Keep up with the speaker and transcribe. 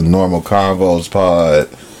Normal Convos Pod.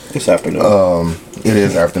 It's afternoon. It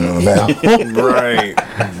is afternoon now. Right.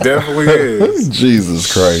 Definitely is.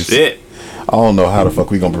 Jesus Christ. Shit. I don't know how the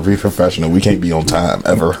fuck we gonna be professional. We can't be on time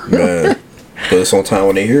ever. Man. But it's on time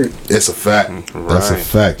when they hear it. It's a fact. Right. That's a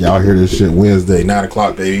fact. Y'all hear this shit Wednesday, 9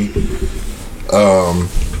 o'clock, baby.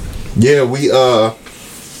 Yeah,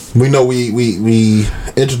 we know we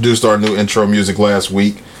introduced our new intro music last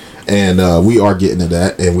week, and we are getting to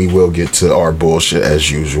that, and we will get to our bullshit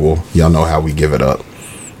as usual. Y'all know how we give it up.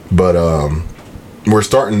 But we're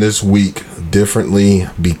starting this week differently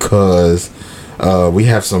because we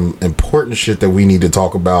have some important shit that we need to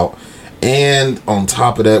talk about. And on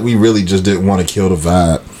top of that, we really just didn't want to kill the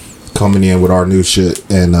vibe coming in with our new shit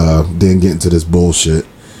and then get into this bullshit.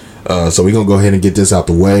 So we're going to go ahead and get this out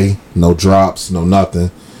the way. No drops, no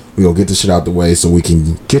nothing. We're going to get this shit out the way so we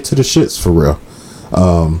can get to the shits for real.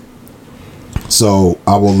 So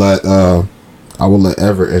I will let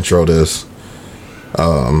Everett intro this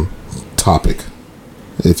topic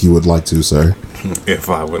if you would like to, sir. If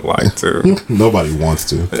I would like to. Nobody wants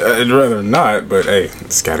to. I'd rather not, but hey,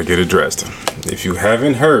 it's got to get addressed. If you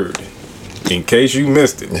haven't heard, in case you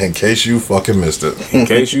missed it. In case you fucking missed it. In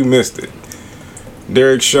case you missed it.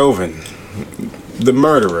 Derek Chauvin, the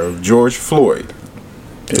murderer of George Floyd.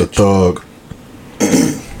 The thug.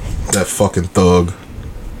 That fucking thug.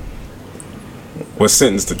 Was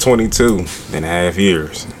sentenced to 22 and a half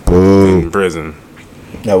years in prison.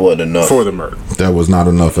 That wasn't enough. For the murder. That was not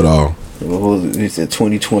enough at all. He said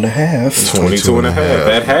 22 and a half. 22 and a half.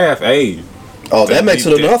 That half, hey. Oh, that makes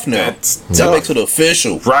it enough now. That makes it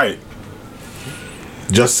official. Right.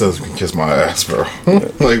 Just says we can kiss my ass, bro.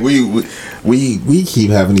 Like we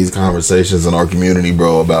keep having these conversations in our community,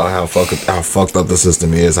 bro, about how fucked up the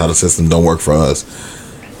system is, how the system don't work for us.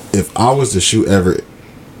 If I was to shoot Everett,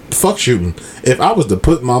 fuck shooting. If I was to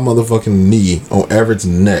put my motherfucking knee on Everett's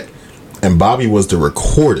neck and Bobby was to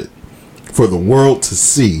record it for the world to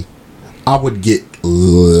see, I would get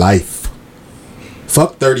life.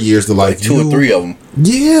 Fuck 30 years to life. Like 2 or 3 of them.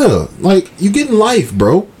 Yeah, like you getting life,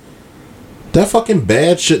 bro. That fucking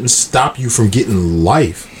bad shouldn't stop you from getting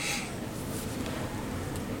life.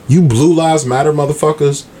 You Blue Lives Matter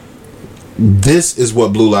motherfuckers. This is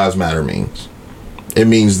what Blue Lives Matter means. It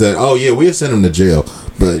means that, oh yeah, we'll send him to jail,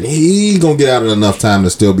 but he gonna get out in enough time to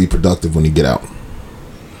still be productive when he get out.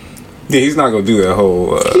 Yeah, he's not gonna do that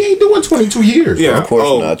whole. He ain't doing 22 years. Yeah, Of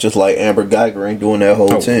course not. Just like Amber Geiger ain't doing that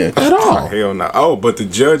whole 10. At all. Hell no. Oh, but the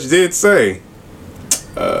judge did say,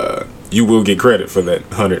 you will get credit for that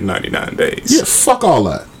 199 days. Yeah, fuck all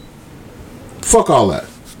that. Fuck all that.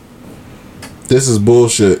 This is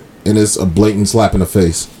bullshit, and it's a blatant slap in the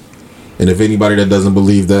face. And if anybody that doesn't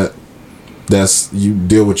believe that, that's you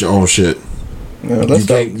deal with your own shit. Yeah,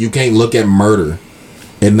 You can't look at murder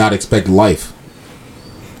and not expect life.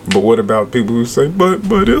 But what about people who say, but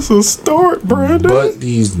it's a start, Brandon? But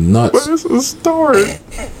these nuts. But it's a start.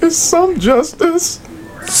 It's some justice.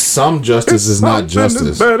 Some justice is not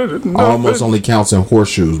justice. Better than Almost only counts in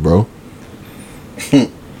horseshoes, bro. And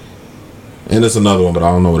it's another one, but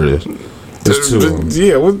I don't know what it is. There's 2 of them.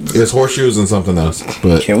 Yeah, It's horseshoes and something else.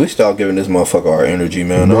 But Can we stop giving this motherfucker our energy,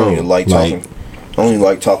 man? Bro, I don't even like talking. I only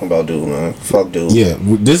like talking about dude, man. Fuck dude. yeah,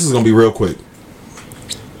 this is gonna be real quick.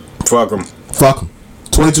 fuck them. Fuck 'em.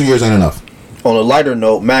 22 years ain't enough. On a lighter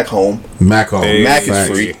note, Mac home. Mac home. Mac is Facts.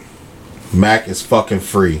 free. Mac is fucking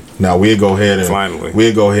free. Now we'll go ahead and Finally. throw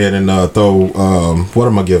what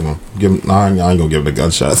am I giving him? I ain't gonna give him the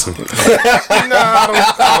gunshots. No,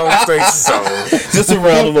 I don't think so. Just a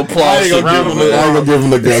round of applause. I ain't gonna give him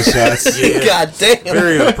the gunshots. God damn.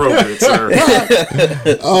 Very inappropriate, sir.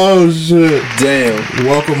 Oh shit. Damn.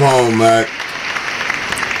 Welcome home, Mac.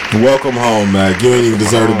 Welcome home, Mac. You ain't even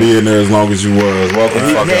deserve to be in there as long as you was. Welcome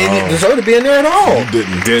He fucking didn't home. deserve to be in there at all. You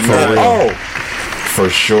didn't. Did For not. real. Oh. For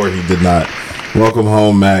sure he did not. Welcome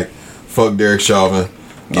home, Mac. Fuck Derek Chauvin.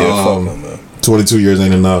 Yeah, fuck him, man. 22 years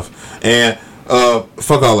ain't enough. And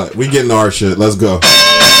fuck all that. We getting to our shit. Let's go.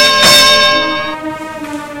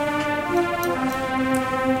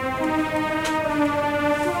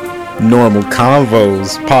 Normal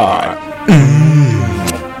Convos Pod.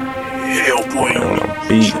 Hellboy on On a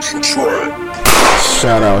beat. Troy.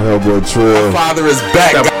 Shout out Hellboy Trill. Father is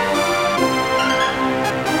back.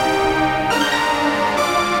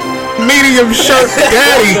 Medium shirt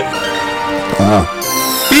daddy.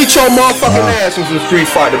 Beat your motherfucking ass in some Street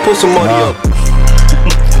Fighter. Put some money up.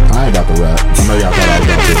 I ain't got the rap. I know y'all thought I was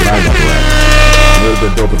gonna do it, but I ain't got the rap. It would've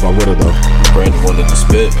been dope if I would've though. Brandon wanted to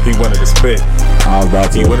spit. He wanted to spit. I was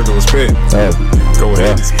about to. He wanted to spit. Hey. Go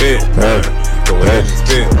ahead and spit. Hey. Go ahead and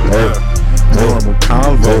spit. Hey. Normal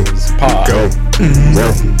Convos Pod. Go.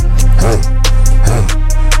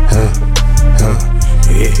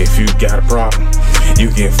 got a problem, you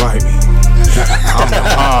can fight me. I'm the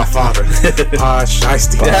Pod Father, Pod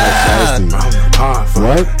Shiesty. I'm the Pod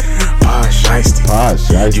Father, What? Pod Shiesty. Pod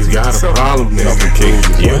Shiesty. You got a problem, Mr. King.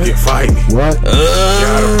 You can fight me. What? You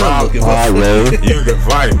got a problem, Pod Red. you can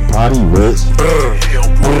fight me. Potty Rich.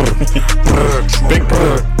 Big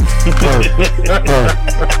bird.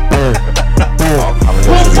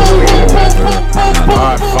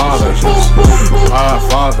 Pod Father,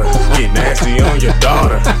 Pod Father, get nasty on your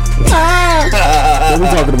daughter. Don't be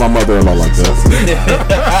talking to my mother-in-law like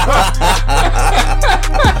that.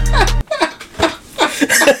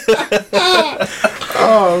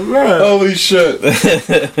 Oh man. Holy shit.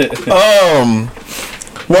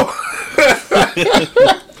 Well,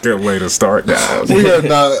 Good way to start that. we are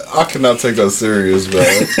not. I cannot take us serious,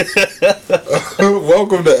 man.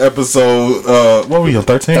 Welcome to episode. What were you on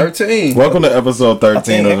 13? 13. Welcome to episode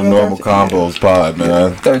 13 of the Normal Combos Pod,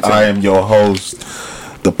 man. 13. I am your host,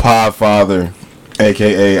 the Pod Father,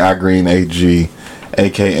 aka I Green AG,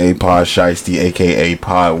 aka Pod Shiesty, aka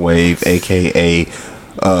Pod Wave, aka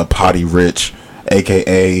Potty Rich,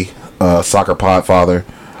 aka Soccer Pod Father.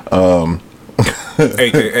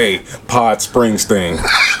 AKA Pod Springsteen.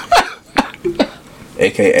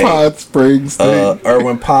 AKA Pod Springsteen.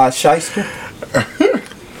 Erwin Pod Shyster.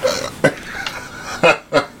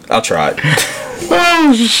 I'll try it.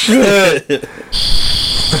 Oh shit!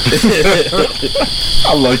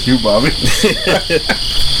 I like you, Bobby.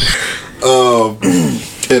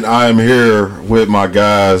 And I am here with my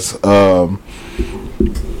guys. I'm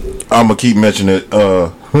gonna keep mentioning it.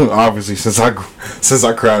 Obviously, since I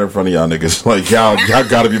cried in front of y'all niggas, like y'all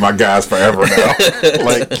gotta be my guys forever now.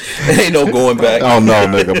 Like, Ain't no going back. oh no,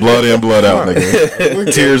 nigga, blood in, blood out,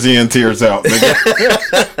 nigga. Tears in, tears out,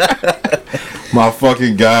 nigga. My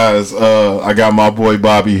fucking guys. I got my boy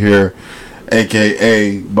Bobby here,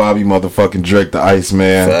 aka Bobby motherfucking Drake the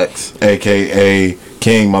Iceman, Facts. aka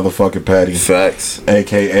King motherfucking Patty, Facts.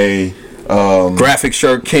 aka Graphic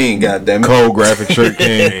shirt king, goddammit. Cole Graphic Shirt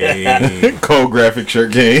King. Cole Graphic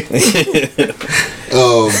Shirt King.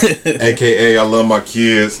 AKA I love my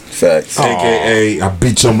kids. Facts. AKA I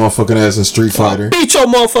beat your motherfucking ass in Street Fighter. Beat your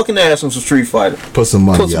motherfucking ass on some Street Fighter. Put some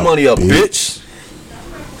money Put some money up, bitch.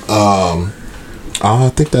 I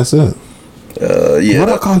think that's it. Yeah. What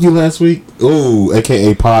I called you last week? Ooh,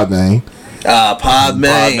 AKA Pod Name. Pod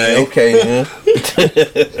man. Okay, man.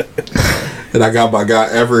 And I got my guy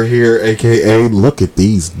Ever here, AKA Look at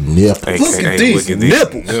these nipples. AKA at these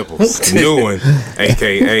nipples. New one.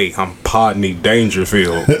 AKA I'm Podney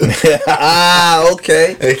Dangerfield.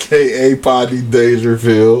 Okay. AKA Podney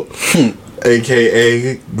Dangerfield.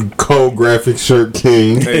 AKA Cole Graphic Shirt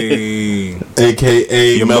King. Hey,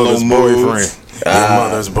 AKA your Mellow mother's Moods. boyfriend. Your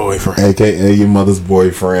mother's boyfriend. AKA your mother's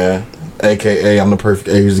boyfriend. AKA I'm the perfect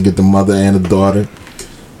age to get the mother and the daughter.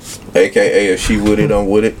 AKA if she with it, I'm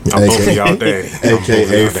with it. I'm both of y'all daddy.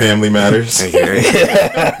 AKA Family Matters. AKA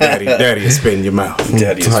daddy is spitting your mouth.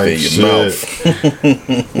 Daddy is Type spit your shit.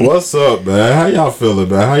 mouth. What's up, man? How y'all feeling,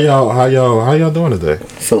 man? How y'all doing today?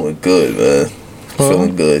 Feeling good, man.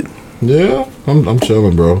 Feeling good. Yeah, I'm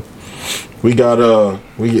chilling, bro. We got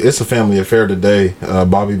it's a family affair today.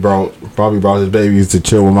 Bobby brought his babies to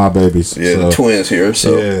chill with my babies. Yeah, so, the twins here,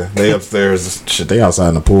 so yeah, they upstairs. Shit, they outside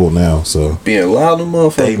in the pool now, so being loud, the they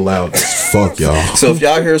motherfucker. loud as fuck, y'all. So if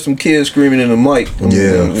y'all hear some kids screaming in the mic,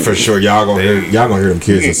 Yeah, for sure. Y'all gonna hear them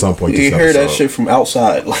kids at some point. You this hear that episode. shit from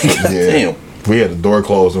outside. Like, damn. We had the door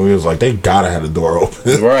closed and we was like, they gotta have the door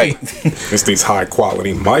open. Right. It's these high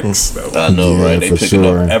quality mics though. I know, Yeah, right? They for picking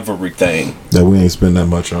sure. up everything That we ain't spend that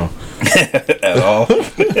much on. at all.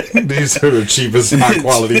 These are the cheapest high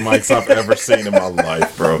quality mics I've ever seen in my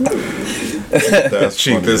life, bro. That's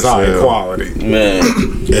Cheap funny as as high hell. Man, quality.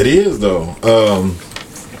 It is though.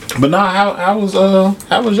 But nah, how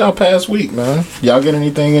was y'all past week, man? Y'all get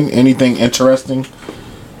anything interesting?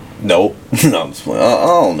 nope. No, I'm just playing. I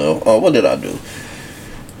don't know. What did I do?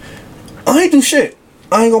 I ain't do shit.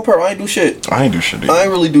 I ain't gonna perp. I ain't do shit. I ain't do shit either. I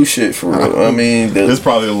ain't really do shit for real. I mean, This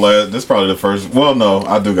probably the first. Well, no,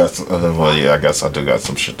 I do got. Well, yeah, I guess I do got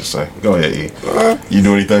some shit to say. Go ahead, E. You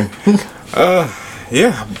do anything?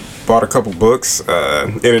 Yeah, bought a couple books in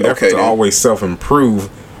an effort to then. always self-improve.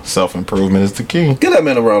 Self-improvement is the key. give that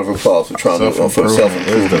man a round of applause for trying to for self-improvement,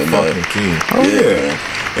 is the man. fucking key. Oh Yeah.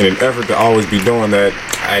 In an effort to always be doing that,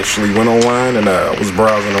 I actually went online and was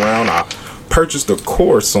browsing around. I purchased a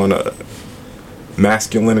course on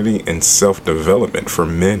masculinity and self-development for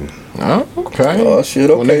men. Oh, okay. Oh, shit,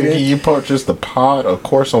 Well, okay, nigga, then. you purchased a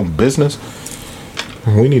course on business.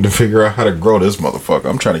 We need to figure out how to grow this motherfucker.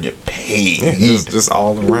 I'm trying to get paid. Just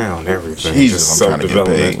all around everything. Jesus, just I'm trying to get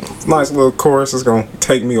self-development. Nice little course. It's gonna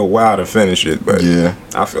take me a while to finish it, but Yeah.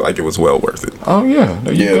 I feel like it was well worth it. Oh yeah,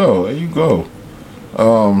 there you Yeah. go. There you go.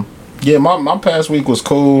 Yeah, my past week was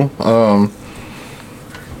cool. Of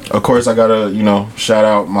course, I gotta shout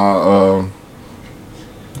out my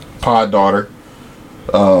pod daughter.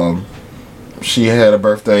 She had a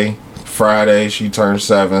birthday Friday. She turned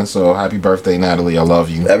 7. So happy birthday, Natalie. I love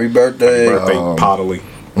you. Happy birthday. Birthday Pottily.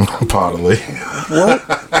 Potterly. What?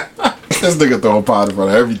 This nigga throw a pot in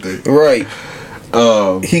front of everything. Right.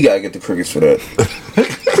 He gotta get the crickets for that.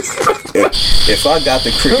 if I got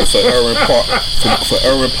the crickets for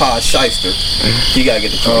Erwin Pod Shyster, he gotta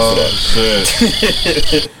get the crickets for that.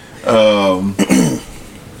 Shit.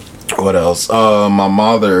 What else? My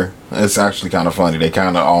mother. It's actually kind of funny. They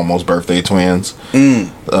kind of almost birthday twins.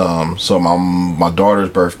 So my daughter's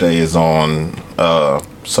birthday is on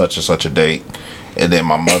such and such a date, and then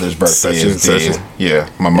my mother's birthday is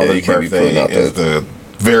my mother's can't be birthday putting out is that. the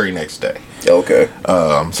very next day. Okay.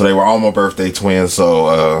 So they were almost birthday twins. So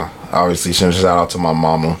obviously, shout out to my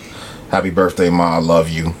mama. Happy birthday, Ma! I love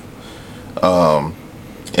you. And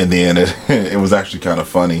then it was actually kind of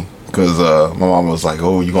funny because my mama was like,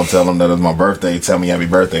 "Oh, you gonna tell them that it's my birthday? Tell me happy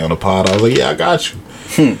birthday on the pod." I was like, "Yeah, I got you."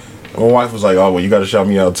 My wife was like, "Oh, well, you got to shout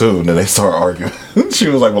me out too." And then they started arguing. She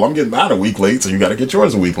was like, "Well, I'm getting mine a week late, so you got to get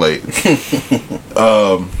yours a week late."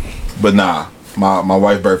 But nah, my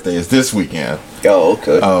wife's birthday is this weekend. Oh,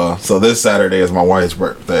 okay. So this Saturday is my wife's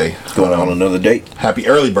birthday. Going on another date. Happy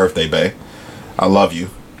early birthday, bae. I love you.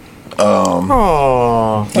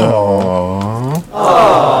 Aww.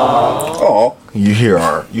 Oh, You hear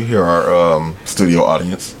our studio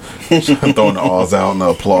audience throwing the awes out and the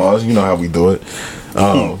applause. You know how we do it.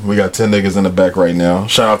 We got 10 niggas in the back right now.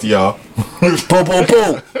 Shout out to y'all. boom, boom,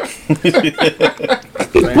 boom.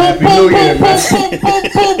 Happy New Year, man.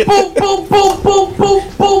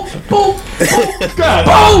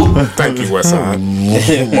 Thank you,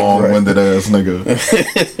 Westside. Long-winded ass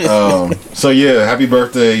nigga. So yeah, happy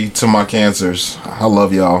birthday to my cancers. I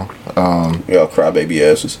love y'all. Y'all crybaby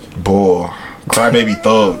asses. Boy, crybaby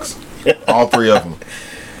thugs. All 3 of them.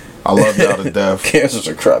 I love y'all to death. Cancers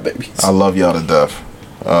are crybabies. I love y'all to death.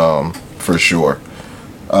 For sure.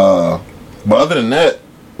 But other than that,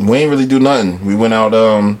 we ain't really do nothing. We went out,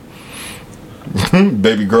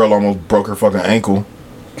 baby girl almost broke her fucking ankle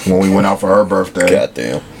when we went out for her birthday.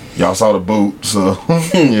 Goddamn. Y'all saw the boot, so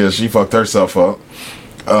yeah, she fucked herself up.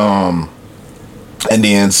 And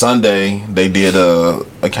then Sunday they did a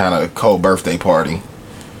kind of cold birthday party.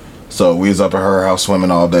 So we was up at her house swimming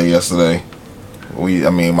all day yesterday.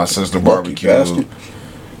 My sister barbecued. bastard.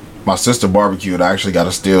 My sister barbecued. I actually got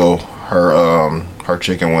to steal her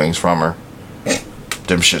chicken wings from her.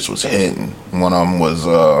 Them shits was hitting. One of them was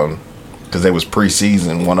because they was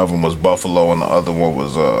pre-seasoned. One of them was buffalo, and the other one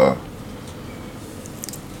was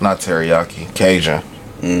not teriyaki, Cajun.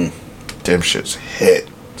 Them shits hit.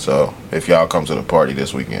 So if y'all come to the party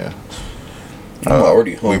this weekend, I'm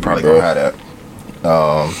already hungry, we probably bro. gonna have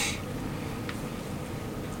that.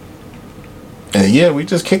 And yeah, we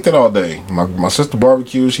just kicked it all day. My sister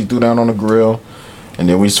barbecued. She threw down on the grill, and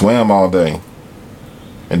then we swam all day.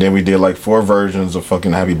 And then we did like 4 versions of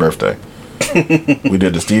fucking Happy Birthday. We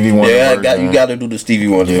did the Stevie Wonder version. You got to do the Stevie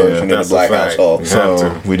Wonder version in the that's a Black fact. Household.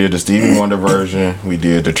 So we did the Stevie Wonder version. We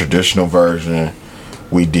did the traditional version.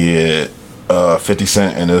 We did 50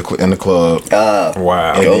 Cent in the club.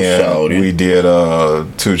 Wow. And Go then shawty. we did 2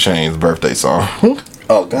 Chainz birthday song.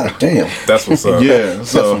 Oh, god damn. That's what's up. Yeah, That's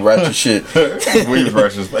some so ratchet shit. we was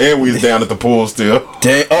righteous, and we was down at the pool still.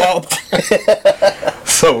 Damn. Oh,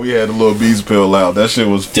 So we had a little beast pill out. That shit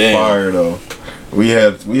was Damn. fire though. We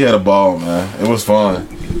had a ball, man. It was fun.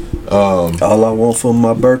 all I want for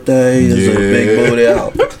my birthday is a big booty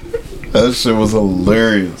out. That shit was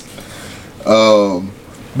hilarious.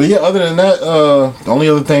 But yeah, other than that, the only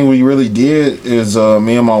other thing we really did is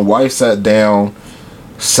me and my wife sat down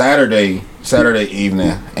Saturday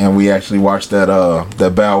evening, and we actually watched that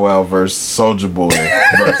Bow Wow versus Soulja Boy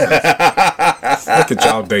versus. Look at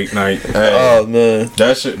y'all date night. Hey, Oh man,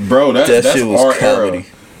 that shit, bro. That's shit was our comedy. era.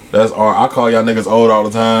 That's our. I call y'all niggas old all the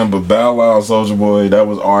time, but Bow Wow and Soulja Boy, that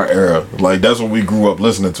was our era. Like that's what we grew up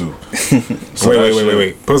listening to. So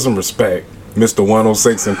Wait. Put some respect. Mr.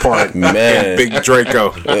 106 in Park. Man. And Big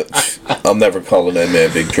Draco. I'm never calling that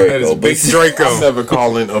man Big Draco. That is Big but- Draco. I'm never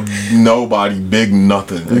calling nobody big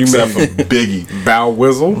nothing except for Biggie. Bow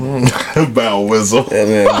Wizzle. Bow Wizzle. That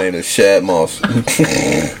man named is Shad Moss.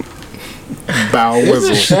 Bow Is it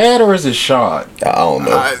Wizzle. Shad or is it Shad? I don't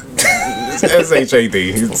know.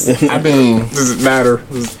 SHAD. I mean, Does it matter?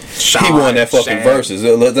 He won that fucking verses.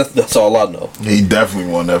 That's all I know. he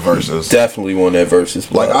definitely won that versus. Definitely won that versus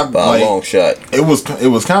by, by a long shot. It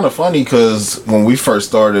was kind of funny because when we first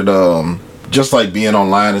started, just like being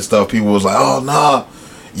online and stuff, people was like, "Oh nah,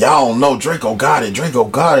 y'all don't know Draco got it. Draco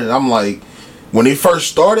got it." And I'm like, when he first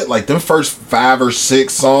started, like them first 5 or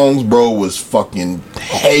 6 songs, bro, was fucking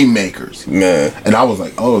haymakers, Man. And I was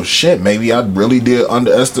like, "Oh shit, maybe I really did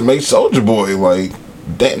underestimate Soulja Boy. Like,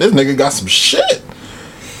 damn, this nigga got some shit."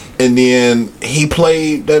 And then he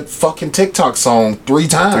played that fucking TikTok song 3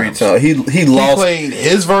 times. 3 times. He He lost. played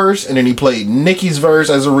his verse, and then he played Nicki's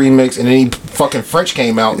verse as a remix, and then he fucking French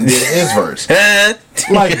came out and did his verse.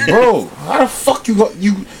 Like, bro, how the fuck you go?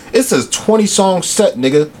 It says 20 song set,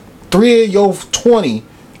 nigga. 3 of your 20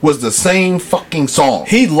 was the same fucking song.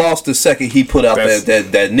 He lost the second he put out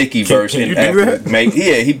that Nicki verse. Can you and do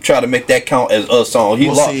that? He tried to make that count as a song. He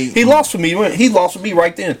Well, lost. see- He lost for me. He lost for me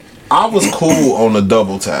right then. I was cool on the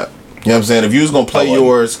double tap. You know what I'm saying? If you was gonna play I wasn't.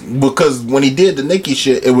 yours, because when he did the Nicki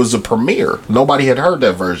shit, it was a premiere. Nobody had heard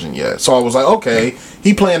that version yet. So I was like, okay,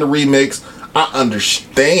 he playing the remix. I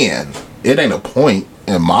understand. It ain't a point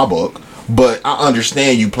in my book, but I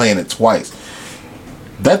understand you playing it twice.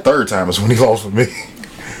 That third time is when he lost for me.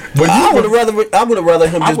 But I would have rather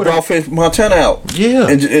him just brought French Montana out. Yeah.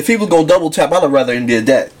 And if he was gonna double tap, I'd have rather him did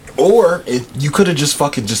that. Or if you could have just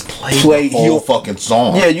fucking just played Play the whole your- fucking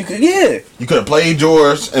song. Yeah, you could. Yeah. You could have played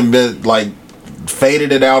yours and been like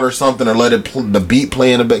faded it out or something, or let it the beat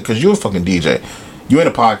play in a bit, because you're a fucking DJ. You ain't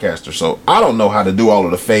a podcaster, so I don't know how to do all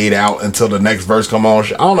of the fade out until the next verse come on. I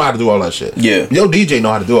don't know how to do all that shit. Yeah. Yo, DJ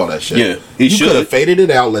know how to do all that shit. Yeah, he you should. could have faded it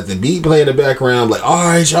out, let the beat play in the background. Like, all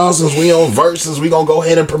right, y'all, since we on verses, we gonna go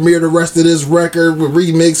ahead and premiere the rest of this record with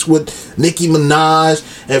remix with Nicki Minaj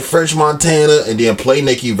and French Montana, and then play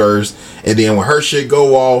Nicki verse, and then when her shit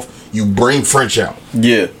go off, you bring French out.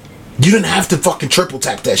 Yeah. You didn't have to fucking triple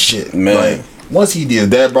tap that shit, Man. Like, once he did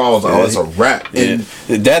that, bro, I was like, oh, it's a wrap. And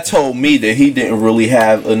that told me that he didn't really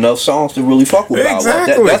have enough songs to really fuck with.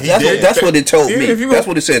 Exactly. Bow Wow. That's what it told See, me. if you That's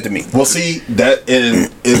go- what it said to me. Well, see, that and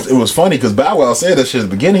it was funny because Bow Wow said that shit at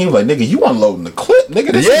the beginning. He was like, nigga, you unloading the clip,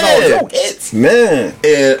 nigga. This is all your hits. Man.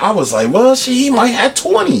 And I was like, well, shit, he might have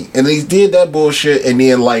 20. And he did that bullshit, and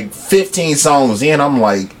then like 15 songs in, I'm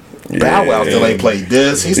like, Bow Wow still ain't played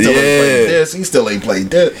this. He still ain't played this. He still ain't played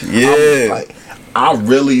this. Yeah. I'm like, I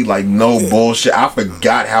really like no bullshit. I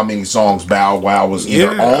forgot how many songs Bow Wow was either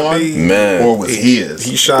on Man. or was his.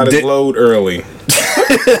 He shot his load early.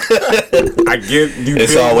 I get you.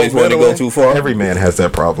 It's feel always when to go momentum. too far. Every man has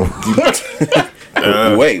that problem.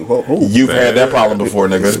 Wait, who? You've had that problem before,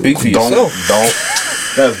 nigga. Speak for don't, yourself. Don't.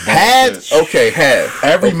 That's Had bullshit. okay, had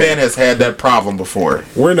Every man has had that problem before.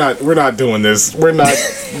 We're not doing this. We're not.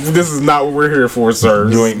 This is not what we're here for,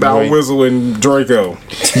 sir. You ain't- Bow you ain't- Wizzle and Draco.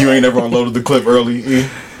 You ain't ever unloaded the clip early. E?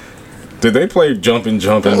 Did they play Jumpin'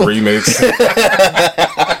 remix?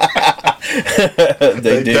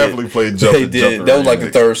 they did. definitely played They Jumpin' did. Jumpin' That was like the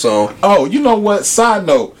remix. third song. Oh, you know what? Side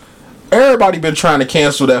note. Everybody been trying to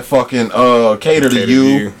cancel that fucking Cater to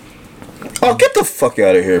You. Oh, get the fuck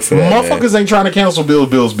out of here for that. Motherfuckers ain't trying to cancel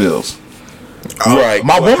Bills. Right.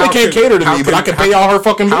 My woman how can't con- cater to how me, but con- I can pay all her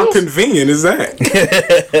fucking How bills. convenient is that?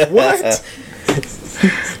 What?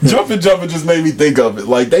 Jumpin' just made me think of it.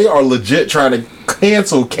 Like, they are legit trying to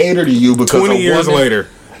cancel Cater to You because 20 a years woman- later.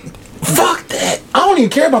 Fuck that. I don't even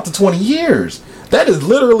care about the 20 years. That is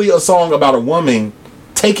literally a song about a woman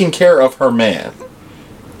taking care of her man.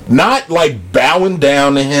 Not like bowing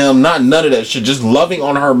down to him, not none of that shit. Just loving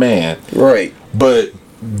on her man. Right. But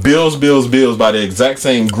Bills by the exact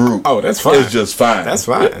same group. Oh, that's fine. It's just fine. That's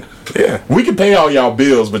fine. Yeah. We can pay all y'all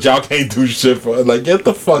bills, but y'all can't do shit for it. Like, get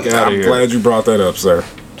the fuck out of I'm here. glad you brought that up, sir.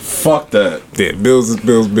 Fuck that. Yeah, Bills is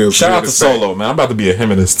Bills. Shout Here out to stay. Solo, man. I'm about to be a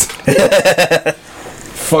humanist.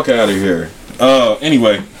 Fuck out of here.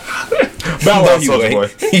 Anyway. Bow Wow, Soulja Boy.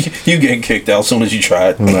 You getting kicked out as soon as you try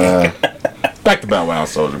it. Nah. Back to Bow Wow,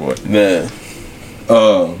 Soulja Boy. Man.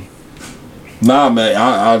 Nah, man.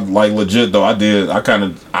 I like legit though.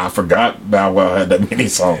 I forgot Bow Wow had that many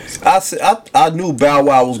songs. I knew Bow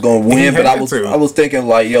Wow was gonna He win, but I had to. was thinking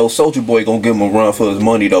like, yo, Soulja Boy gonna give him a run for his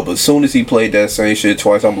money though. But as soon as he played that same shit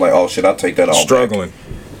twice, I'm like, oh shit, I'll take that all Struggling. back.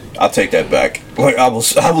 I'll take that back. Like I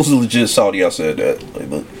was legit salty I said that. Like,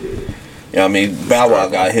 but you know what I mean? Bow Wow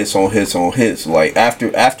got hits on hits on hits. Like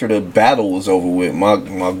after the battle was over with, my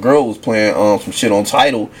girl was playing some shit on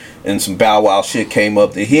Tidal, and some Bow Wow shit came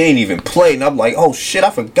up that he ain't even played, and I'm like, oh shit,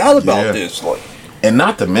 I forgot about Yeah. this. Like, And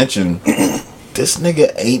not to mention, this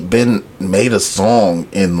nigga ain't been made a song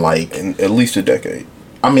in like in at least a decade.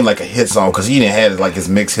 I mean, like a hit song, because he didn't have like his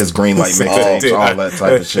mix, his green light mixtapes, all that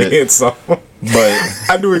type of shit. Hit song. But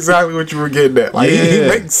I knew exactly what you were getting at. Like, he Yeah.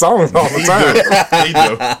 makes songs all the time. he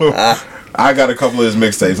do. I got a couple of his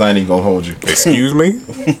mixtapes. I ain't even gonna hold you. Excuse me?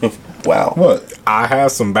 Wow. What? I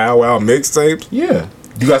have some Bow Wow mixtapes. Yeah.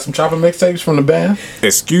 You got some Chopper mixtapes from the band?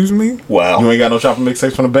 Excuse me? Wow. You ain't got no Chopper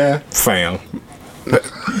mixtapes from the band? Fam. You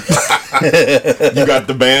got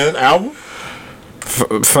the band album?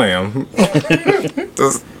 Fam.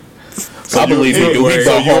 I believe he do. He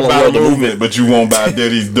So bought you Harlem buy World the the movement, but you won't buy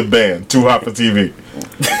Diddy's The Band. Too hot for TV.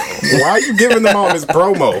 Why are you giving them all this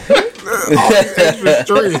promo? All these extra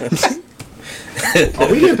streams. Are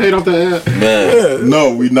we getting paid off that ad? Man.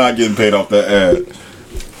 No, we not getting paid off that ad.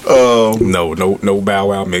 No Bow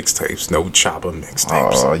Wow mixtapes. No Chopper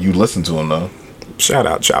mixtapes. You listen to him though. Shout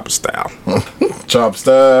out Chopper Style. Chop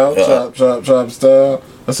style, chop style.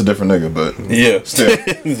 That's a different nigga, but Yeah. still,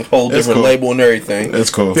 It's a whole different cool. label and everything. it's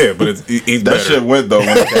cool. Yeah, but it's That better. shit went though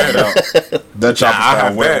when it came out. That chop I style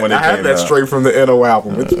have went that. when it I have came that out. straight from the NO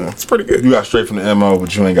album. It's pretty good. You got straight from the MO,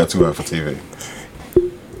 but you ain't got too hot for TV.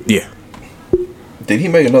 Yeah. Did he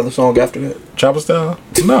make another song after that? Chopper style?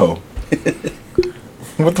 No.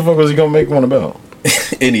 What the fuck was he gonna make one about?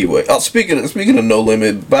 Anyway, speaking of No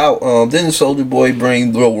Limit, about didn't Soulja Boy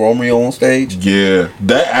bring Lil Romeo on stage? Yeah,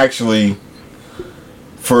 that actually,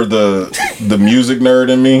 for the music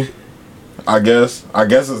nerd in me, I guess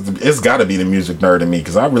it's got to be the music nerd in me,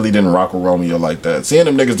 because I really didn't rock with Romeo like that. Seeing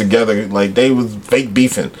them niggas together, like they was fake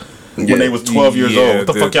beefing when they was 12 years old. What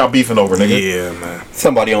the fuck y'all beefing over, nigga? Yeah, man.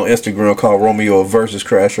 Somebody on Instagram called Romeo a versus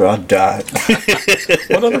crasher. I died.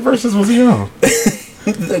 What other verses was he on?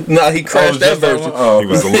 Nah, he crashed that just that verse. one? Oh, He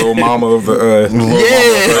was the little mama of the.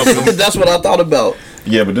 Yeah, that's what I thought about.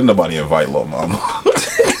 yeah, but didn't nobody invite Lil Mama.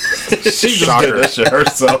 She just did that shit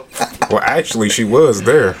herself. Well, actually, she was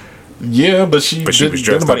there. Yeah, but she was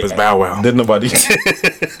dressed up as Bow Wow. Didn't nobody?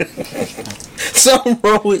 Something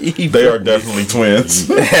wrong with Eve. They are definitely twins.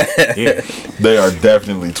 Yeah, They are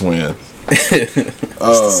definitely twins. it's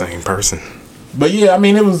the same person. But yeah, I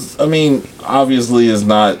mean, obviously it's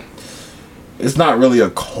not really a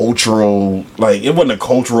cultural, like, it wasn't a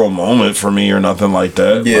cultural moment for me or nothing like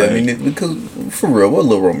that. Yeah, like, I mean, because for real, what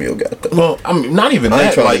Lil Romeo got though? well, I mean, not even I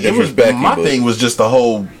ain't that. trying to Like, it was, disrespect you, my but- thing was just the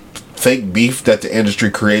whole fake beef that the industry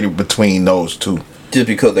created between those two. Just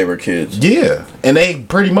because they were kids. Yeah, and they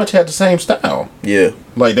pretty much had the same style. Yeah.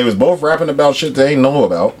 Like, they was both rapping about shit they ain't know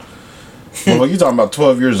about. Well, you talking about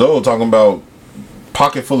 12 years old, talking about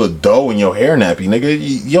pocket full of dough and your hair nappy, nigga.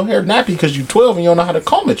 Your hair nappy because you 12 and you don't know how to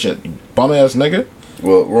comb it yet, you bum ass nigga.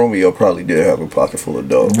 Well, Romeo probably did have a pocket full of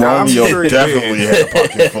dough. I'm Romeo sure he definitely did. had a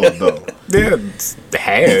pocket full of dough. Yeah,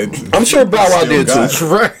 had. I'm sure Bow Wow Still did too. got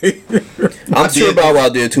it. Right. I'm sure Bow Wow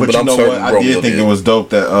did too, but you I'm know certain what? I Romeo did think it was dope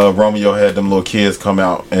that Romeo had them little kids come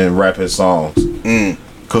out and rap his songs.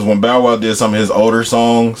 Because when Bow Wow did some of his older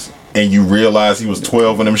songs, and you realize he was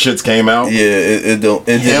 12 when them shits came out, Yeah, it don't.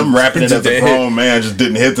 It him didn't- rapping it as a didn't grown man just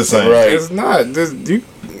didn't hit the same. Right. It's not.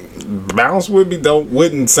 Bounce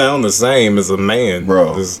wouldn't sound the same as a man,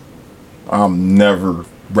 Bro. Just- I'm never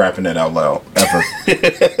rapping that out loud. Ever.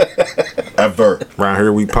 Ever. Around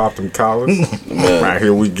here we pop them collars. Around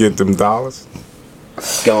here we get them dollars.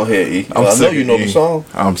 Go ahead, E. I'm I know sick you of know E. the song.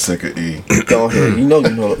 I'm sick of E. Go ahead. You know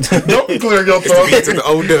it. Don't clear your throat. Beat to the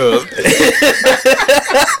O-Dub.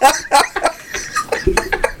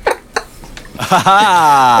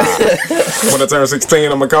 When I turn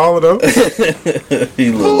 16, I'ma call it up.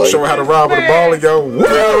 He look like Show her how to rob with a ball and go,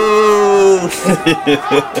 whoa.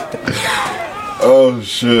 Oh,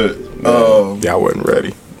 shit. Y'all wasn't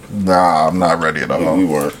ready. Nah, I'm not ready at all. we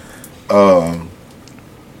weren't.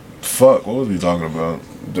 Fuck, what was we talking about?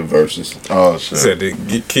 The verses. Oh, shit. Said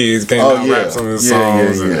the kids came Oh out yeah, rap some of his yeah,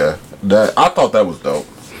 songs. and- yeah. That I thought that was dope.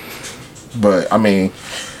 But I mean,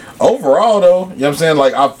 overall though, you know what I'm saying?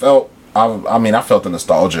 Like I felt the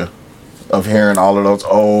nostalgia of hearing all of those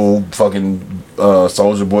old fucking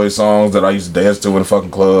Soulja Boy songs that I used to dance to in the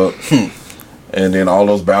fucking club. And then all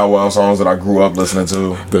those Bow Wow songs that I grew up listening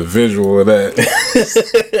to. The visual of that.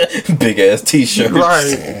 Big ass t-shirt.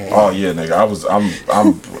 Right. Oh yeah, nigga.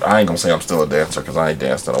 I ain't gonna say I'm still a dancer because I ain't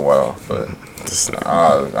danced in a while. But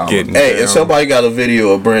I'm Getting Hey, down. if somebody got a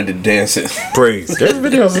video of Brandon dancing, Please. there's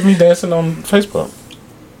videos of me dancing on Facebook.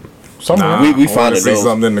 Somewhere. Nah, we I wanna find it see though.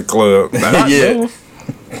 something in the club. Yeah.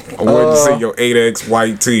 I wanted to see your 8X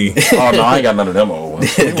white tee Oh no, I ain't got none of them old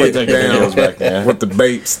ones. We Get taking down. videos back then. with the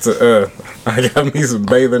Bapes to I got me some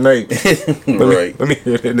bathing ape. Right. Let me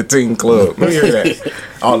hear it in the team club. Let me hear that.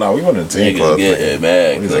 Oh no, we went to the team Niggas club. getting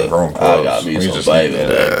mad. We was in grown I clubs. got me We some just baby. need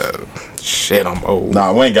Shit, I'm old.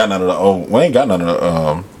 Nah, we ain't got none of the old. We ain't got none of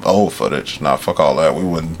the old footage. Nah, fuck all that. We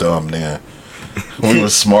wasn't dumb then. We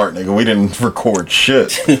was smart, nigga. We didn't record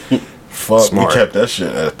shit. Fuck, Smart. we kept that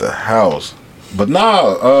shit at the house. But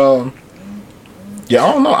nah, yeah,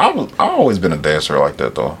 I don't know. I always been a dancer like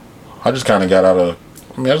that though. I just kind of got out of.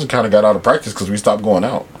 I mean, I just kind of got out of practice because we stopped going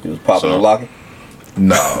out. You was popping So- and locking.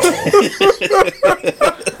 No.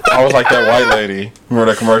 I was like that white lady.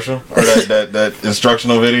 Remember that commercial or that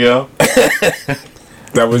instructional video?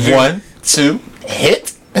 That was you. 1, 2,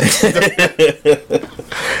 hit.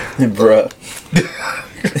 Bruh.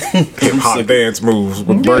 Hip hop dance moves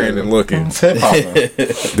with Brandon looking. It's hip hop.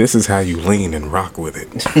 This is how you lean and rock with it.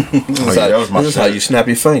 That was my This is how shit. you snap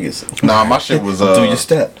your fingers. Nah, my shit was Do your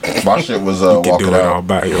step. my shit was You can walking do it all out.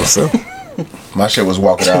 by yourself. My shit was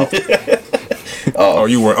walking out. Oh,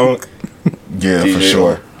 you were unk. Yeah, DJ for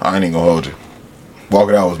sure. I ain't even gonna hold you.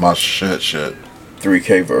 Walking out was my shit.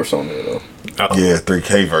 3K verse on there though. Uh-oh. Yeah,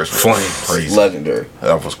 3K verse was Flames. crazy. Legendary.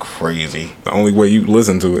 That was crazy. The only way you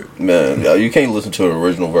listen to it. Man, you can't listen to the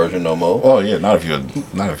original version no more. Oh yeah, not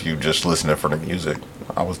if you just listening for the music.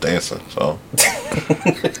 I was dancing, so I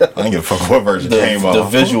didn't give a fuck what version came The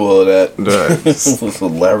on. visual of that Right. was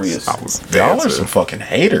hilarious. I was Y'all are dancing. some fucking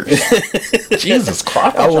haters. Jesus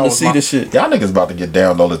Christ! I wanna y'all was see this shit. Y'all niggas about to get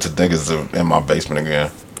downloaded to niggas in my basement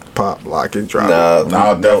again. Pop, lock, and drop. Nah,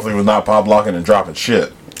 Nah, I definitely was not pop locking and dropping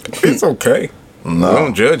shit. It's okay. No. We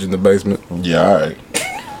don't judge in the basement. Yeah, all right.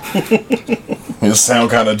 You sound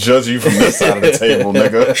kind of judgy from this side of the table,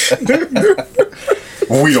 nigga.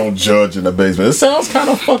 We don't judge in the basement. It sounds kind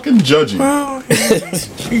of fucking judgy.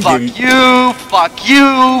 Fuck you, fuck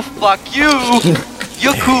you, fuck you.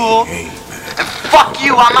 You're cool. And fuck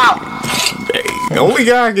you, I'm out. The only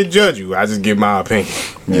guy I can judge you, I just give my opinion.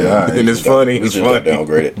 Yeah, all right. And it's funny. We It's just got funny.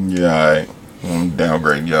 downgraded. Yeah, all right. I'm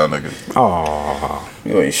downgrading y'all niggas. Aw.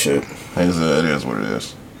 You ain't shit. It is what it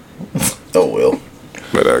is. Oh well.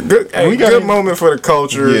 But good, We got good it. moment for the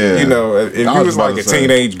culture. Yeah. You know, if I you was was about like to a say.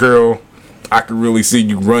 teenage girl, I could really see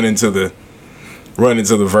you run into the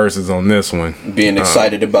verses on this one. Being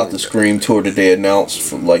excited about the Scream tour that they announced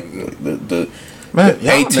for like the Man,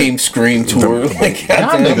 A-Team Scream tour. Like, Y'all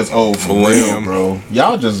goddamn. niggas old for real, Millennium. bro.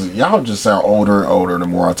 Y'all just sound older and older the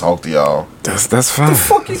more I talk to y'all. That's fine.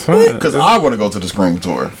 fuck you That's fine. Cause I want to go to the Scream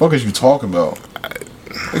tour. Fuck is you talking about?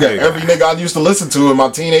 We got every nigga I used to listen to in my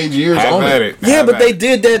teenage years Have on at it. it. Yeah, Have but at they it.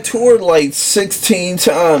 did that tour like 16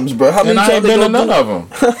 times, bro. How many And I times ain't they been to gonna none do? of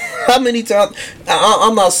them. How many times?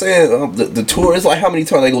 I'm not saying the tour. It's like how many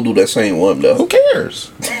times they gonna do that same one though? Who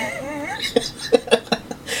cares?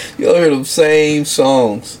 You hear them same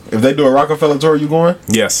songs. If they do a Rockefeller tour, you going?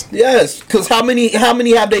 Yes. Yes, because how many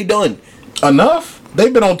have they done? Enough.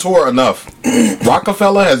 They've been on tour enough.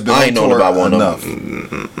 Rockefeller has been I on ain't known tour about one of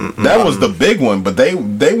enough. That was the big one, but they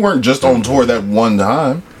weren't just on tour that one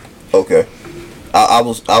time. Okay, I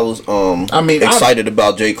was I mean, excited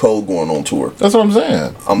about J. Cole going on tour, That's what I'm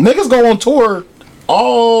saying. Niggas go on tour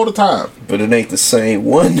all the time. but it ain't the same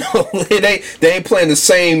one. No, they ain't playing the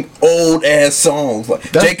same old ass songs. Like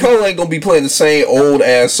J. Cole ain't gonna be playing the same old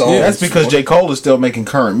ass songs. That's because J. Cole is still making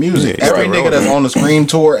current music. Yeah, Every right, nigga right. that's on the Scream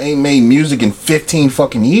tour ain't made music in 15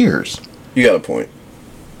 fucking years. You got a point.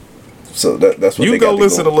 So that's what You they go got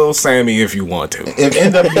listen to going. Lil Sammy if you want to. If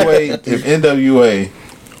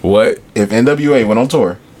What? NWA went on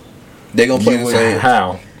tour, They gonna play You the would same.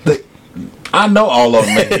 How? I know all of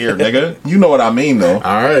them ain't here, nigga. You know what I mean though.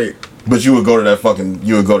 All right. But you would go to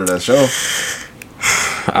that show.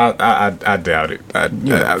 I doubt it. I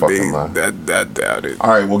fucking lie. I doubt it. All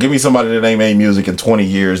right, well, give me somebody that ain't made music in 20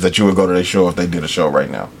 years that you would go to their show if they did a show right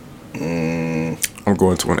now. I'm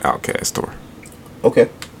going to an Outkast tour. Okay.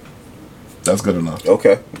 That's good enough.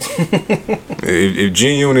 Okay. If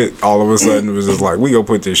G Unit all of a sudden was just like, we gonna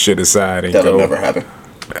put this shit aside and That'll go. never happen.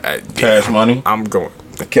 Cash Money, I'm going.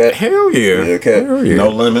 Okay. Hell yeah. Yeah, okay. Hell yeah. No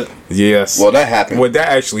Limit. Yes. Well, that happened. Well, that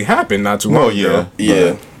actually happened not too Well, long yeah. ago.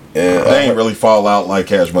 Yeah. Yeah. They ain't really fall out like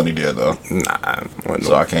Cash Money did though, Nah. wasn't so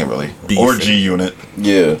no- I can't really. Beef Or it. G Unit,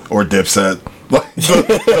 Yeah. or Dipset. Like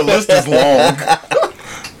the list is long.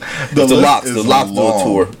 The list Locks. is The Locks do a long.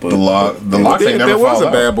 tour, but- the Locks There, ain't never there was fall a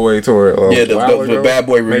out. Bad Boy tour. Yeah, a while the ago. Bad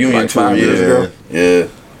Boy Maybe reunion like 5 tour. years Yeah. ago. Yeah.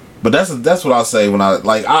 But that's what I say when I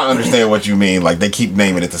understand what you mean. Like they keep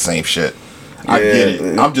naming it the same shit. I Yeah, get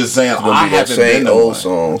it. I'm just saying gonna I be that haven't same been to old one.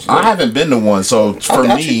 songs. I haven't been to one, so for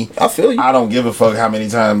got me, you. I feel you. I don't give a fuck how many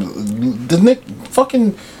times the Nick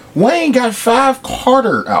fucking Wayne got 5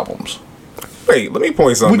 Carter albums. Wait, let me point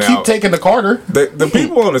We something keep out. taking the Carter. The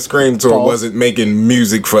people on the Scream tour Pause. wasn't making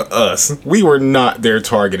music for us. We were not their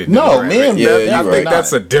targeted. No, demographic. man, Yeah, that- you're I right. think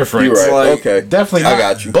that's a difference. You're right. Like, Okay. Definitely I not.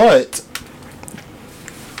 got you. But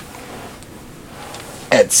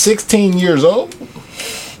at 16 years old,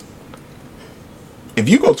 if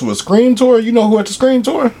you go to a Scream tour, you know who at the Scream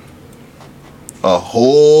tour? A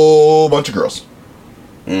whole bunch of girls.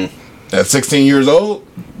 At 16 years old,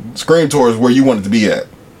 Scream tour is where you wanted to be at.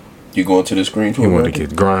 You going to the Scream tour? You want to Brandon?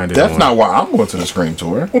 get grinded. That's not why I'm going to the Scream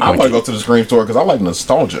tour. I might go to the Scream tour because I like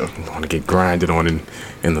nostalgia. Want to get grinded on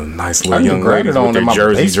in the nice little I get young ladies grinded on with in their my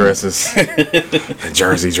jersey basement. dresses. The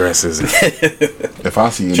jersey dresses. If I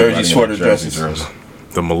see Jersey anybody in a sweater jersey dresses. dress.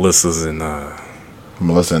 The Melissas and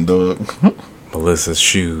Melissa and Doug, Melissa's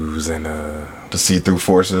shoes and the see-through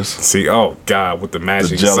forces. see, oh God, with the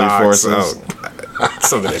matching jelly socks. forces. Oh,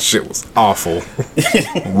 some of that shit was awful.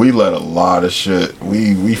 We let a lot of shit.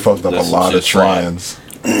 We fucked up That's a lot some of shit fly. trends.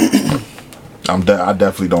 I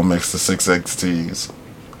definitely don't mix the 6XTs.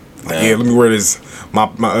 Yeah, let me wear this. My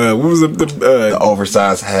what was it? The The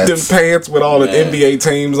oversized them hats. pants with all the Man. NBA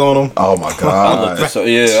teams on them. Oh my I god.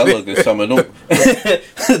 looked at some of them.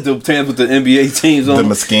 The tans with the NBA teams on The them.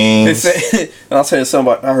 They Mesquines. said,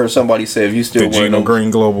 I heard somebody say if you still The wearing Gino them,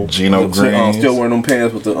 Green Global. Gino Green. still wearing them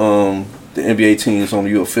pants with the NBA teams on,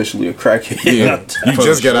 you officially a crackhead. Yeah, you For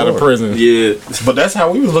just got out of sure. prison. Yeah, But that's how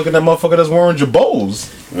we was looking at motherfucker that's wearing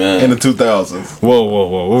Jabos man. in the 2000s.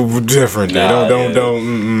 Whoa, we're different. Nah, Don't.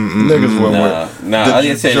 Niggas were wearing. I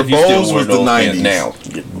didn't say if you still Jabos wear was the those pants 90s. now.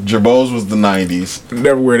 Jabos was the 90s.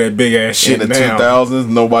 Never wear that big ass shit In the now. 2000s,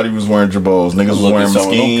 nobody was wearing Jabos. Niggas was Look at wearing some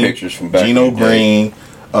of them Mesquite, pictures from back Gino in the day.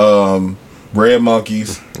 Green, Red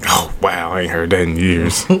Monkeys, Oh wow, I ain't heard that in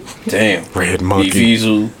years. Damn. Red Monkey.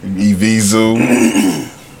 Evisu. Evisu.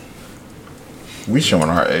 We showing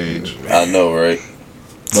our age. I know, right?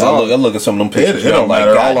 But all- I look at some of them pictures. it and I'm don't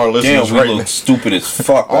matter. All our God listeners damn, we right look now- stupid as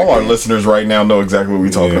fuck. All back our then. listeners right now know exactly what we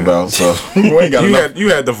talking Yeah. about. So we ain't got enough. You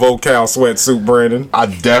had the Vocal sweatsuit, Brandon. I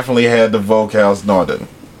definitely had the vocals. No, I didn't.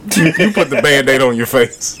 You put the Band-Aid on your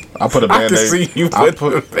face. I put a I can band-aid. see you I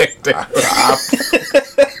put the Band-Aid.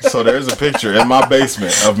 So there's a picture in my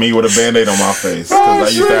basement of me with a band-aid on my face because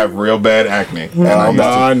I used to have real bad acne. And I used to-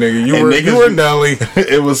 Nah, nigga, you and were niggas- Nelly.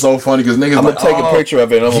 It was so funny because niggas I'm like, gonna take a picture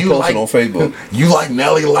of it and I'm gonna you post it on Facebook. You like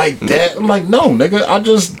Nelly like that? I'm like, no,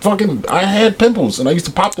 nigga. I had pimples and I used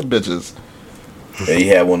to pop the bitches. And he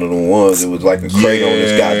had one of them ones. It was like a crate on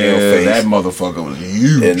his goddamn face. That motherfucker was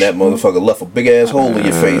huge. And that motherfucker left a big ass hole in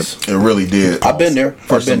your face. It really did. I've been there.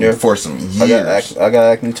 For I've been some, there. for some years. I got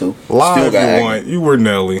acne too. Lie Still if got you acne. want. You were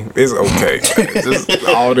Nelly. It's okay. Just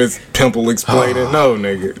all this pimple explaining. No,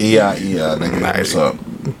 nigga. Yeah, nigga. Nice. What's up?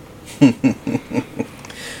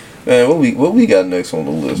 Man, what we got next on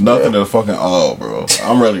the list? Nothing bro? to fucking bro.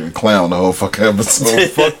 I'm ready to clown the whole fucking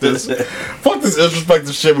episode. Fuck this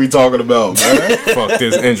introspective shit we talking about, man. Fuck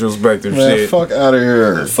this introspective Man, shit. fuck out of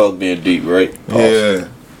here. Fuck being deep, right? Yeah.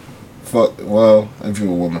 Fuck. Well, if you're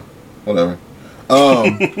a woman, whatever.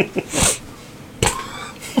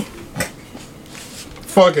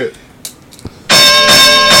 Fuck it.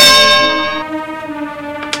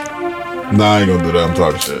 Nah, I ain't gonna do that. I'm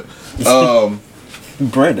talking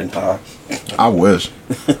shit. Brandon high. I wish.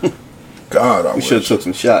 God, I We should have wish. took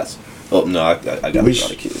some shots. Oh no, I got a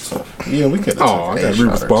lot of kids. Yeah, we could. Oh, I gotta be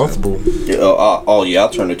responsible. Yeah, I'll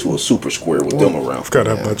turn into a super square with them around. I've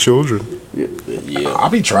gotta have my children. Yeah. I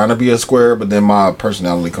be trying to be a square, but then my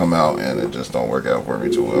personality come out and it just don't work out for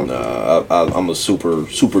me too well. Nah, I'm a super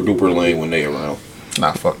duper lame when they around.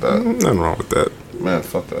 Nah, fuck that. Nothing wrong with that. Man,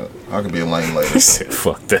 fuck that. I could be a lame He lady. said,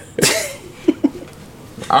 "Fuck that."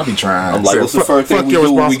 I be trying. I'm like, Said, what's the fuck- first thing fuck we your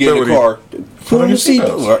do when we get in the car? Put on your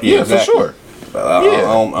seatbelt. Yeah, for sure.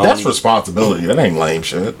 Yeah, that's for responsibility. That ain't lame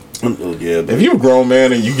shit. Yeah, but If you a grown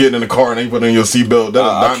man and you get in the car and ain't put on your seatbelt, that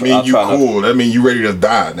does I not try- mean I you try not cool. That mean you ready to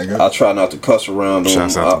die, nigga. I try not to cuss around them.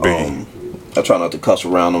 Shouts out to Biggie. I try not to cuss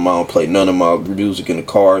around them. I don't play none of my music in the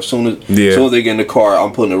car. As soon as they get in the car,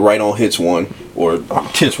 I'm putting it right on Hits 1 or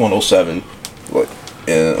Hits 107. Like,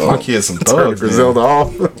 and My kids some Turn thugs, Griselda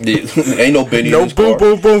off. ain't no Benny No in this boom,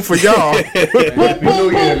 car. boom, boom for y'all. man. They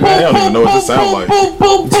don't even know what this sound like.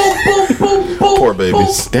 Poor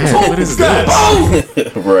babies. Damn, what is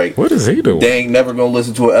that? Right. What is he doing? They ain't never gonna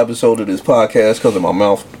listen to an episode of this podcast because of my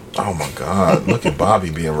mouth. Oh my God! Look at Bobby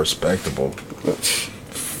being respectable.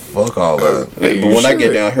 Fuck all that. But when I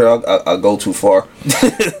get down here, I go too far.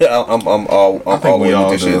 I'm all I think in we with all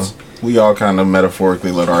this do. shit. We all kind of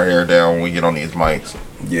metaphorically let our hair down when we get on these mics.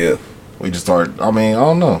 Yeah. We just start. I mean, I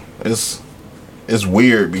don't know. It's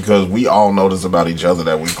weird because we all know this about each other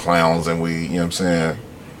that we clowns and we, you know what I'm saying,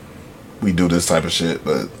 we do this type of shit,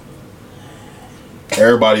 but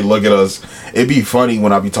everybody look at us. It'd be funny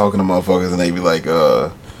when I be talking to motherfuckers and they be like,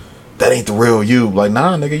 that ain't the real you. Like,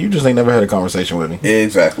 nah, nigga, you just ain't never had a conversation with me.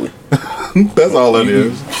 Exactly. That's all it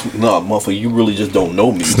is. Nah, motherfucker, you really just don't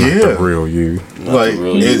know me. Yeah. The real you. Like, the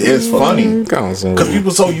real it's funny. Because Because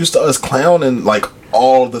people so used to us clowning, like,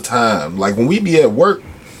 all the time. Like, when we be at work,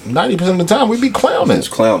 90% of the time, we be clowning. It's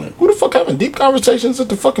clowning. Who the fuck having deep conversations at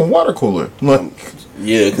the fucking water cooler? Like,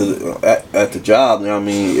 Yeah, because at the job, you know what I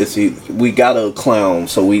mean, we gotta clown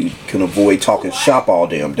so we can avoid talking shop all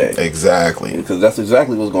damn day. exactly. Because that's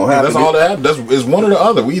exactly what's gonna happen. That's all that happens. It's one or the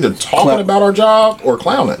other. We either talking Clown. about our job or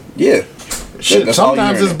clowning. Yeah. Shit, that's all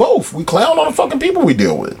sometimes you're it's in. both. We clown on the fucking people we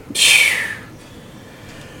deal with.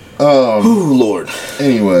 Ooh, Lord.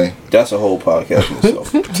 Anyway, That's a whole podcast in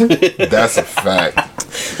itself. that's a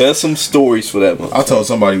fact. There's some stories for that one. I told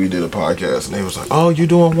somebody we did a podcast and they was like, "Oh, you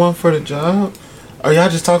doing one for the job? Are y'all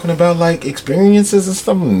just talking about like experiences and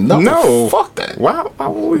stuff?" No, fuck that. Why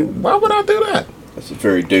would I do that? That's a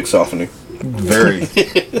very dick softening. Very.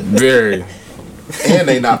 Very. And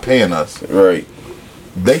they not paying us. Right.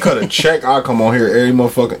 They cut a check. I come on here every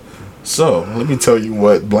motherfucker. So let me tell you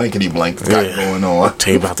what blankety blank got Yeah. going on.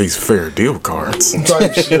 Tell you about these fair deal cards.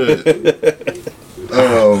 Type shit.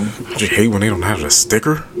 I just hate when they don't have a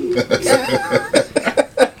sticker.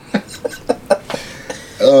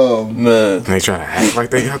 Man. They try to act like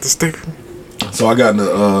they got the sticker. So I got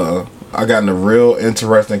in a real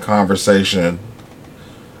interesting conversation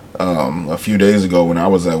a few days ago when I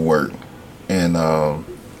was at work, and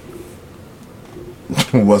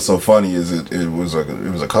what's so funny is it was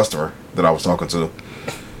a customer that I was talking to.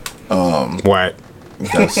 Whack.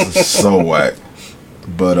 That's so whack.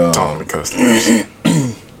 But All the customers.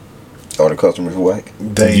 Are the customers whack?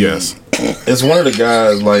 they Yes. it's one of the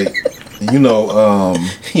guys like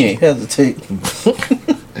He ain't hesitate.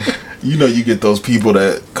 you get those people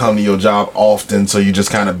that come to your job often, so you just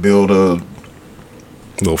kind of build a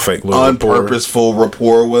Little fake little rapport. unpurposeful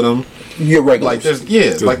rapport with them. You're regular. Like there's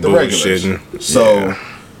Just like the regulars. bullshitting. So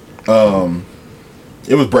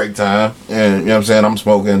it was break time, and you know what I'm saying, I'm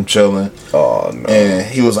smoking, chilling, Oh no. and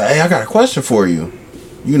he was like, "Hey, I got a question for you."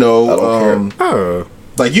 You know, I don't Oh.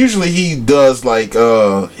 like usually he does like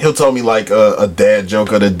he'll tell me like a dad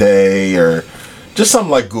joke of the day or just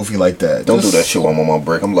something like goofy like that. Don't do Just- that shit while I'm on my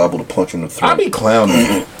break. I'm liable to punch you in the throat. I be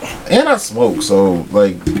clowning, and I smoke. So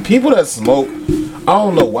like people that smoke, I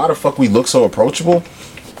don't know why the fuck we look so approachable,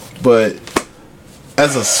 but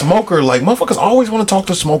as a smoker, like motherfuckers always want to talk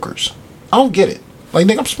to smokers. I don't get it. Like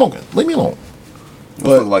nigga, I'm smoking. Leave me alone.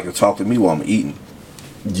 But like to talk to me while I'm eating.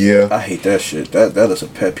 Yeah, I hate that shit. That is a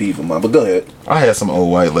pet peeve of mine. But go ahead. I had some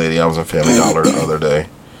old white lady. I was in Family Dollar the other day,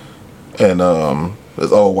 and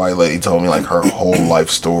this old white lady told me like her whole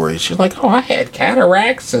life story. She's like, "Oh, I had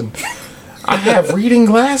cataracts and I have reading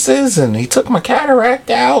glasses, and he took my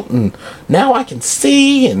cataract out, and now I can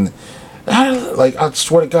see." And I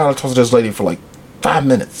swear to God, I talked to this lady for like 5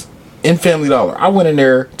 minutes in Family Dollar. I went in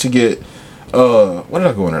there to get what did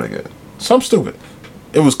I go in there to get? Something stupid.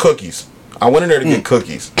 It was cookies. I went in there to get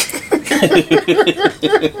cookies.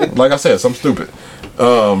 Like I said, something stupid.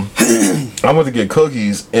 I went to get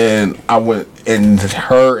cookies, and I went, and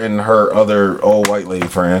her other old white lady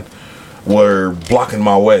friend were blocking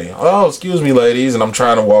my way. "Oh, excuse me, ladies," and I'm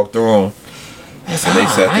trying to walk through them. And they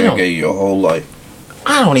sat there and gave you your whole life.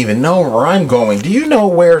 I don't even know where I'm going. Do you know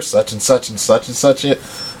where such and such and such and such is?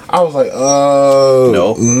 I was like,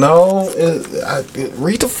 No.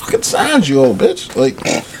 read the fucking signs, you old bitch. Like,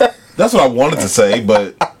 that's what I wanted to say,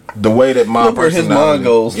 but the way that my Look where his personality, mind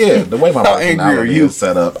goes. yeah, the way my How angry are personality you? is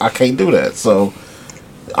set up, I can't do that. So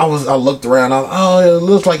I looked around. I was, oh, it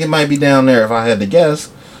looks like it might be down there if I had to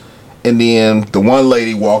guess. And then the one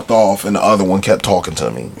lady walked off, and the other one kept talking to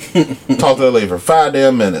me. Talked to the lady for 5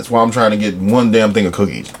 damn minutes while I'm trying to get one damn thing of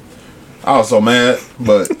cookies. I was so mad,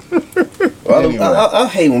 but anyway. I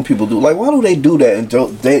hate when people do. Like, why do they do that and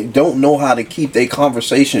they don't know how to keep their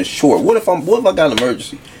conversations short? What if I got an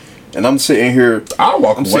emergency and I'm sitting here? I'll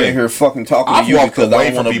walk I'm away. sitting here fucking talking I've to you walked because I away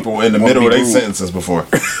don't from want people in the middle of their sentences before.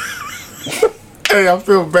 Hey, I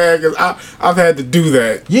feel bad because I've had to do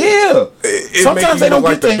that. Yeah. It Sometimes makes they you don't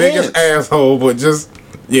look like get the biggest hints. asshole, but just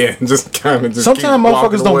kind of just. Sometimes keep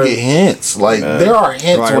walking motherfuckers don't away. get hints. Like there are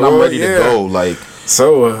hints Like, when I'm well, ready yeah. to go. Like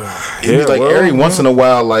So, it'd be like every once in a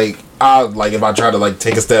while, like if I try to like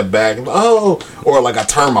take a step back, or like I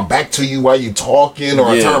turn my back to you while you talking, or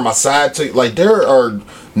I Yeah. turn my side to you. Like there are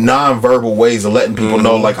non-verbal ways of letting people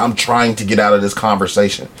know like I'm trying to get out of this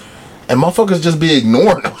conversation, and motherfuckers just be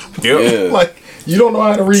ignoring them. Yep. Yeah. Like you don't know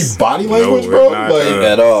how to read body language, it's bro. not, Like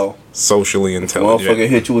at all. Socially intelligent. Motherfucker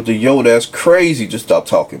hit you with the yo, that's crazy. Just stop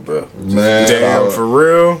talking, bro. man, Damn, for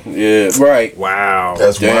real? Yeah, right. Wow.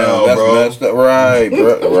 that's Damn, wild, that's bro. messed up. Right,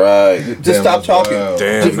 bro. Right. Just Damn, stop that's talking. wild.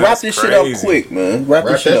 Damn, Just wrap that's this shit up crazy. quick, man. Wrap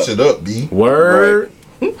Wrap this shit that up. shit up, B. Word.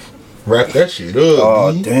 Wrap that shit up.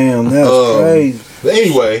 Oh B. damn, that's crazy. But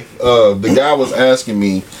anyway, the guy was asking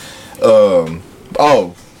me,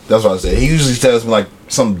 oh, that's what I said. He usually tells me like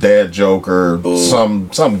some dad joke or some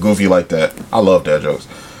goofy like that. I love dad jokes.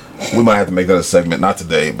 We might have to make that a segment, not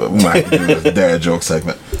today, but we might have to do a dad joke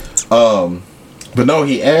segment. But no,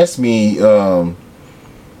 he asked me,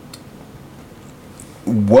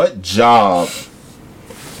 what job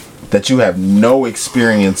that you have no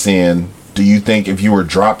experience in do you think if you were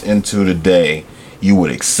dropped into today you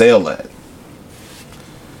would excel at?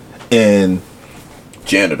 And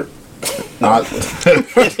Janitor.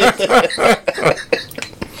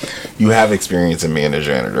 You have experience in being a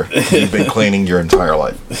janitor. You've been cleaning your entire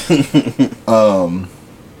life. But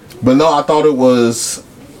no, I thought it was,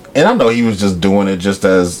 and I know he was just doing it just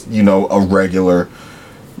as, you know, a regular,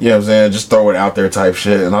 you know what I'm saying, just throw it out there type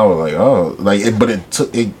shit. And I was like, oh, like, but it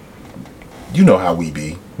took it. You know how we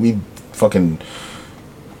be. We fucking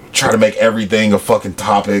try to make everything a fucking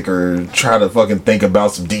topic or try to fucking think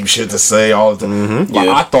about some deep shit to say all the time. Like,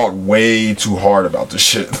 I thought way too hard about this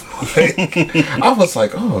shit. I was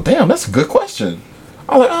like, oh, damn, that's a good question.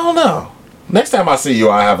 I was like, I don't know. Next time I see you,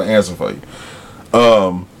 I have an answer for you.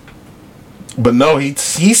 But no, he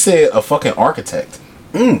said a fucking architect.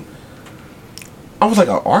 I was like,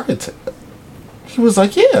 an architect? He was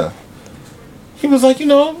like, yeah. He was like, you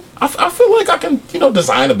know, I feel like I can, you know,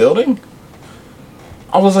 design a building.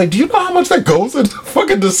 I was like, do you know how much that goes into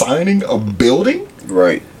fucking designing a building?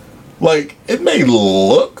 Right. Like, it may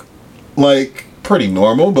look like pretty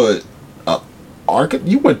normal, but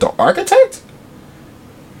you went to architect?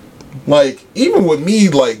 Like, even with me,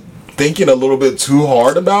 like, thinking a little bit too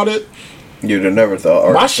hard about it, You'd have never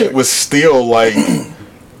thought. my shit was still, like,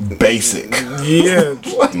 basic. Yeah,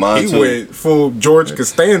 Mine he too. went full George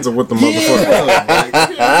Costanza with the motherfucker.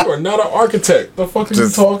 Like, you are not an architect. The fuck are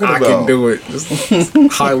Just, you talking I about? can do it. Just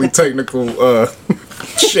highly technical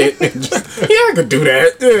shit. And just, yeah, I could do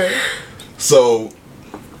that. Yeah. So,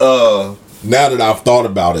 now that I've thought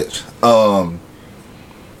about it,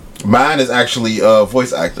 mine is actually a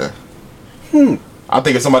voice actor. I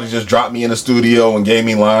think if somebody just dropped me in the studio and gave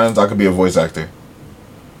me lines, I could be a voice actor.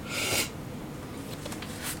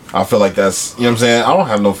 I feel like that's, you know what I'm saying? I don't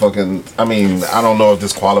have no fucking, I mean, I don't know if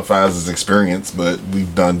this qualifies as experience, but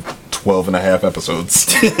we've done 12 and a half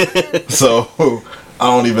episodes. So, I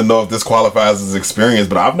don't even know if this qualifies as experience,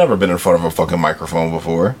 but I've never been in front of a fucking microphone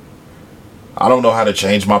before. I don't know how to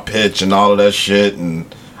change my pitch and all of that shit,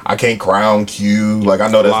 and I can't crown cue. Like, I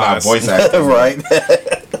know that's Lies. not voice acting. Right.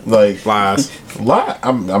 Like, Lies.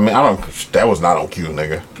 I mean, I don't, that was not on cue,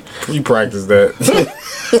 nigga. You practice that.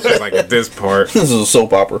 Like at this part. This is a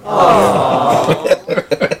soap opera.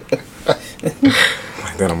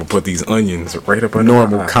 Then I'm gonna put these onions right up under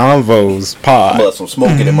Normal my eye. convos pod. But some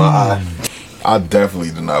smoking in my eye. I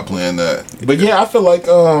definitely did not plan that. But yeah, I feel like,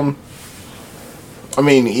 I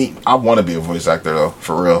mean, I want to be a voice actor though,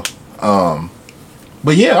 for real.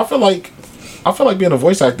 But yeah, I feel like being a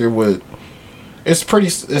voice actor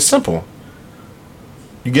it's simple.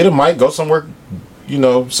 You get a mic, go somewhere, you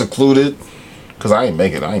know, secluded. Cause I ain't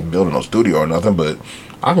building no studio or nothing, but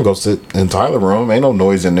I can go sit in Tyler's room. Ain't no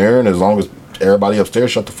noise in there, and as long as everybody upstairs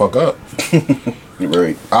shut the fuck up,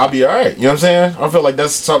 Right. I'll be all right. You know what I'm saying? I feel like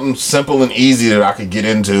that's something simple and easy that I could get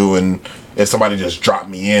into, and if somebody just dropped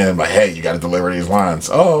me in, like, hey, you got to deliver these lines.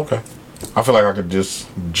 Oh, okay. I feel like I could just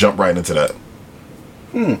jump right into that.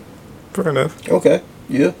 Fair enough. Okay.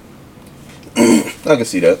 Yeah. I can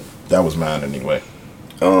see that. That was mine anyway.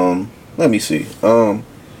 Let me see.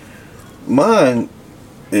 Mine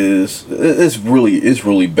is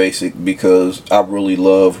really basic because I really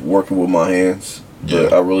love working with my hands, but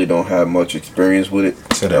Yeah. I really don't have much experience with it.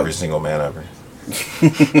 Said every single man ever.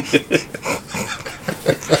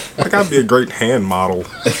 I gotta be a great hand model.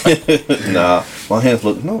 Nah, my hands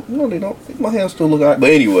look no, they don't. My hands still look alright.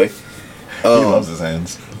 But anyway, He loves his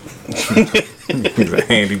hands. He's a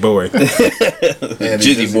handy boy.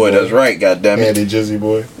 Jizzy boy, that's right. Goddamn it. Handy Jizzy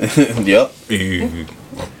boy. Yep. Ew.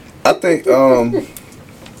 I think I'm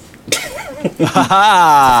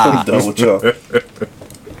done with y'all.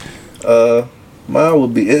 Mine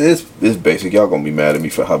would be it's basic. Y'all gonna be mad at me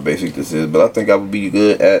for how basic this is, but I think I would be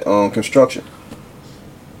good at construction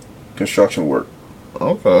work.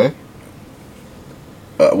 Okay.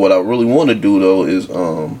 What I really want to do though is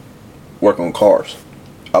work on cars.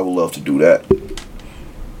 I would love to do that,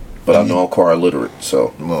 but I know I'm car illiterate,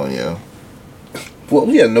 so Well,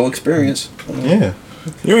 yeah. no experience. Yeah.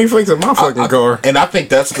 You ain't fixing my fucking car. And I think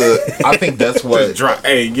that's what.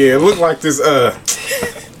 Hey, yeah, it looked like this.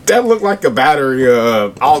 That looked like a battery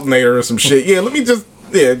alternator or some shit. Yeah, let me just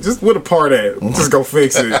with a part at. Just go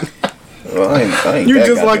fix it. Well, I ain't You that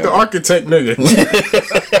just like the goddamn- architect nigga.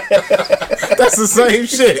 That's the same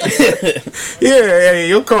shit. Yeah,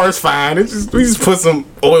 your car's fine. We just put some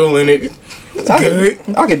oil in it.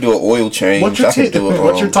 I can do an oil change. What's your, I can do a,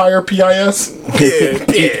 what's your tire PIS?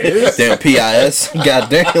 Yeah. damn PIS?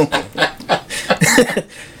 Goddamn.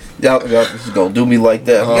 y'all just gonna do me like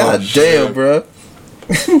that? God damn, bro.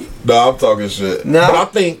 No, I'm talking shit. Nah, But I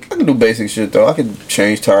think I can do basic shit though. I can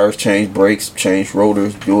change tires, change brakes, change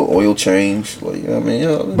rotors, do an oil change. Like, I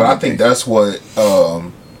mean, But I think that's what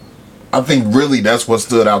I think really that's what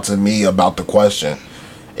stood out to me about the question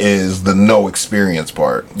is the no experience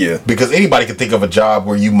part. Yeah. Because anybody can think of a job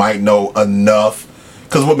where you might know enough.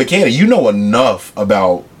 Because with mechanic, you know enough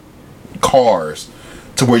about cars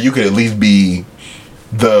to where you could at least be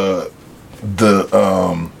the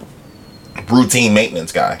routine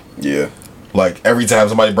maintenance guy. yeah. Like every time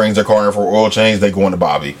somebody brings their car in for oil change, they go into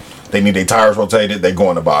Bobby. They need their tires rotated, they go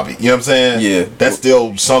into Bobby. You know what I'm saying? Yeah. That's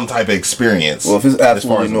still some type of experience. Well, if it's as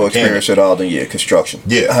far absolutely as no a mechanic. experience at all, then yeah, construction.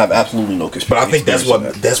 Yeah. I have absolutely no But experience. I think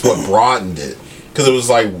that's what broadened it. Because it was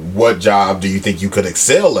like, what job do you think you could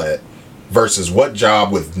excel at versus what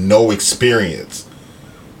job with no experience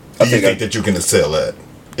do you think that you can excel at?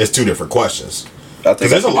 It's two different questions.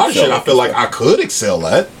 Because there's a lot of shit I feel like I could excel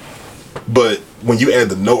at, but when you add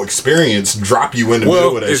the no experience, drop you in the middle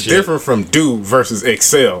Well, of that it's shit. different from do versus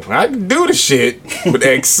excel. I can do the shit, but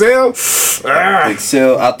excel,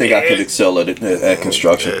 Excel, I think I could excel at it at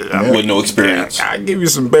construction with no experience. I give you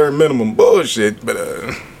some bare minimum bullshit, but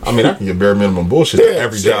I mean, I can get bare minimum bullshit to Yeah,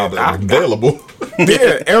 every shit, job that's available.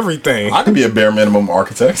 yeah, everything. I can be a bare minimum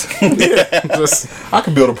architect. Just I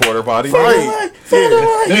can build a porta potty. right.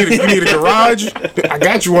 Yeah. You need a garage? I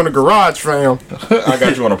got you on the garage, fam. I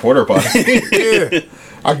got you on a porta potty. Yeah,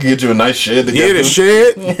 I can get you a nice shed to yeah, get the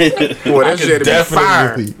shed. Boy, that shit be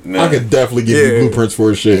fire. I could definitely give you Yeah. blueprints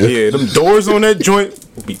for a shed. Yeah, them doors on that joint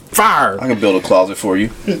will be fire. I can build a closet for you.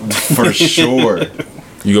 For sure.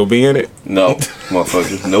 You gonna be in it? No,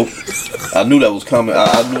 motherfucker. Nope. I knew that was coming.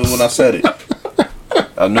 I knew it when I said it.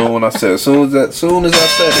 I knew it when I said it. As soon as I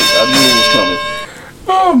said it, I knew it was coming.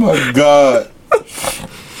 Oh my god.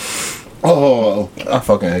 Oh, I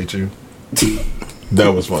fucking hate you.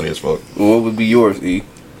 That was funny as fuck. What would be yours, E?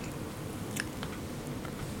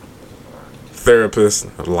 Therapist,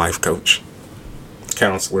 life coach,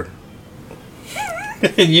 counselor.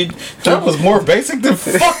 You That was more basic than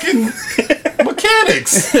fucking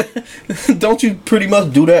mechanics. don't you pretty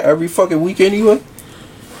much do that every fucking week anyway?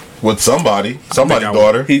 With somebody's I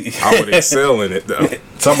daughter. I would excel in it though.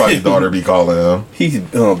 Somebody's daughter be calling him. He's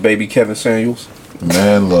baby Kevin Samuels.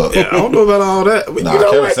 Man, look. I don't know about all that. But Nah, you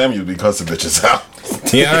know Kevin what? Samuels be cussing bitches out.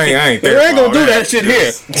 Yeah, I ain't We there. ain't for gonna all do that shit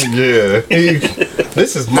here. Yeah.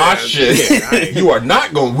 This is my shit. You are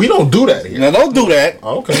not going. We don't do that here. Now don't do that.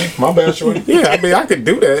 Okay, my bad, shorty. Yeah, I mean, I could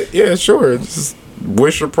do that. Yeah, sure. Just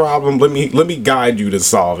what's your problem? Let me guide you to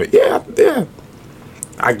solve it. Yeah.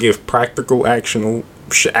 I give practical, actionable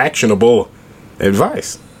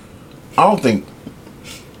advice. I don't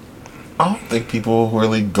think people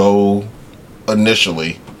really go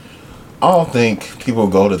initially. I don't think people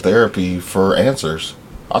go to therapy for answers.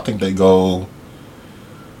 I think they go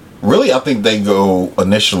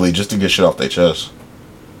initially just to get shit off their chest.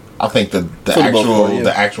 I think the For the most part, yeah.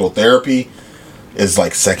 actual therapy is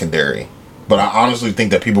like secondary. But I honestly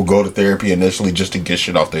think that people go to therapy initially just to get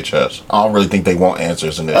shit off their chest. I don't really think they want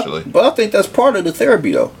answers initially. But I think that's part of the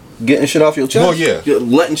therapy though. Getting shit off your chest. Well, yeah. Just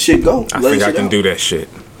letting shit go. I think I can do that shit.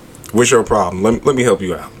 What's your problem? Let me help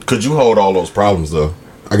you out. Could you hold all those problems though?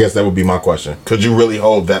 I guess that would be my question. Could you really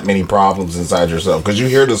hold that many problems inside yourself? Because you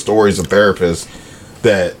hear the stories of therapists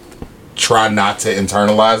that try not to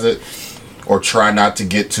internalize it or try not to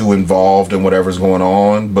get too involved in whatever's going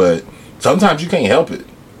on, but sometimes you can't help it.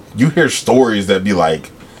 You hear stories that be like,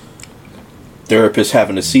 Therapists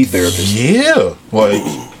having to see therapists. yeah, like,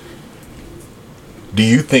 do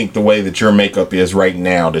you think the way that your makeup is right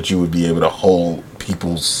now that you would be able to hold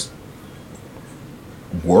people's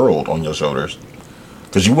world on your shoulders?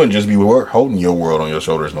 Because you wouldn't just be holding your world on your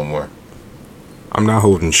shoulders no more. I'm not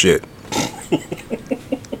holding shit.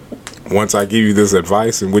 Once I give you this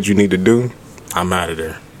advice and what you need to do, I'm out of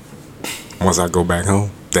there. Once I go back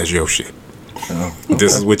home, that's your shit.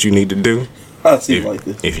 This is what you need to do. I see like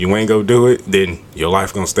this. If you ain't gonna do it, then your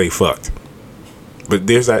life gonna stay fucked. But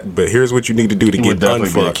here's what you need to do to You get would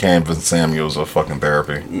definitely be a unfucked. Kevin Samuels of fucking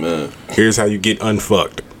therapy. Man. Here's how you get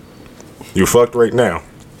unfucked. You're fucked right now.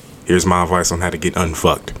 Here's my advice on how to get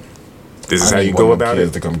unfucked. This is I how need you one go of them about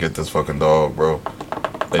kids it. to come get this fucking dog, bro.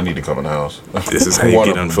 They need to come in the house. This is how you One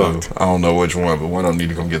get of them unfucked. do. I don't know which one, but one of them need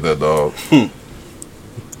to come get that dog.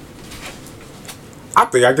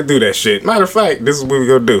 think I could do that shit. Matter of fact, this is what we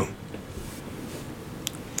gonna do.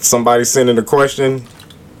 Somebody sending a question,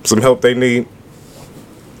 some help they need,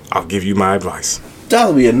 I'll give you my advice.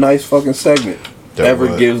 That'll be a nice fucking segment. That Ever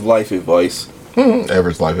would. gives life advice.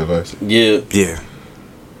 Average life advice. Yeah. Yeah.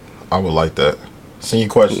 I would like that. Send your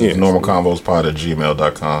questions Yeah.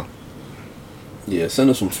 normalconvospod@gmail.com. Yeah, send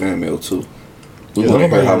us some fan mail too. We Yeah, want to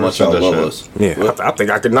nobody hear how ever much said y'all that love shit. us. Yeah. What? I think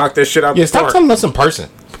I could knock that shit out Yeah, the stop park. telling us in person.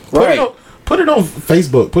 Right. Put it on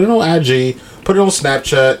Facebook. Put it on IG. Put it on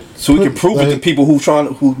Snapchat. So we Put- can prove it to like, people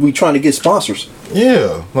who we trying to get sponsors.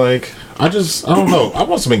 Yeah, like I don't know. I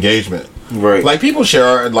want some engagement. Right. Like people share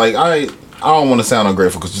our, like I don't want to sound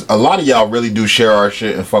ungrateful because a lot of y'all really do share our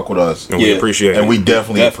shit and fuck with us, And we Yeah. appreciate and it. we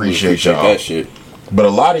definitely appreciate y'all. that shit. But a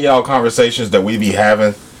lot of y'all conversations that we be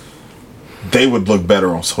having, they would look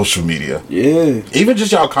better on social media. Yeah. Even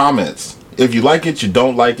just y'all comments. If you like it, you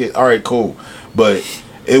don't like it. All right, cool. But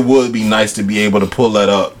it would be nice to be able to pull that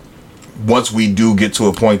up once we do get to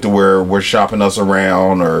a point to where we're shopping us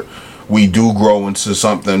around, or we do grow into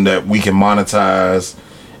something that we can monetize.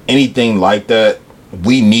 Anything like that,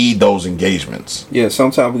 we need those engagements. Yeah,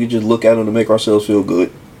 sometimes we can just look at them to make ourselves feel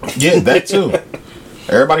good. Yeah, that too.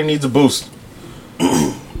 Everybody needs a boost.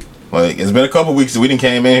 Like, it's been a couple weeks that we didn't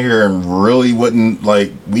came in here and really wouldn't,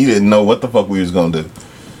 like, we didn't know what the fuck we was gonna do.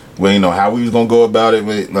 We didn't know how we was gonna go about it.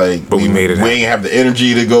 But we made it We happen. ain't have the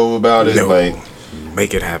energy to go about it. No. Like,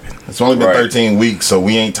 Make it happen. it's only been Right. 13 weeks, so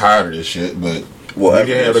we ain't tired of this shit. But Well,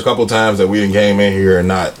 we had a couple times that we didn't came in here and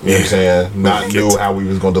not, you know what I'm saying, not Get knew t- how we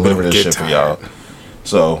was gonna deliver this get shit for tired. y'all.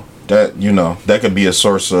 So that, you know, that could be a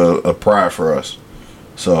source of pride for us.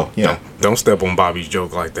 So, yeah. Don't step on Bobby's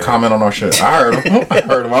joke like that. Comment on our shit. I heard him. I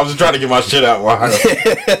heard him. I was just trying to get my shit out.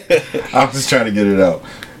 I was just trying to get it out.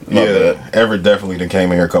 My Yeah, bad. Everett definitely done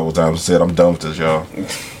came in here a couple times and said, I'm done with this, y'all.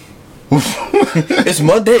 It's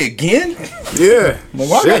Monday again? Yeah. Like,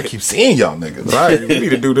 why do I Shit. keep seeing y'all niggas? Right. We need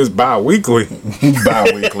to do this bi-weekly.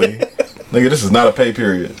 Bi-weekly. Nigga, this is not a pay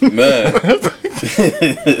period. Man.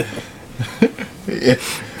 Yeah.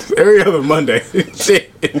 Every other Monday.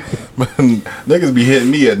 Shit. Niggas be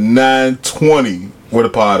hitting me at 9:20 where the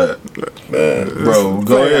pod at. Man. Bro,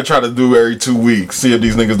 go ahead and try to do every 2 weeks. See if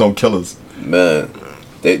these niggas don't kill us. Man.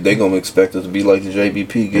 They gonna expect us to be like the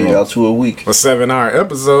JBP, get y'all 2 a week. A 7-hour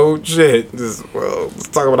episode. Shit. Let's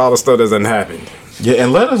talk about all the stuff that's happened. Yeah,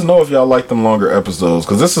 and let us know if y'all like them longer episodes.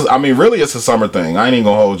 Because this is, I mean, really it's a summer thing. I ain't even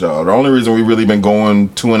gonna hold y'all. The only reason we really been going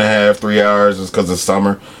 2.5, 3 hours is because it's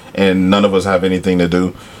summer. And none of us have anything to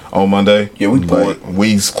do on Monday. Yeah, we like,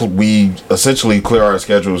 we essentially clear our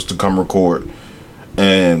schedules to come record.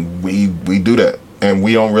 And we do that. And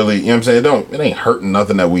we don't really, you know what I'm saying? It ain't hurting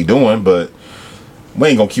nothing that we doing, but we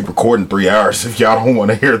ain't gonna keep recording 3 hours if y'all don't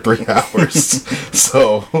want to hear 3 hours.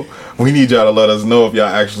 So we need y'all to let us know if y'all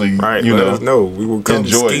actually, Right. you Let know, us know. We will come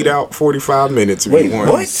enjoy skeet it. out 45 minutes if Wait, you want.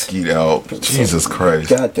 what? Skeet out. Jesus Christ.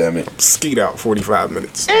 God damn it. Skeet out 45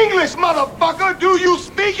 minutes. English, motherfucker, do you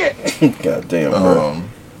speak it? God damn, bro.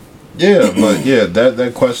 Yeah, but yeah,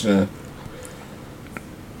 that question,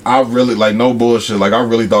 I really, like, no bullshit. Like, I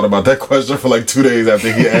really thought about that question for like 2 days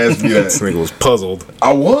after he asked me This that. nigga was puzzled.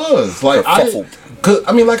 I was like, cause,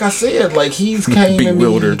 I mean, like I said, like he's came to me,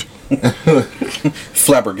 Bewildered.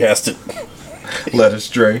 Flabbergasted. led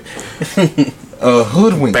astray,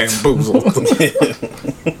 hoodwinked. Bamboozled.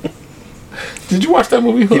 Did you watch that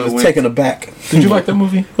movie? He was Hoodwinked? taken aback. Did you like that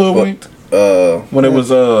movie? Hoodwinked. When it was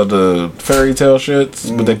the fairy tale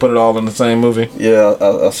shits, but they put it all in the same movie. Yeah,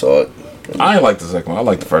 I saw it. I ain't like the second one. I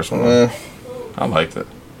liked the first one. I liked it.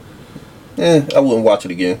 I wouldn't watch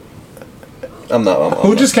it again. I'm not.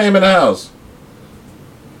 Who just came in the house?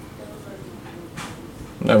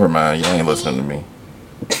 Never mind. You ain't listening to me.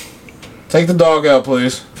 Take the dog out,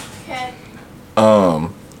 please. Okay.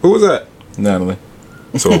 Who was that? Natalie.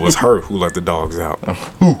 So it was her who let the dogs out.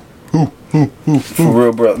 For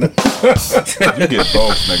real, bro. You get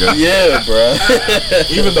both, nigga. Yeah, bro.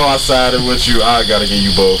 Even though I sided with you, I gotta give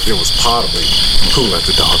you both. It was Potterly who let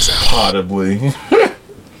the dogs out. Possibly.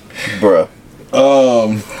 Bruh.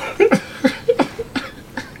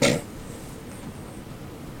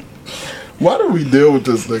 Why do we deal with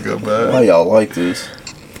this nigga, man? Why y'all like this?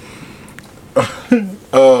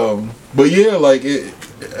 But yeah, like it.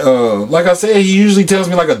 Like I said, he usually tells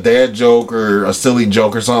me like a dad joke or a silly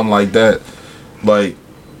joke or something like that. Like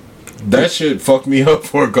that shit fucked me up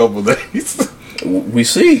for a couple days. We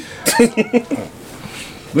see.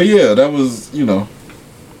 But yeah, that was, you know.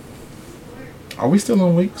 Are we still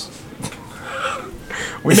on weeks?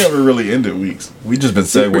 We never really ended weeks. We just been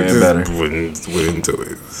segueing better. Went into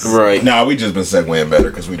it. Right. Nah, we just been segueing better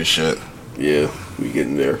because we the shit. Yeah, we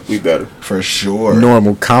getting there. We better. For sure.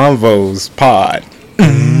 Normal Convos pod.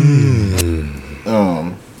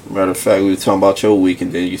 Matter of fact, we were talking about your week,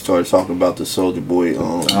 and then you started talking about the Soulja Boy.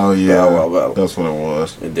 Oh yeah, Bow Wow battle. that's what it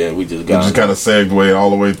was. And then we just We got just kind of segued all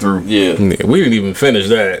the way through. yeah. Yeah, we didn't even finish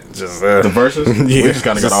that. Just The verses? Yeah. We just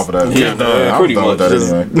kind of got off of that. Yeah, I was pretty done with much.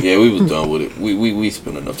 that anyway. Yeah, we was done with it. We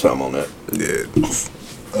spent enough time on that. yeah.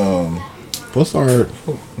 What's our...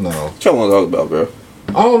 No. What y'all want to talk about, bro?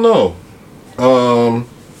 I don't know.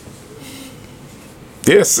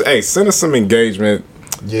 Yes. Hey, send us some engagement.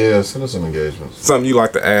 Yeah, send us some engagements. Something you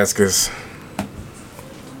like to ask us.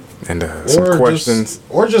 And some questions.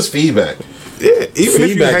 Or just feedback. Yeah, even if you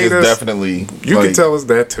Feedback hate is us, definitely... you like, can tell us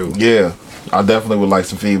that too. Yeah, I definitely would like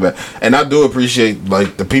some feedback. And I do appreciate,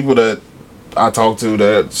 like, the people that I talk to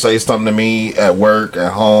that say something to me at work,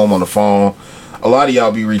 at home, on the phone. A lot of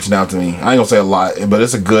y'all be reaching out to me. I ain't gonna say a lot, but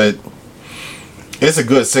it's a good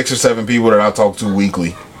 6 or 7 people that I talk to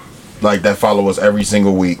weekly. Like, that follow us every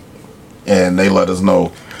single week. And they let us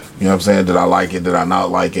know, you know what I'm saying, did I like it, did I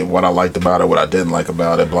not like it, what I liked about it, what I didn't like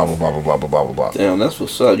about it, blah, blah, blah, blah, blah, blah, blah, blah, blah. Damn, that's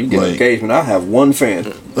what's up. You get Like- engagement. I have one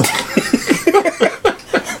fan.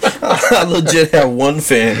 I legit have one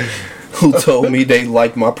fan who told me they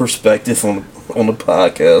liked my perspective on the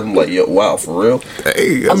podcast. I'm like, yo, wow, for real?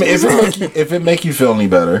 Hey, I mean, if it make you feel any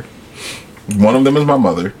better, one of them is my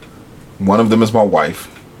mother, one of them is my wife,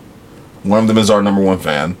 one of them is our number 1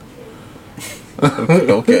 fan,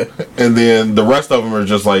 Okay. and then the rest of them are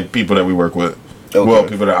just like people that we work with. Okay. Well,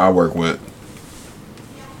 people that I work with.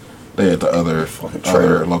 They at the other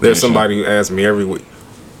location. there's somebody who asks me every week,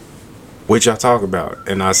 what y'all talk about?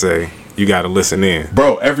 And I say, you got to listen in.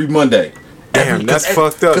 Bro, every Monday. Damn, that's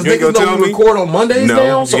fucked up. Because You ain't niggas gonna know tell we me? record on Mondays No,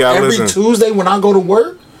 now. you So gotta every listen. Tuesday when I go to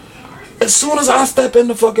work, as soon as I step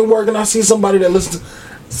into fucking work and I see somebody that listens to...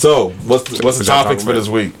 So, what's the What y'all topics talking for about? this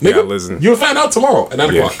week? You gotta Nigga, listen. you'll find out tomorrow at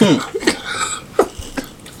 9 Yeah. o'clock.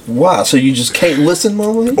 Wow, so you just can't listen,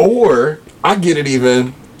 motherfucker? Or I get it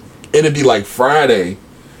even, it'd be like Friday,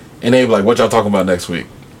 and they be like, what y'all talking about next week?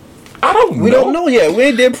 I don't know. We don't know yet. We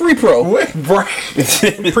ain't did pre-pro. Wait, right.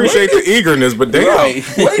 Appreciate the eagerness, but damn. Right.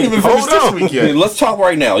 We ain't even Hold finished this on. week Hey, yet. let's talk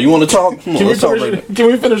right now. You want to talk? Come on, let's talk right now. Can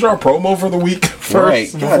we finish our promo for the week first?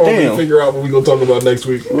 Right. Before we Goddamn. figure out what we gonna talk about next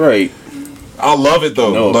week. Right. I love it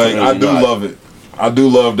though. No, like I apparently do not. love it. I do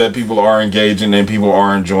love that people are engaging and people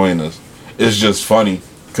are enjoying us. It's just funny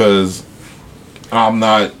because I'm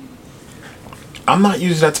not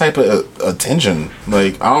using that type of attention.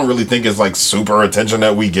 Like I don't really think it's like super attention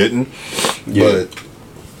that we getting. Yeah. But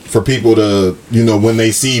for people to, you know, when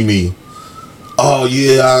they see me, oh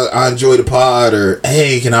yeah, I enjoy the pod, or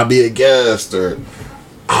hey, can I be a guest, or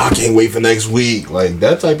I can't wait for next week. Like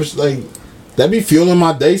that type of like that be fueling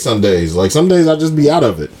my day some days. Like some days I just be out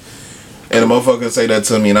of it. And the motherfuckers say that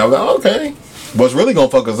to me and I'm like, okay. What's really gonna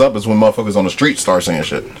fuck us up is when motherfuckers on the street start saying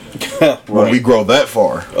shit. When we grow that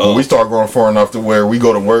far. When we start growing far enough to where we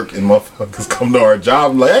go to work and motherfuckers come to our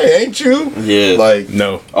job and like, hey, ain't you? Yeah. Like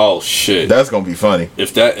No. Oh shit. that's gonna be funny.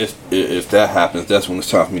 If that happens, that's when it's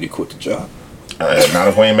time for me to quit the job. Not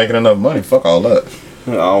if we ain't making enough money. Fuck all that.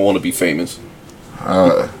 I don't want to be famous.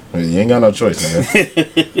 You ain't got no choice, man.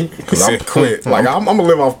 He said quit. Like, I'm going to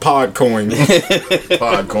live off pod coin.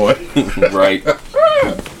 Pod coin. Right.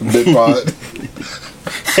 Big pod.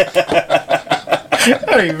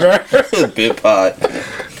 Hey, man. Bit pot.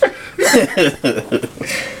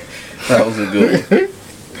 That was a good one.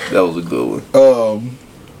 That was a good one.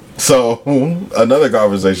 So another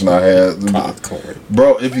conversation I had, Pod coin.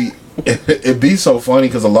 bro. It be so funny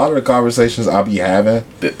because a lot of the conversations I be having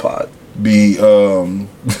Bit pot. be a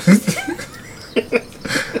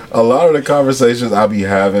lot of the conversations I be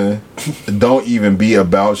having don't even be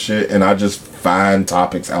about shit, and I just find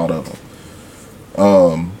topics out of them.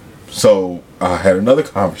 So I had another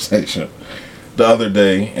conversation the other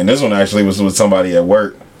day, and this one actually was with somebody at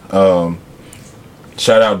work.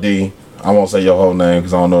 Shout out D. I won't say your whole name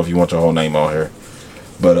because I don't know if you want your whole name on here.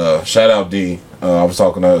 But shout out D. I was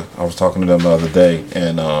talking to them the other day,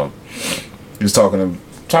 and he was talking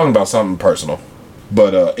about something personal.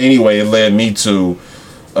 But anyway, it led me to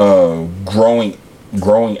growing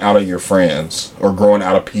out of your friends or growing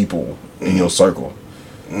out of people in your circle.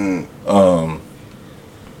 And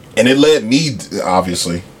it led me,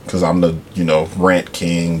 obviously, because I'm the, rant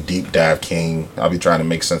king, deep dive king. I'll be trying to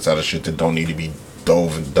make sense out of shit that don't need to be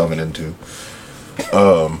doving into.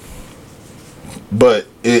 But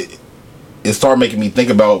it started making me think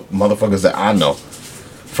about motherfuckers that I know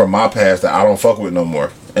from my past that I don't fuck with no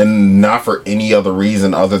more. And not for any other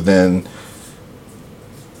reason other than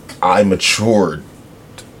I matured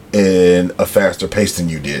in a faster pace than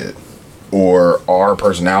you did. Or our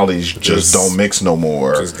personalities just don't mix no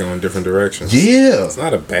more. Just going different directions. Yeah. It's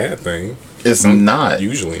not a bad thing. It's not.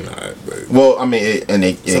 Usually not. But Well, I mean,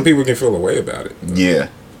 some people can feel a way about it. yeah.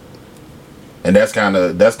 And that's kind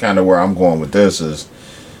of where I'm going with this is,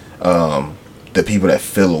 the people that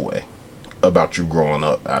feel a way about you growing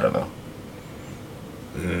up. I don't know.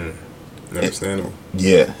 Understandable.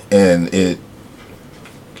 Yeah, and it,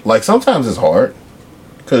 like, sometimes it's hard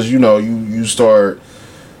because you start.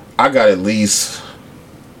 I got at least,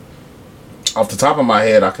 off the top of my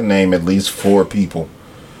head, I can name at least 4 people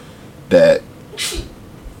that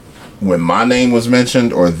when my name was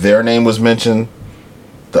mentioned or their name was mentioned,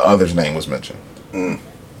 the other's name was mentioned.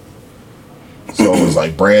 So it was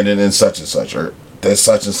like Brandon and such, or there's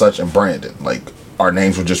such and such and Brandon. Like, our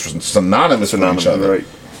names were just synonymous with each other. Right.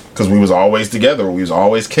 Because we was always together, or we was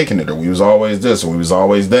always kicking it, or we was always this, or we was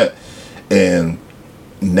always that. And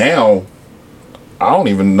now, I don't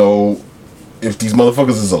even know if these motherfuckers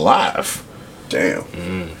is alive. Damn.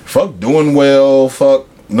 Fuck doing well, fuck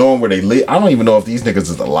knowing where they live. I don't even know if these niggas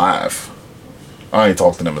is alive. I ain't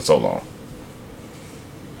talked to them in so long.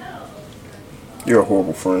 You're a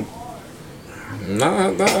horrible friend. Nah,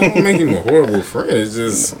 I don't make him a horrible friend. It's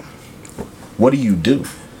just What do you do?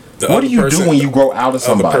 the What other do you person- do when you grow out of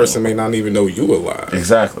the other somebody? person may not even know you alive.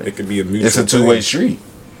 Exactly. It could be a mutual. It's a two-way thing. street.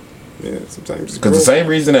 Yeah, sometimes. Because the same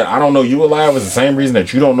reason that I don't know you alive is the same reason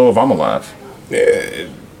that you don't know if I'm alive. Yeah,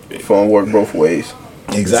 Phone work both ways.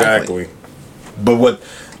 exactly. But what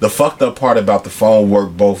the fucked up part about the phone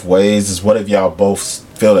work both ways is, what if y'all both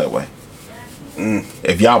feel that way?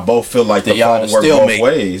 If y'all both feel like the Then y'all phone work still both make-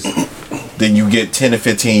 ways, then you get 10 to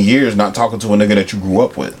 15 years not talking to a nigga that you grew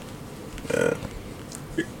up with.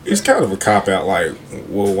 It's kind of a cop out. Like,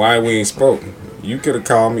 well, why we ain't spoken? You could have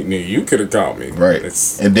called me. No, you could have called me. Right.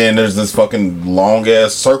 It's And then there's this fucking long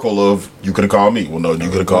ass circle of, you could have called me. Well, no, you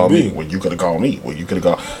could have called me. Well, you could have called me. Well, you could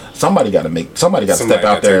have called. Somebody got to step out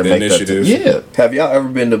gotta there and take make the that. initiative. Yeah. Have y'all ever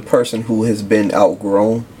been the person who has been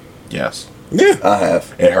outgrown? Yes. yeah. I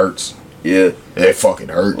have. It hurts. Yeah. It fucking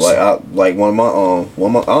hurts. Like one of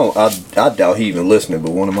my I doubt he even listening,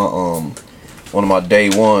 but one of my day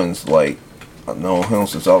ones, like, I've known him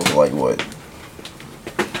since I was like what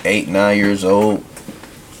 8, 9 years old.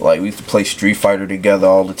 Like, we used to play Street Fighter together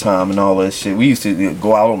all the time and all that shit. We used to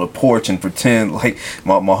go out on the porch and pretend like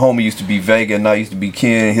my homie used to be Vega and I used to be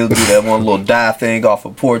Ken. He'll do that one little die thing off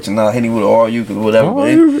a porch and I'll hit him with an RU or whatever.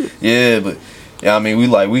 But yeah, I mean,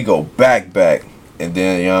 we go back. And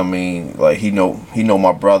then, you know what I mean, like, he know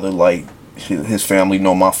my brother, like, his family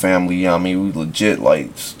know my family, you know what I mean, we legit,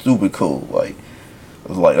 like, stupid cool, like, that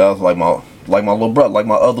was like my little brother, like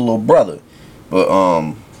my other little brother,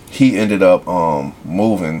 but, he ended up,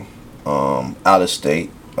 moving, out of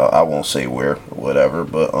state, I won't say where, or whatever,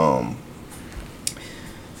 but,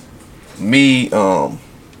 me,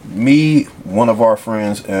 one of our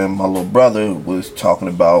friends, and my little brother was talking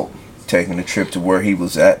about taking a trip to where he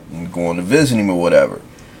was at and going to visit him or whatever.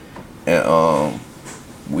 And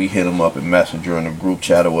we hit him up in Messenger in a group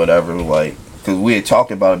chat or whatever, like, because we had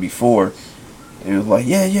talked about it before. It was like,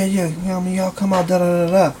 yeah, you know what I mean, y'all come out,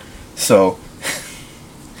 da. So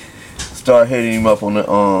start hitting him up on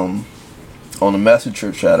the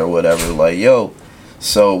Messenger chat or whatever, like, yo,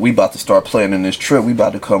 so we about to start planning this trip. We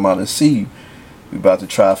about to come out and see you. We about to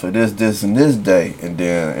try for this, and this day. And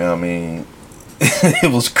then, you know what I mean,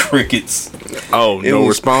 it was crickets. Oh, It no was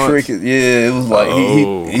response. crickets. Yeah, it was like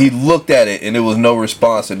he looked at it and it was no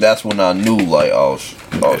response, and that's when I knew, like, oh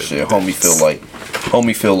shit, homie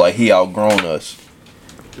feel like he outgrown us.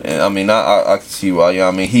 And I mean, I can see why. Yeah,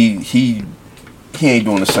 I mean, he ain't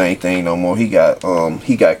doing the same thing no more. He got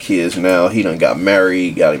kids now. He done got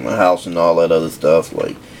married, got him a house and all that other stuff.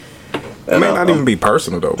 Like, It may not even be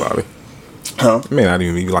personal though, Bobby. Huh? It may not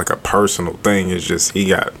even be like a personal thing. It's just he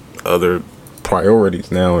got other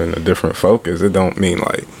priorities now and a different focus. It don't mean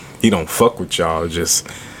like he don't fuck with y'all. It's just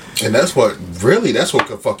And that's what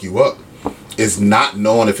could fuck you up, is not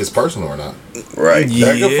knowing if it's personal or not. Right.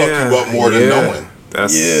 That could fuck you up more than knowing.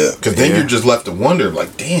 That's Because then you're just left to wonder,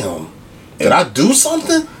 like, damn, did I do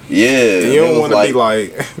something? Yeah. You don't want to be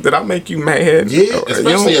like, did I make you mad? Yeah, Or,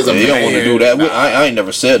 especially as a You don't want to do that. Nah. I ain't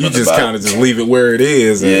never said You nothing just about kind it. of just leave it where it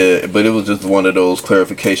is. And Yeah, but it was just one of those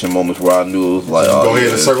clarification moments where I knew it was like, Go ahead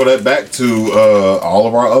and circle that back to all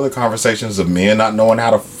of our other conversations of men not knowing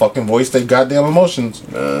how to fucking voice their goddamn emotions.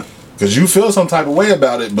 Because you feel some type of way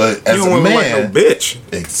about it, but as you a don't want to like man, no bitch.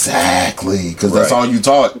 exactly, because that's Right. all you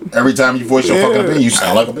taught. Every time you voice your Yeah. fucking opinion, you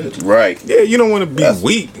sound like a bitch. Right. Yeah, you don't want to be That's-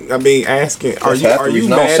 weak. I mean, asking, are That's half the you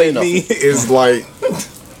reason I don't mad say at me? Is like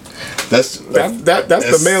That's that's That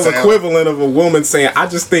the male sound- equivalent of a woman saying, "I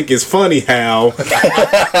just think it's funny how."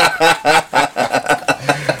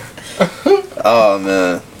 Oh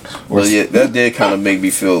man. Well, yeah, that did kind of make me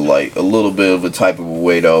feel like a little bit of a type of a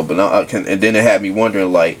way though. But now and then it had me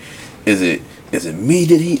wondering like, is it me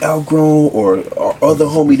that he outgrown or other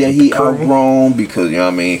homie that he outgrown? Because you know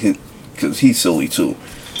what I mean, because he's silly too. You know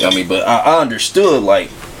what I mean, but I understood like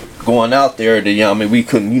going out there that you know what I mean we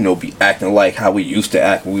couldn't be acting like how we used to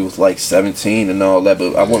act when we was like 17 and all that.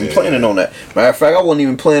 But I wasn't planning on that. Matter of fact, I wasn't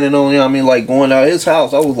even planning on like going out of his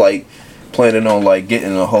house. I was like planning on like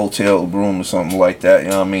getting a hotel room or something like that.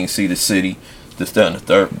 You know what I mean? See the city, this, that, and the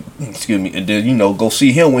third. Excuse me, and then go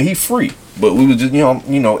see him when he free. But we was just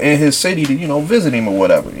in his city to visit him or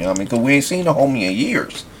whatever. You know what I mean? Because we ain't seen the homie in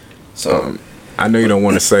years. So I know you don't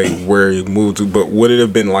want to say where he moved to, but would it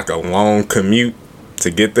have been like a long commute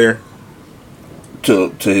to get there?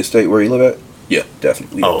 To his state where he live at? Yeah,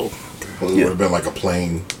 definitely. Oh, It would have been like a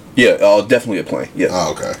plane. Yeah, definitely a plane. Yeah.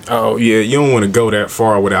 Oh, okay. Oh yeah, you don't want to go that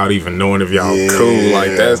far without even knowing if y'all cool.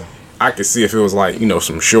 Like that's, I could see if it was like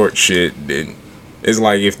some short shit. Then it's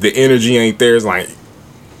like if the energy ain't there, it's like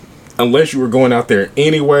unless you were going out there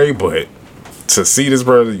anyway. But to see this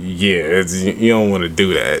brother, yeah, you don't want to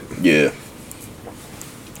do that. Yeah.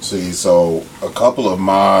 See, so a couple of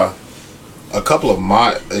my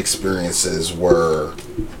experiences were,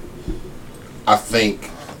 I think,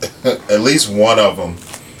 at least one of them.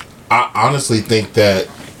 I honestly think that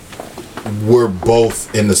we're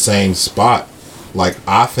both in the same spot. Like,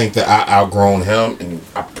 I think that I outgrown him, and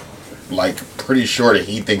I'm like pretty sure that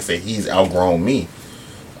he thinks that he's outgrown me.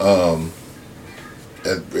 At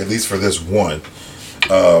least for this one.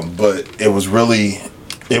 But it was really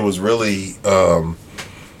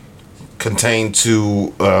contained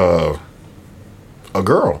to a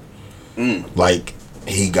girl. Like,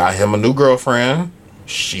 he got him a new girlfriend.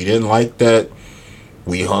 She didn't like that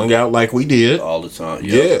we hung out like we did all the time.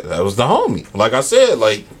 Yeah, that was the homie. Like I said,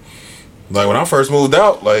 like when I first moved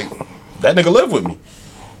out, like that nigga lived with me.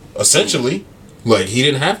 Essentially, like he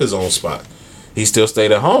didn't have his own spot. He still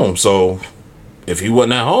stayed at home. So if he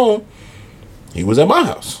wasn't at home, he was at my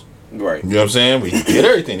house. Right. You know what I'm saying? We did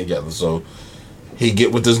everything together. So he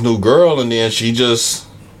get with this new girl, and then she just,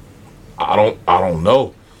 I don't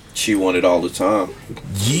know. She wanted all the time.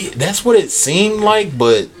 Yeah, that's what it seemed like,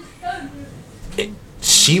 but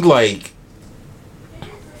she like,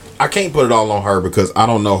 I can't put it all on her because I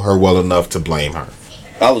don't know her well enough to blame her.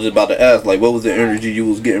 I was about to ask, like, what was the energy you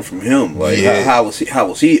was getting from him? Like, how was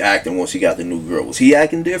he acting once he got the new girl? Was he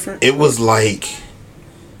acting different? It was like,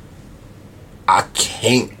 I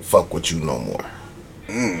can't fuck with you no more.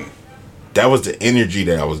 That was the energy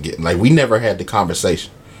that I was getting. Like, we never had the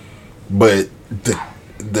conversation, but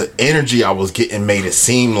the energy I was getting made it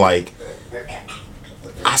seem like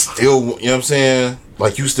I still, you know what I'm saying?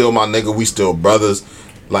 Like, you still my nigga, we still brothers.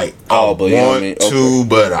 Like, I want to,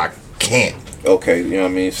 but I can't. Okay, you know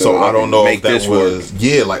what I mean? So I don't know if that was,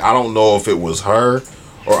 like, I don't know if it was her,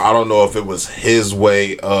 or I don't know if it was his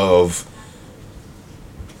way of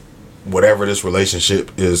whatever this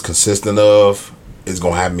relationship is consistent of is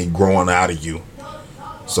going to have me growing out of you.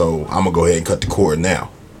 So I'm going to go ahead and cut the cord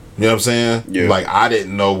now. You know what I'm saying? Yeah. Like, I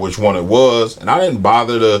didn't know which one it was, and I didn't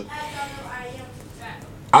bother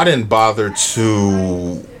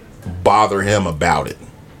to bother him about it.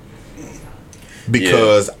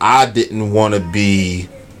 Because I didn't want to be,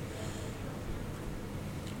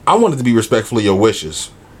 I wanted to be respectful of your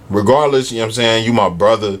wishes. Regardless, you know what I'm saying? You my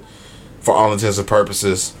brother for all intents and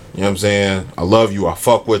purposes. You know what I'm saying? I love you. I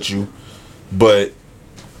fuck with you. But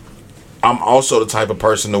I'm also the type of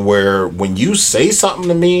person to where when you say something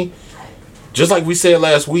to me, just like we said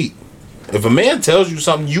last week, if a man tells you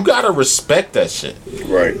something, you gotta respect that shit.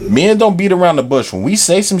 Right. Men don't beat around the bush. When we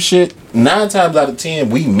say some shit, 9 times out of 10,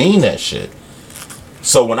 we mean that shit.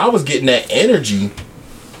 So when I was getting that energy,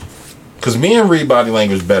 because men read body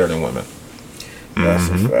language better than women. That's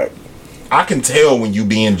a fact. I can tell when you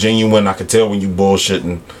being genuine. I can tell when you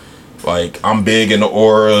bullshitting. Like, I'm big into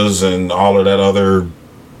auras and all of that other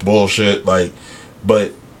bullshit. Like,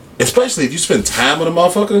 but especially if you spend time with a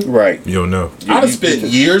motherfucker. Right. You don't know. I done spent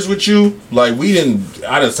years with you. Like,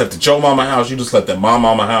 I done slept at your mama house. You just slept at my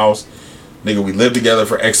mama house. Nigga, we lived together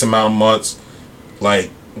for X amount of months. Like,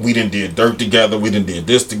 we done did dirt together. We done did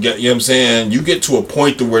this together. You know what I'm saying? You get to a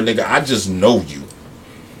point to where, nigga, I just know you.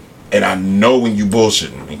 And I know when you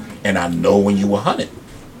bullshitting me. And I know when you 100.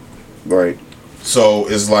 Right. So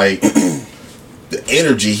it's like the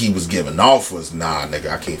energy he was giving off was, nah, nigga,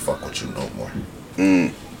 I can't fuck with you no more.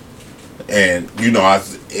 And you know,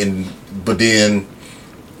 but then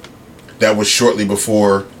that was shortly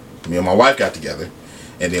before me and my wife got together,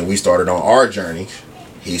 and then we started on our journey.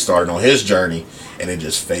 He started on his journey, and it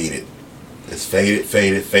just faded. It's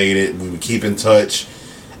faded. We would keep in touch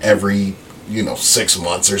every, 6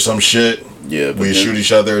 months or some shit. Yeah, but We then- shoot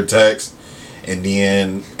each other a text. And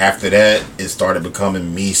then after that, it started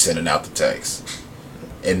becoming me sending out the text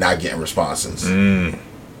and not getting responses. And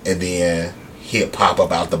then he'd pop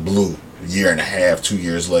up out the blue a year and a half, 2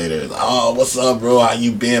 years later. Like, oh, what's up, bro? How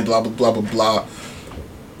you been? Blah, blah, blah, blah, blah.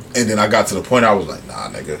 And then I got to the point I was like, nah,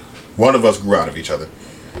 nigga. One of us grew out of each other.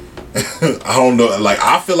 I don't know. Like,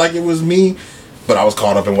 I feel like it was me, but I was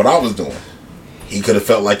caught up in what I was doing. He could have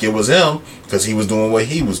felt like it was him because he was doing what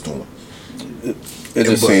he was doing. It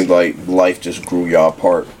just seemed like life just grew y'all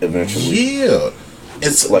apart eventually. Yeah.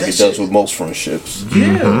 It's Like that it does shit- with most friendships.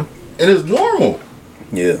 Yeah. And it's normal.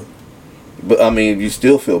 Yeah. But I mean, you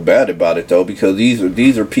still feel bad about it though, because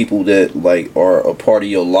these are people that like are a part of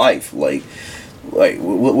your life. Like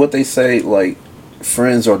what they say, like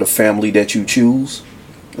friends are the family that you choose.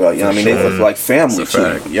 Like, you know what I mean, they look like family It's a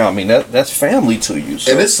to fact. you. Yeah, I mean that's family to you.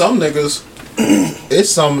 So. And it's some niggas.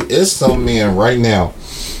 it's some men right now.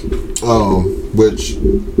 Which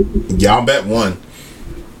y'all bet one.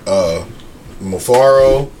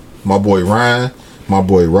 Mufaro, my boy Ryan, my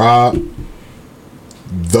boy Rob.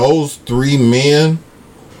 Those three men,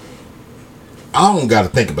 I don't got to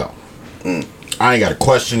think about. I ain't got to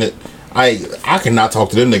question it. I cannot talk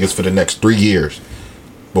to them niggas for the next 3 years.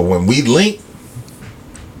 But when we link,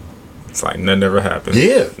 It's like nothing ever happened.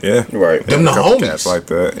 yeah, Yeah. Right. Them the Couple homies. cats like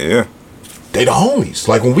that. Yeah. they the homies.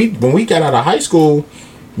 Like when we got out of high school,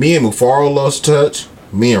 me and Mufaro lost touch,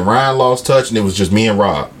 me and Ryan lost touch, and it was just me and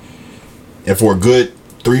Rob. And for a good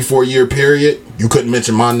 3-4 year period, you couldn't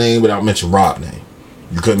mention my name without mentioning Rob's name.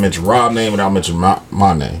 You couldn't mention Rob's name without mentioning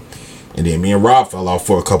my name. And then me and Rob fell off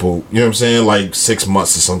for a couple, you know what I'm saying, like 6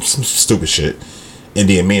 months or some stupid shit. And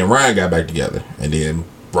then me and Ryan got back together. And then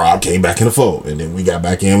Rob came back in the fold. And then we got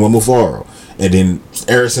back in with Mufaro. And then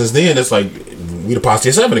ever since then, it's like we the Posse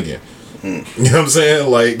of 7 again. You know what I'm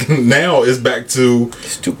saying? Like now it's back to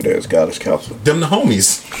Stupid ass goddess counselor. them the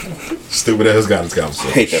homies. Stupid ass guidance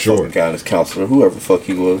counselor. Hate that fucking guidance counselor. Whoever the fuck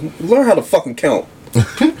he was. Learn how to fucking count.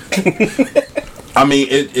 I mean,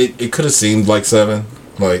 it could have seemed like 7,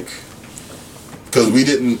 like, because we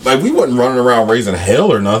didn't, like, we wasn't running around raising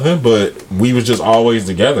hell or nothing, but we was just always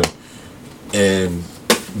together, and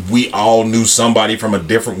we all knew somebody from a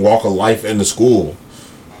different walk of life in the school.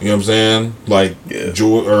 You know what I'm saying? Like, Yeah.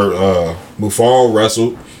 Mufaro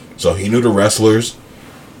wrestled, so he knew the wrestlers.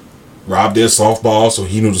 Rob did softball, so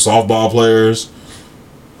he knew the softball players.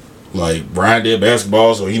 Like, Brian did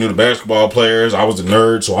basketball, so he knew the basketball players. I was the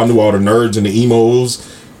nerd, so I knew all the nerds and the emos.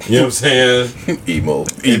 You know what I'm saying? Emo.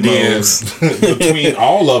 And then, between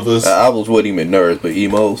all of us, I was with him in nerds, but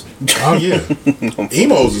emos. oh yeah,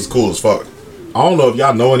 emos is cool as fuck. I don't know if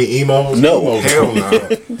y'all know any emos. No. Emos Hell are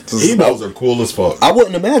cool. no. Emos are cool as fuck. I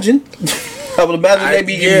wouldn't imagine. I would imagine they'd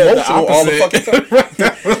be emotional all the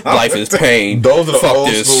fucking time. Life is pain. Those are the Fuck old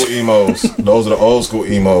this. school emos. Those are the old school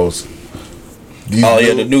emos. These Oh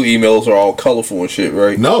yeah, new- the new emails are all colorful and shit,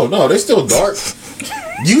 right? No, they still dark.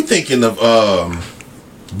 You thinking of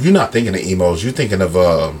you're not thinking of emos. You thinking of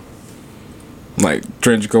Like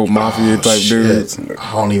trench coat mafia type dudes.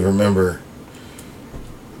 I don't even remember.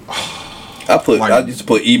 I used to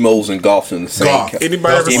put emos and goths in the same. Goth.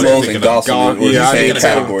 Anybody ever That's seen what I'm Emos thinking and of. goths Goth, was yeah, the I same think it's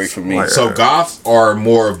category for me. like- So goths are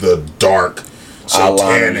more of the dark,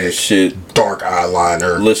 Eyeliner and satanic, shit. dark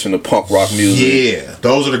eyeliner. Listen to punk rock music. Yeah,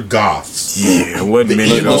 those are the goths. Yeah, wasn't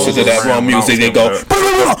many of those Listen to that around raw music. They go.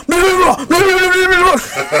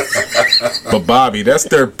 But Bobby, that's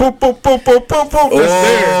their boop boop boop boop boop boop. That's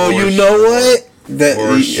Oh, theirs. you know what? That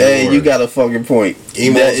For hey, sure. you got a fucking point.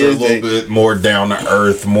 Emos That are a is little bit more down to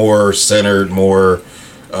earth, more centered, more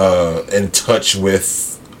in touch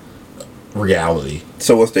with reality.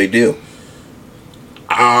 So what's they deal?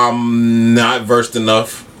 I'm not versed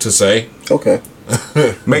enough to say. Okay,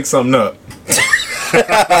 Make something up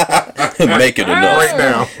make it enough. right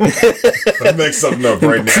now. Make something up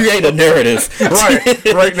right now. Create a narrative.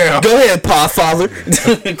 right now. Go ahead,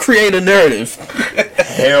 Podfather. Create a narrative.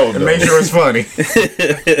 Hell no. Make sure it's funny.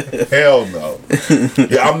 Hell no.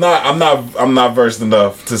 Yeah, I'm not versed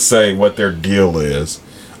enough to say what their deal is.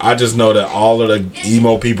 I just know that all of the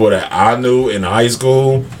emo people that I knew in high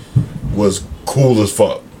school was cool as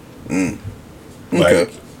fuck. Like,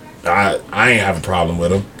 Okay. I ain't have a problem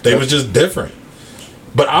with them. They was just different.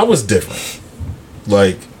 But I was different.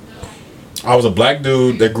 Like, I was a black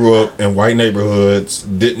dude that grew up in white neighborhoods,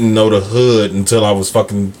 didn't know the hood until I was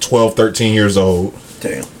fucking 12, 13 years old.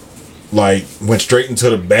 Damn. Like, went straight into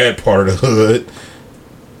the bad part of the hood.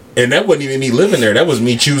 And that wasn't even me living there. That was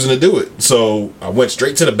me choosing to do it. So I went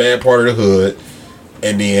straight to the bad part of the hood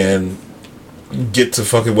and then get to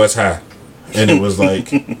fucking West High. And it was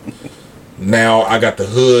like, now I got the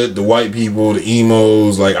hood, the white people, the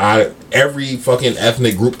emos. Like every fucking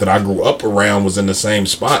ethnic group that I grew up around was in the same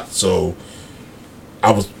spot. So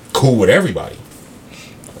I was cool with everybody.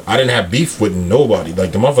 I didn't have beef with nobody.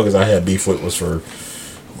 Like the motherfuckers I had beef with was for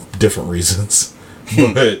different reasons.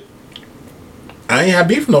 But I ain't had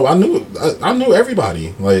beef with no. I knew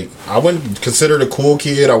everybody. Like I wouldn't consider the cool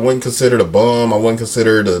kid. I wouldn't consider the bum. I wouldn't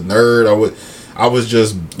consider the nerd. I was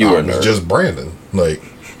just just Brandon. Like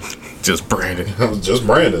just Brandon. I was just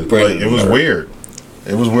Brandon. Like it was weird.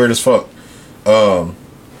 It was weird as fuck.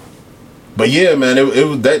 But yeah, man, it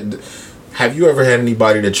was that. Have you ever had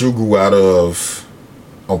anybody that you grew out of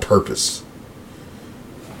on purpose?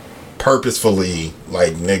 Purposefully,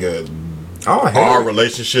 like, nigga, our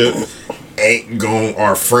relationship ain't going,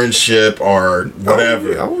 our friendship, or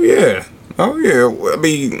whatever. Oh yeah. I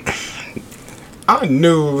mean, I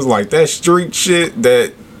knew it was like that street shit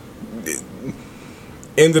that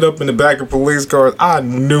ended up in the back of police cars. I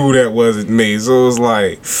knew that wasn't me. So it was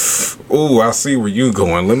like, ooh, I see where you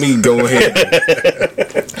going. Let me go ahead.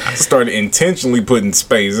 I started intentionally putting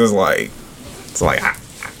space. It's like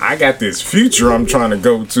I got this future I'm trying to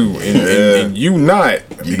go to, and you not.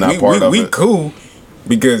 You not part of it. We cool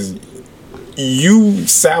because you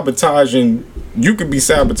sabotaging. You could be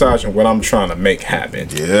sabotaging what I'm trying to make happen.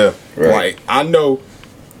 Yeah, right. Like I know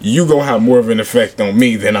you gonna have more of an effect on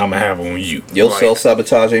me than I'm gonna have on you. Your like,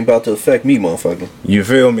 self-sabotage ain't about to affect me, motherfucker. You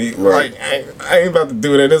feel me? Right. Like I ain't about to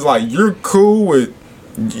do that. It's like you're cool with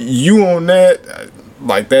you on that,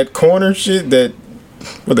 like that corner shit. That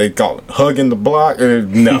what they call it, hugging the block.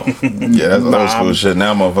 No, yeah, that's old school shit.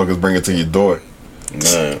 Now motherfuckers bring it to your door.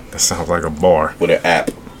 Man, that sounds like a bar with an app.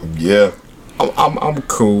 Yeah. I'm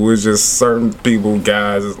cool. It's just certain people,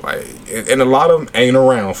 guys, it's like, and a lot of them ain't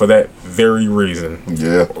around for that very reason.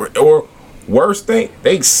 Yeah. Or worst thing,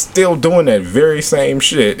 they still doing that very same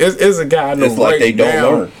shit. It's a guy I know like they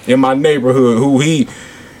don't learn in my neighborhood who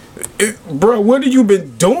bro, what have you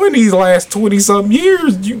been doing these last 20-something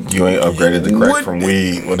years? You ain't upgraded the crack from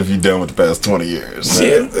weed. What have you done with the past 20 years?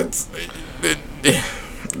 Yeah,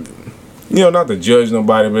 you know, not to judge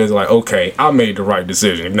nobody, but it's like, okay, I made the right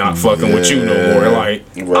decision, not fucking with you no more. Like,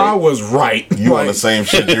 I was right. You like, on the same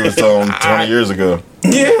shit you was on 20 years ago.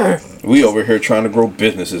 Yeah. We over here trying to grow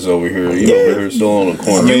businesses over here. You over here still on the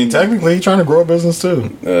corner. I mean, technically, you trying to grow a business too.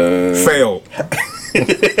 Failed.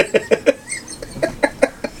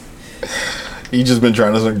 You just been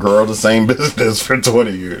trying to grow the same business for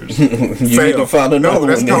 20 years. You need to find another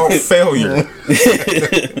that's one. called failure.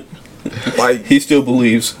 Like he still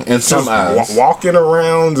believes in some eyes. Walking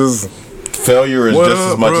around just failure is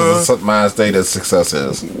just as much as a mind state as success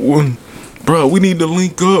is. Bro, we need to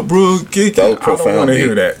link up, bro. Kick it. I don't want to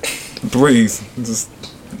hear that. Please, just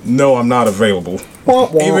no, I'm not available.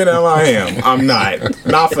 Even if I am, I'm not.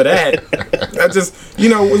 Not for that. I just, you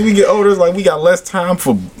know, when we get older, it's like we got less time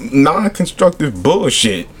for non-constructive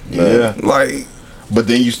bullshit. Yeah. Like, but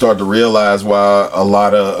then you start to realize why a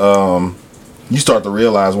lot of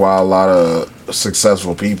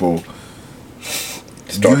successful people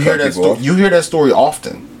you hear that story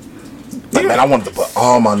often. Like, man, I wanted to put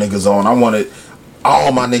all my niggas on. I wanted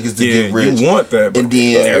all my niggas to get rich. You want that, and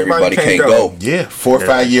then everybody can't go. Yeah, 4 or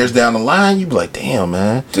 5 years down the line, you be like, damn,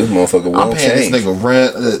 man, this motherfucker won't change. This nigga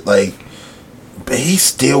rent, like, but he's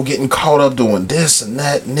still getting caught up doing this and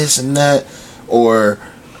that and this and that. Or,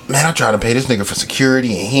 man, I'm trying to pay this nigga for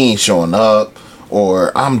security and he ain't showing up.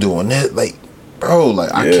 Or I'm doing it. Like, bro,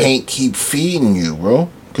 like, I can't keep feeding you, bro,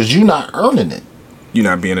 because you're not earning it. You're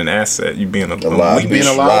not being an asset. You're being a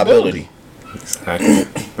liability. Exactly.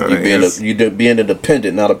 You're being a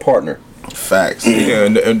dependent, not a partner. Facts. Yeah,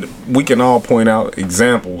 and we can all point out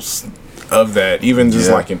examples of that, even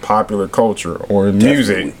just like in popular culture or in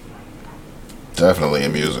music. Definitely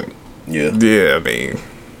in music. Yeah. Yeah, I mean,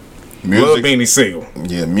 music. Lil Beanie Sigel.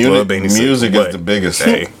 Yeah, music is the biggest.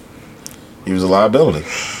 Hey. He was a liability.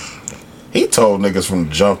 He told niggas from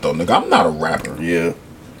the jump, though, nigga, I'm not a rapper. Yeah.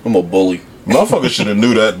 I'm a bully. Motherfuckers should have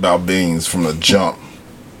knew that about Beans from the jump.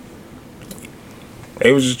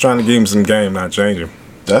 They was just trying to give him some game, not change him.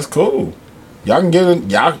 That's cool. Y'all can give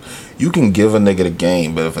it. You can give a nigga the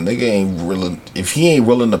game, but if a nigga ain't willing, if he ain't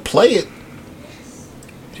willing to play it,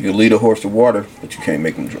 you can lead a horse to water, but you can't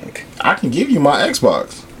make him drink. I can give you my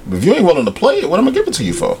Xbox, but if you ain't willing to play it, what am I giving it to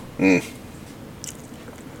you for?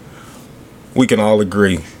 We can all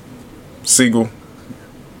agree, Sigel,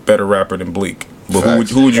 better rapper than Bleak. But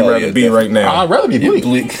who would you rather be right now? I'd rather be Bleak.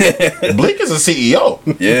 Bleak is a CEO.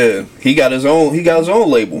 Yeah, he got his own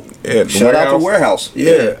label. Yeah, shout out to Warehouse.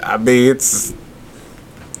 Yeah, I mean it's.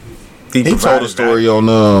 He told a story on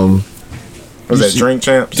Was that Drink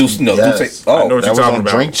Champs? No, Yes. Deuce. I know Oh, what That you're was talking on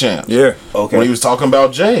about. Drink Champs. Yeah. okay. When he was talking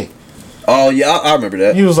about Jay. Oh yeah, I remember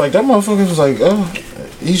that. He was like, that motherfucker was like, oh,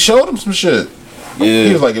 he showed him some shit. Yeah.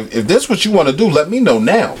 He was like, if this what you want to do, let me know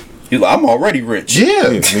now. He's like, I'm already rich. Yeah.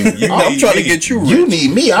 I'm trying to get you rich. You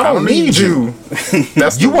need me. I don't need you.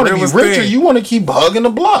 That's You the want to be realest richer. thing. You want to keep hugging the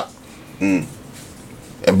block. And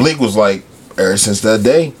Bleak was like, ever since that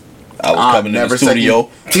day, I was coming in the studio.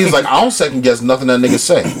 He was like, I don't second guess nothing that nigga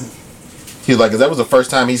say. He was like, 'cause that was the first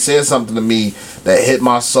time he said something to me that hit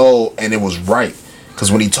my soul, and it was right.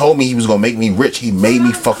 Because when he told me he was gonna make me rich, he made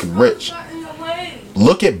me fucking rich.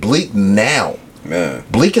 Look at Bleak now. Man,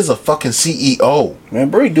 Bleak is a fucking CEO. man,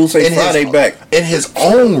 bring Deuce Friday back. In his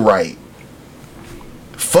own right.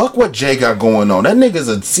 Fuck what Jay got going on. That nigga's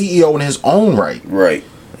a CEO in his own right. Right.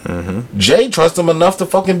 Jay trusts him enough to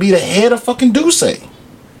fucking be the head of fucking Duce.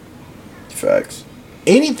 Facts.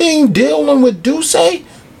 Anything dealing with Duce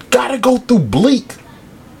gotta go through Bleak.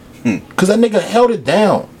 Cause that nigga held it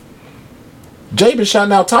down. Jay been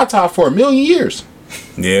shouting out Tata for 1,000,000 years.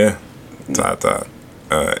 Yeah. Tata.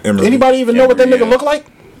 Emery. Anybody even know what that Emery, nigga yeah. look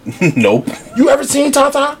like? Nope. You ever seen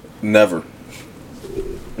Tata? Never.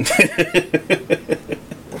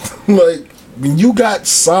 Like, when you got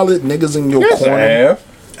solid niggas in your Yes, I corner.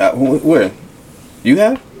 have. Where? You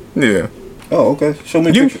have? Yeah. Oh, okay. Show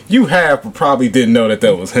me a You picture. you have but probably didn't know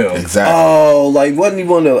that was him. Exactly. Oh, like wasn't he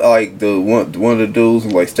one of the one of the dudes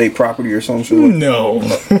in like State Property or some shit? Like No.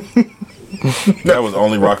 That was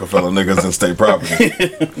only Rockefeller niggas in state property.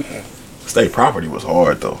 State property was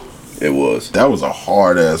hard though. It was That was a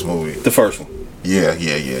hard ass movie. the first one. Yeah.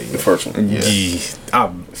 The first one. Yeah.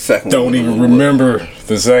 I Second don't one. even remember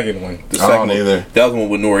the second one. The I second don't one. either. That was the one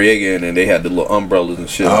with Noriega in, and they had the little umbrellas and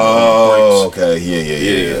shit. Oh, okay.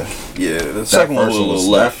 Yeah. Yeah. The That second one was first a one little was,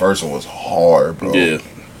 that left. first one was hard, bro.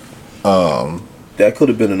 Yeah. That could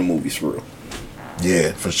have been in the movies for real.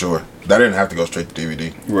 Yeah, for sure. That didn't have to go straight to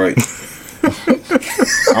DVD. Right.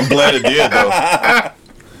 I'm glad it did though.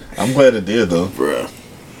 I'm glad it did though. Bruh.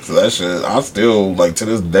 So that shit, I still like to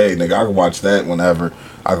this day, nigga. I can watch that whenever.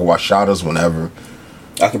 I can watch Shadows whenever.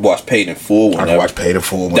 I could watch Paid in Full I can whenever. watch Paid in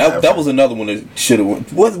Full whenever. That was another one that should have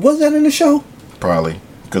went. Was that in the show? probably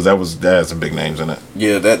because that had some big names in it.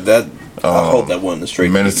 Yeah, that I hope that wasn't the straight.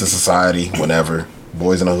 Menace to Society whenever.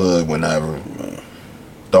 Boys in the Hood whenever.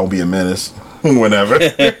 Don't Be a Menace whenever.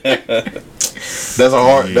 That's a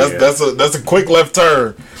hard. That's a quick left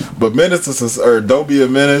turn. But Menace to Society or Don't Be a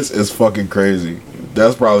Menace is fucking crazy.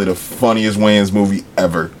 That's probably the funniest Wayans movie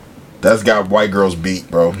ever. That's got white girls beat,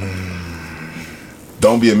 bro.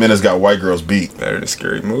 Don't Be a Menace got white girls beat. Better than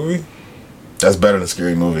Scary Movie. That's better than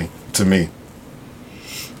Scary Movie to me.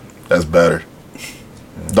 That's better.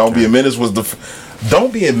 Don't Be a Menace was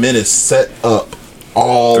Don't Be a Menace set up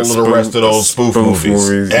all of the rest of those spoof movies.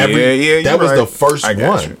 Yeah, That you're was right. the first I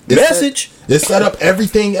got one. you. Message. It set up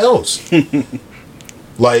everything else.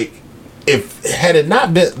 Like, if had it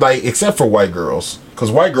not been like, except for White Girls, because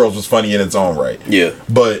White Girls was funny in its own right. Yeah.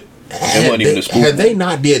 But wasn't even a spoof had they movie.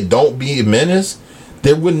 not did Don't Be a Menace,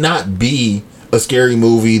 there would not be a scary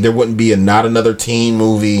movie. There wouldn't be a Not Another Teen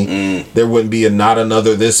movie. There wouldn't be a Not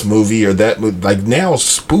Another this movie or that movie. Like, now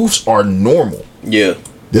spoofs are normal. Yeah.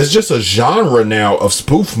 There's just a genre now of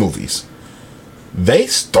spoof movies. They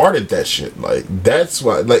started that shit. Like, that's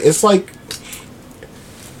why. Like, it's like,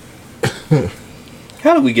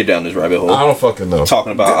 How did we get down this rabbit hole? I don't fucking know.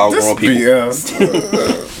 Talking about outgrown people.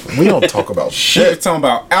 BS. We don't talk about We're shit. talking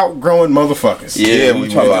about outgrowing motherfuckers. Yeah, we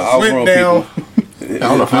talk about Went outgrown down. people. I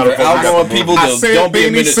don't know how the fuck Outgrown people. I Don't said be a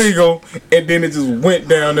Benny minute. Siegel, and then it just went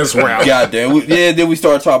down this route. God damn. Then we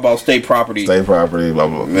started talking about state property. State property, blah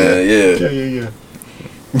blah. Blah. Man, yeah. Yeah.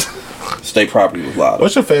 State property was loud.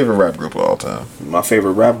 What's your favorite rap group of all time? My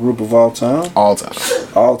favorite rap group of all time? All time.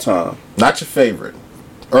 All time. Not your favorite.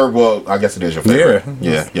 Or well, I guess it is your favorite.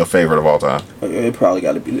 Yeah, your favorite of all time. It probably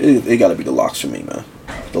got to be. It got to be the Locks for me, man.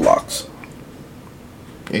 The Locks.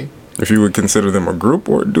 Yeah, If you would consider them a group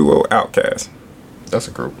or a duo, Outkast. that's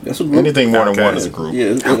a group. That's a group. Anything more than Okay. one is a group.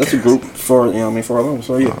 Yeah, that's a group for for a long.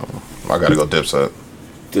 So yeah, I gotta go Dipset.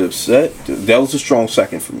 Dipset. That was a strong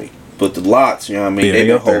second for me. But the Locks, you know what I mean? Yeah, They've they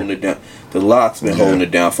been up there. holding it down. The Locks been holding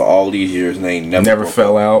it down for all these years, and they ain't never broke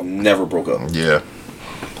fell up. out. Never broke up. Yeah,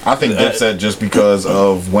 I think Dipset just because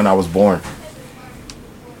of when I was born.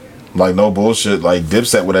 Like, no bullshit. Like,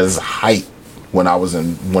 Dipset was at its height when I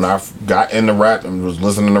got into rap and was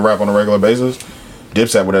listening to rap on a regular basis.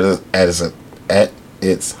 Dipset was at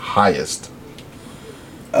its highest.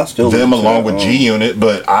 I still Them listen to along that, with G Unit,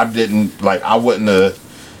 but I didn't like. I wasn't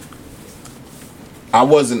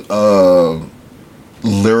a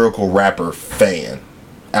lyrical rapper fan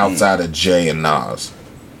outside of Jay and Nas.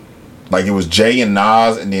 Like it was Jay and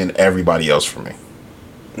Nas, and then everybody else for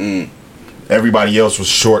me. Everybody else was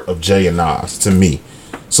short of Jay and Nas to me.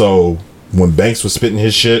 So when Banks was spitting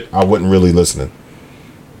his shit, I wasn't really listening.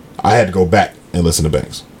 I had to go back and listen to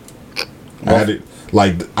Banks.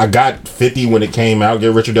 I got 50 when it came out.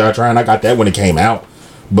 Get Rich or Die Trying. I got that when it came out,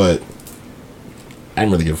 but I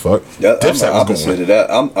didn't really give a fuck. Yeah, Dipset I'm was opposite going. of that.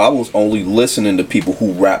 I was only listening to people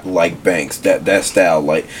who rap like Banks. That style,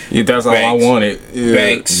 like That's all I Banks. wanted. Yeah.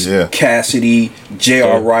 Banks, Yeah. Cassidy,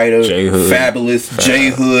 J.R. Ryder, J Hood. Fabulous, J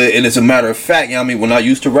Hood, and as a matter of fact, you know what I mean, when I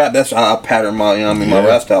used to rap, that's how I patterned my, you know what I mean, my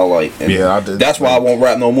rap style like. And Yeah, I did. That's why I won't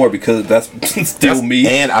rap no more, because that's still me.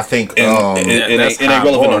 And I think And it that's ain't high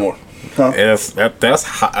relevant bar. no more. Huh? That's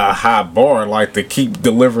a high bar. Like to keep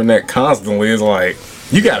delivering that constantly is like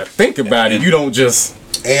you got to think about it. You don't just.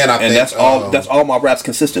 and I think That's all my raps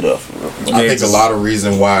consisted of. I think a lot of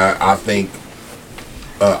reason why I think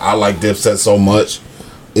I like Dipset so much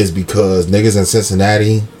is because niggas in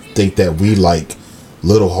Cincinnati think that we like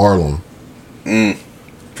Little Harlem.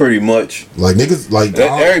 Pretty much. Like niggas like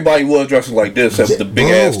Everybody was dressing like this, except Yeah, the big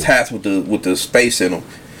bro. ass tats with the space in them.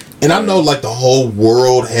 and I know like the whole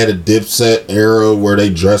world had a Dipset era where they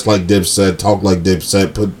dressed like Dipset, talk like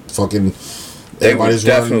Dipset, put fucking They were everybody's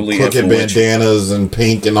wearing definitely crooked influential. bandanas and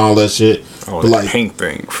pink and all that shit. Oh, But the like pink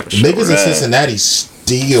thing for sure. niggas in Cincinnati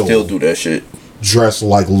Still do that shit. dress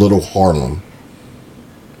like Little Harlem.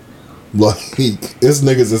 Like, it's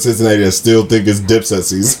niggas in Cincinnati that still think it's Dipset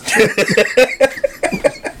season.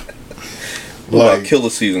 What about Killer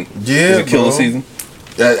Season? Yeah, Is it Killer bro. Season?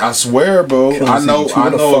 I swear, bro. Killer I know Season 2, I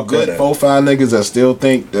where the know a fuck good that at? 4-5 niggas that still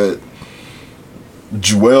think that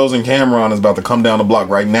Jewels and Cameron is about to come down the block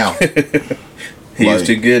right now. He used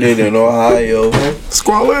to get it in Ohio.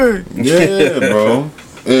 Squally. Yeah, bro.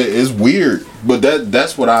 It's weird, but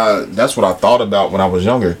that's what I thought about when I was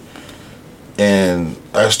younger, and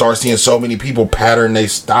I started seeing so many people pattern their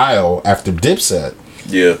style after Dipset,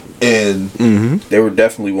 Yeah, and they were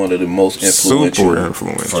definitely one of the most influential. Super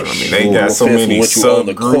influential. For I mean, sure. they got so many influential on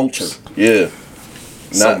the culture. subgroups.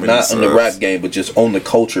 Yeah, So many not in the subs. rap game, but just on the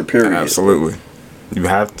culture. Period. Absolutely. You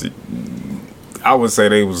have to. I would say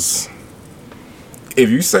they was. If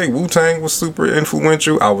you say Wu-Tang was super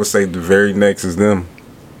influential, I would say the very next is them.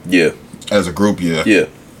 Yeah, as a group, yeah.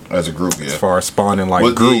 as a group, As far as spawning like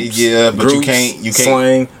But groups. yeah, but you Groups, can't-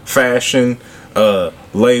 slang, fashion,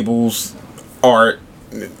 labels, art,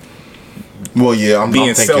 Well, yeah, I'm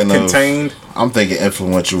being thinking self-contained. I'm thinking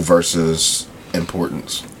influential versus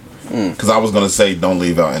importance. Because I was gonna say don't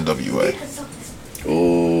leave out NWA.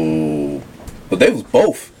 Oh, but they was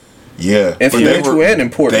both. Yeah, but Influential and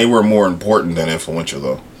important. They were more important than influential,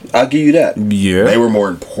 though. I'll give you that. Yeah. They were more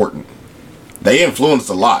important. They influenced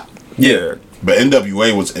a lot, Yeah. but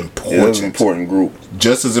NWA was Yeah, important. it was an important group.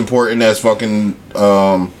 Just as important as fucking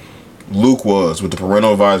Luke was with the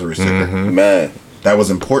parental advisory sticker. Man, That was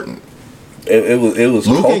important. it was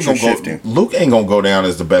Luke ain't, culture gonna shifting. go, Luke ain't gonna go down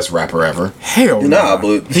as the best rapper ever. Hell Nah, nah.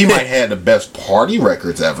 but He might have the best party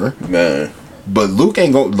records ever, man, but Luke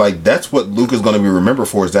ain't going like that's what Luke is going to be remembered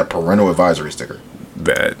for is that parental advisory sticker.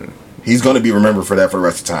 That. He's going to be remembered for that for the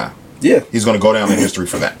rest of the time. yeah. He's going to go down in history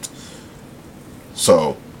for that.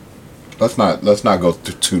 So let's not go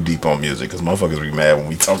too deep on music because motherfuckers be mad when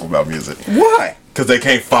we talk about music Why? because they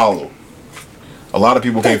can't follow. A lot of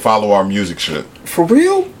people can't follow our music shit. For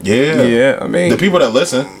real? Yeah, Yeah, I mean, the people that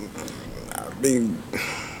listen, I mean,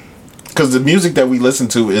 because the music that we listen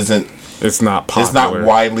to isn't. it's not popular. It's not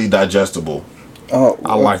widely digestible. Oh,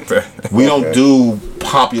 I like that. We don't do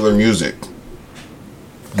popular music.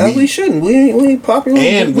 And we shouldn't. We ain't popular.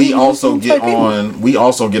 And we also get type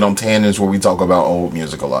people. on tangents where we talk about old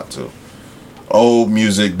music a lot too. Old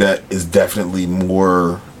music that is definitely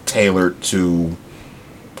more tailored to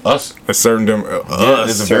us. A certain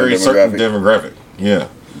It's a very certain demographic. Yeah.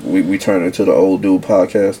 We turn into the old dude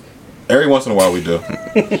podcast. Every once in a while we do.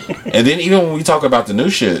 And then even when we talk about the new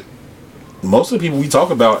shit, most of the people we talk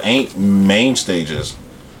about ain't main stages.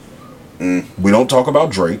 We don't talk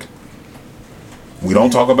about Drake. We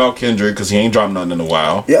don't talk about Kendrick because he ain't dropped nothing in a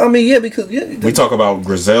while. Yeah, I mean, yeah, because We talk about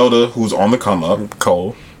Griselda, who's on the come up.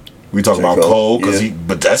 Cole. We talk J. about Cole, Cole yeah.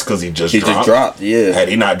 but that's because he just he dropped. just dropped. Yeah, Had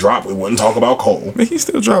he not dropped, we wouldn't talk about Cole. I mean, he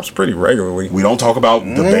still drops pretty regularly. We don't talk about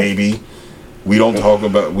the baby. We don't talk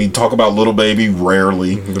about. We talk about Little Baby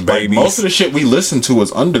rarely. The Like, Babies. most of the shit we listen to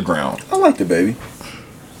is underground. I like the baby.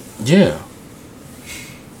 Yeah.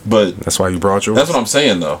 But That's why you brought yours. that's what I'm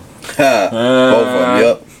saying though. Ha, both of them.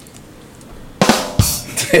 Yep.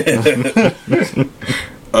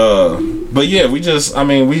 But yeah,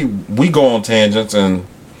 we go on tangents and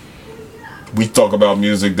we talk about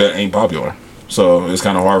music that ain't popular. so it's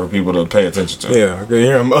kind of hard for people to pay attention to. Yeah, I can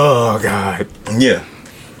hear him. Oh God, Yeah.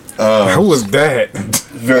 who was that?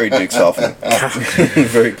 Very dick softening.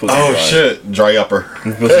 Very pussy Oh dry. shit, dry upper.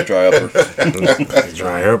 Pussy dry upper.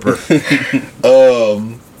 Dry upper.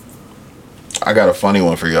 I got a funny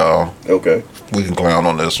one for y'all. Okay. We can clown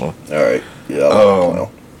on this one. All right. Yeah.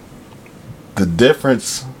 Well. The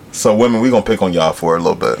difference. So women, we gonna pick on y'all for a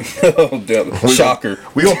little bit. Oh damn! Shocker.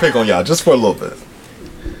 We gonna pick on y'all just for a little bit.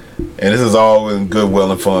 And this is all in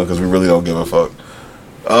goodwill and fun because we really don't give a fuck.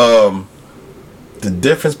 The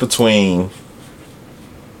difference between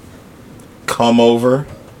come over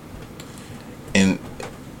and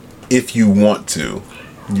if you want to,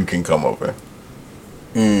 you can come over.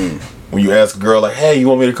 When you ask a girl like, "Hey, you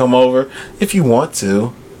want me to come over?" If you want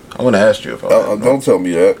to, I'm gonna ask you if I want to. Don't tell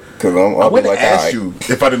me that, because I I'll be wouldn't like, ask alright. you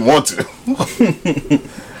if I didn't want to.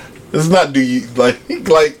 It's not do you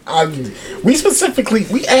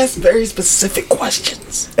we ask very specific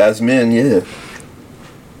questions As men, yeah.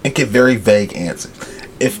 and get very vague answers.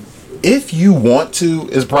 If you want to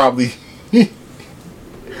is probably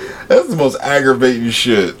that's the most aggravating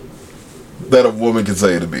shit that a woman can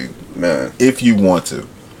say to me. Man, If you want to.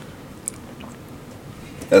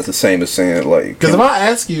 that's the same as saying like. Because if I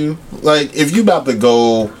ask you, like, if you about to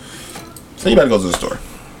go, say you about to go to the store.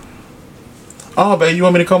 Oh, babe, you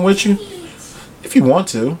want me to come with you? If you want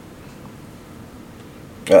to.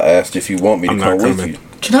 I asked if you want me to I'm come not with coming. you.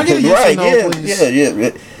 Can I get a yes Right? or no,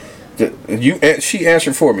 Yeah. please? Yeah. She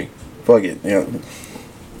answered for me. Fuck it. Yeah.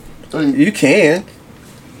 You can.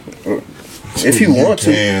 If you want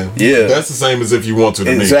to. Yeah. That's the same as if you want to.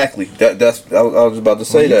 To Exactly. That's. I was about to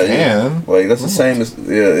say Well, you that. Yeah. can. Like that's the same as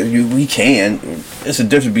we can. It's a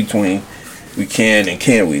difference between we can and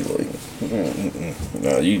can we. Like,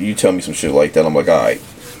 no, you tell me some shit like that. I'm like, all right.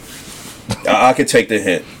 I can take the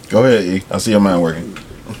hint. Me. Go ahead, E. I see your mind working.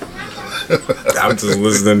 I'm just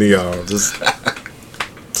listening to y'all. Just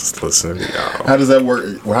listening to y'all. How does that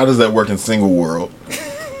work? How does that work in single world?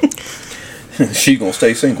 She gonna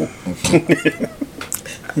stay single.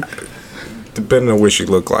 Depending on what she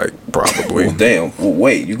look like, probably. Well, damn. Well,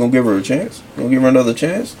 wait. You gonna give her a chance? You gonna give her another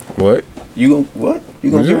chance? What? You gonna what?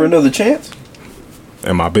 You gonna give her another chance?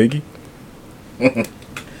 Am I Biggie?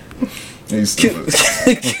 He's Cue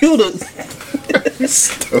stupid. cue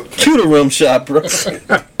the rim shot, bro.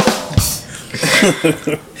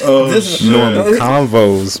 Oh, This is- shit.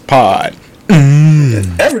 Convos pod.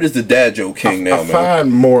 Everett is the dad joke king now, I man.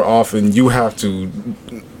 find more often you have to,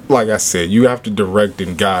 like I said, you have to direct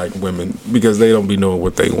and guide women because they don't be knowing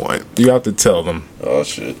what they want. You have to tell them. Oh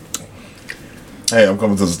shit. Hey, I'm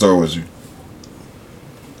coming to the store with you.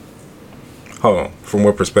 Hold on, from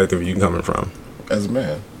what perspective are you coming from? As a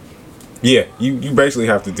man. Yeah, you basically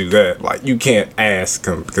have to do that. Like you can't ask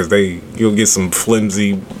them because you'll get some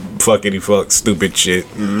flimsy, fuckity fuck, stupid shit.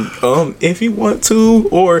 If you want to,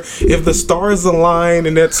 or if the stars align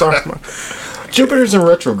and that's our. Jupiter's in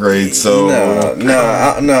retrograde, so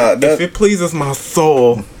Nah. If it pleases my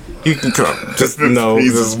soul, you can come. Just know.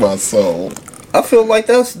 Jesus, my soul. I feel like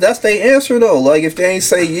that's their answer though. Like if they ain't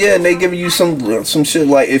say yeah and they giving you some shit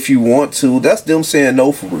like if you want to, that's them saying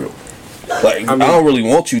no for real. Like I don't really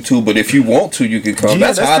want you to, but if you want to, you can come.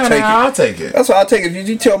 Yeah, that's how I kinda take how it. I take it. That's how I take it. If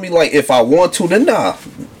you tell me like if I want to, then nah.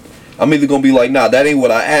 I'm either gonna be like nah, that ain't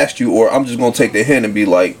what I asked you, or I'm just gonna take the hint and be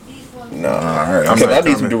like nah. All right, I'm Because not I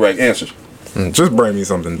need some coming. direct answers. Just bring me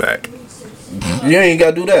something back. You ain't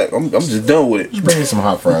gotta do that. I'm just done with it. Bring me some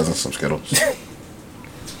hot fries and some Skittles.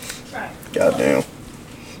 Goddamn.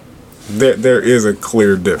 There is a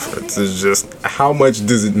clear difference. It's just how much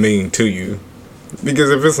does it mean to you?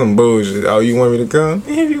 Because if it's some bullshit, oh, you want me to come?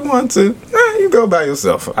 If you want to, you go by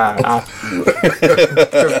yourself. I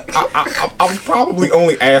was probably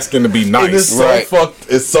only asking to be It's nice. so Right. fucked.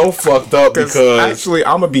 It's so fucked up Because because actually,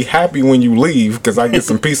 I'm gonna be happy when you leave because I get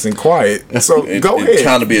some peace and quiet. So go ahead.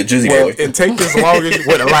 Trying to be a jizzy Well, boy. and take as long as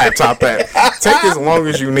where the laptop at. Take as long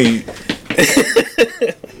as you need.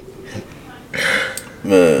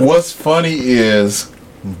 Man. what's funny is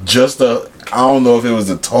just I don't know if it was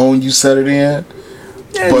the tone you said it in.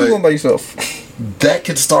 Yeah, but- you going by yourself. That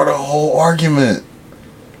could start a whole argument.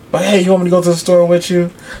 Like, hey, you want me to go to the store with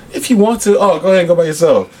you? If you want to, go ahead and go by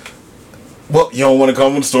yourself. Well, you don't want to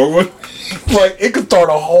come to the store with? Like, it could start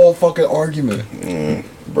a whole fucking argument.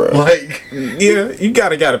 Bro. Like, Yeah, you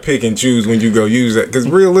gotta pick and choose when you go use that. Because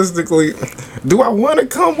realistically, do I want to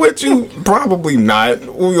come with you? Probably not.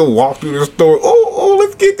 We'll walk through the store. Oh,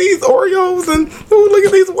 let's get these Oreos and look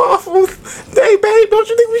at these waffles. Hey, babe, don't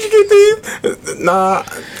you think we should get these? Nah,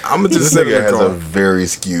 I'm gonna just this sit in nigga the has a car. very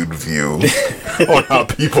skewed view on how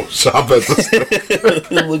people shop at the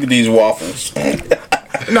store. Look at these waffles.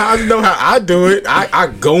 I know how I do it. I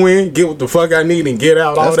go in, get what the fuck I need, and get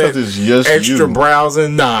out. That's all that 'cause it's just extra you.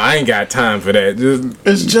 browsing. Nah, I ain't got time for that.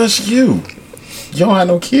 It's just you. You don't have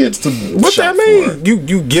no kids to. What shop that mean? for.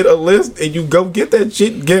 You get a list and you go get that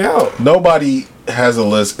shit. And get out. Nobody has a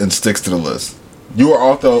list and sticks to the list. You are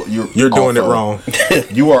also You're doing it wrong.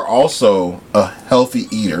 You are also a healthy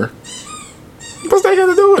eater. What's that got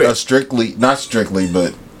to do with it? Not strictly,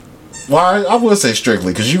 but well, I would say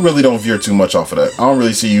strictly because you really don't veer too much off of that. I don't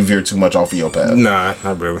really see you veer too much off of your path. Nah,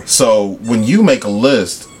 not really. So when you make a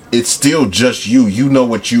list, it's still just you. You know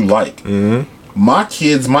what you like. Mm-hmm. My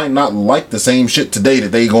kids might not like the same shit today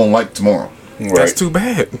that they gonna like tomorrow. Right. That's too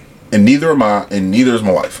bad. And neither am I, and neither is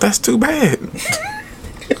my wife. That's too bad.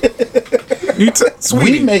 We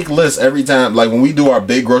Sweetie. make lists every time. Like when we do our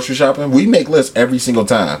big grocery shopping, we make lists every single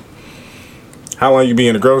time. How long you be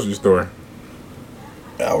in the grocery store?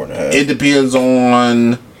 Hour and a half. It depends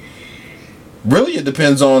on. Really, it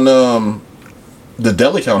depends on the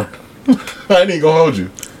deli counter. I ain't gonna hold you.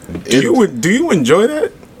 Do you enjoy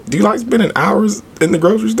that? Do you like spending hours in the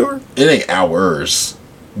grocery store? It ain't hours.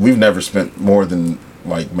 We've never spent more than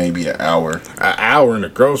like maybe an hour. An hour in the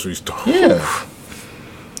grocery store. Yeah.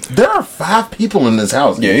 There are 5 people in this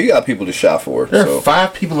house. Yeah, you got people to shop for. There So are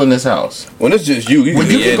 5 people in this house. when it's just you When can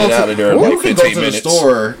be in and out of there in when like you can go 15 to the minutes.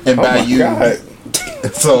 store and buy my you. God.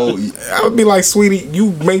 So I would be like, sweetie,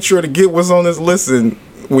 you make sure to get what's on this list, and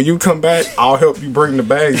when you come back, I'll help you bring the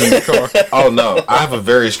bags in the car. oh no, I have a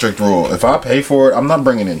very strict rule. If I pay for it, I'm not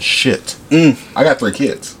bringing in shit. I got 3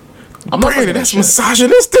 kids. I'm not Brandon, bringing in that's shit.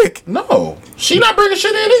 misogynistic. No, she not bringing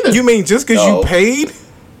shit in either. You mean just because No. you paid,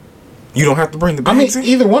 you don't have to bring the I mean, bags in?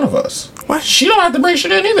 either one of us. What? She don't have to bring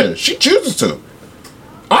shit in either. She chooses to.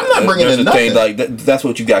 I'm not bringing That's in the thing. nothing. Like that's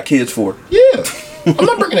what you got kids for. Yeah, I'm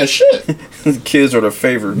not bringing in shit Kids are the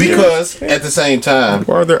favorite. because at the same time,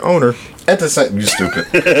 Or their owner. at the same you stupid.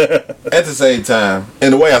 At the same time,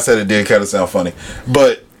 and the way I said it did kind of sound funny,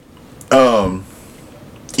 but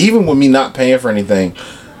even with me not paying for anything,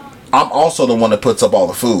 I'm also the one that puts up all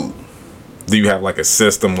the food. Do you have like a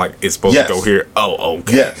system like it's supposed Yes. to go here? Oh,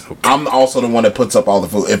 okay. Yes, Okay. I'm also the one that puts up all the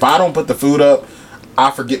food. If I don't put the food up,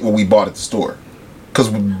 I forget what we bought at the store. Because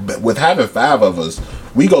with having 5 of us,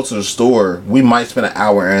 we go to the store. We might spend an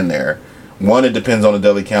hour in there. One, it depends on the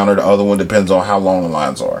deli counter. The other one depends on how long the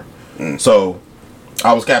lines are. So,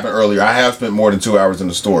 I was capping earlier. I have spent more than 2 hours in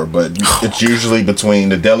the store, but it's usually between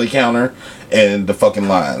the deli counter and the fucking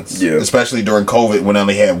lines. Yeah. Especially during COVID when I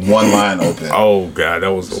only had one line open. Oh, God, that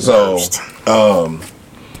was the So, worst.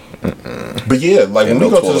 But yeah, like And when we no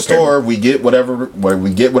go to the toilet store, we get whatever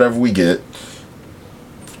we get.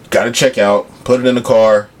 Got to check out, put it in the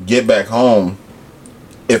car, get back home.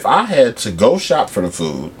 If I had to go shop for the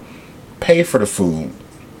food, pay for the food,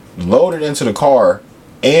 load it into the car,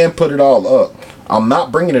 and put it all up, I'm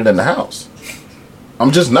not bringing it in the house.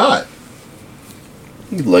 I'm just not.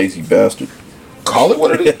 You lazy bastard. Call it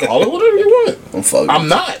what it is. Call it whatever you want. I'm fucking. I'm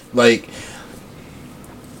not. Like,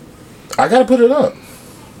 I got to put it up.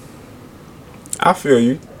 I feel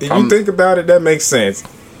you. If you think about it, that makes sense.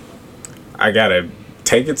 I gotta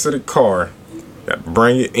take it to the car, gotta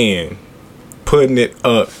bring it in, putting it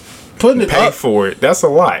up, Putting it pay up. for it. That's a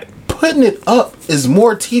lot. Putting it up is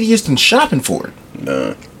more tedious than shopping for it.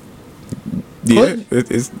 Nah. Yeah,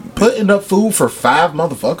 it's Putting up food for 5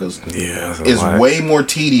 motherfuckers that's a is lot. way more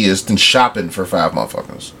tedious than shopping for 5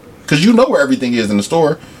 motherfuckers. Because you know where everything is in the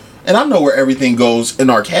store. And I know where everything goes in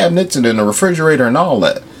our cabinets and in the refrigerator and all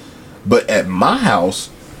that. But at my house,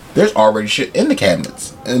 there's already shit in the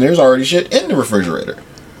cabinets. And there's already shit in the refrigerator.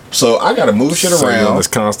 So I got to move shit So you're on around this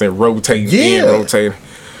constant rotating, Yeah. rotating.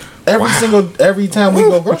 every time we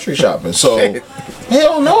go grocery shopping. So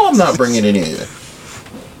hell no, I'm not bringing it in.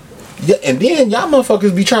 Yeah, and then y'all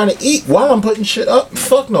motherfuckers be trying to eat while I'm putting shit up.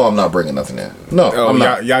 Fuck no, I'm not bringing nothing in. No, Oh, I'm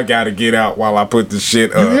not. y'all gotta get out while I put the shit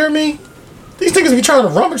You up. hear me? These niggas be trying to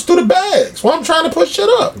rummage through the bags while I'm trying to put shit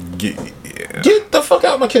up. Yeah. Get the fuck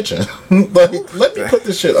out my kitchen. Like, let me put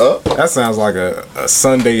this shit up. That sounds like a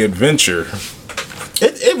Sunday adventure.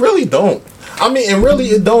 It really don't. I mean, and really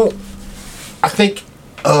it don't. I think,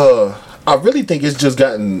 I really think it's just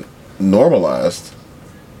gotten normalized.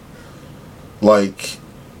 Like,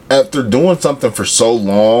 after doing something for so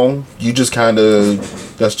long, you just kind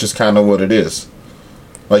of, that's just kind of what it is.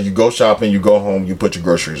 Like, you go shopping, you go home, you put your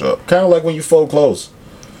groceries up. Kind of like when you fold clothes.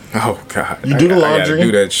 Oh God! You do the I gotta laundry,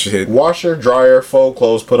 do that shit. washer, dryer, fold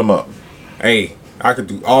clothes, put them up. Hey, I could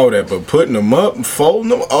do all that, but putting them up and folding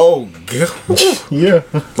them, oh God! Yeah.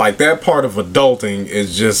 Like that part of adulting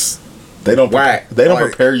is just They don't Whack. they don't Like-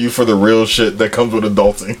 prepare you for the real shit that comes with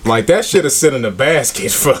adulting. like that shit is sit in the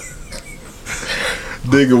basket for.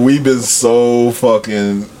 Nigga, we've been so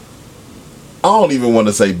fucking. I don't even want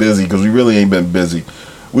to say busy because we really ain't been busy.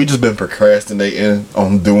 We just been procrastinating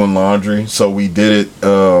on doing laundry, so we did it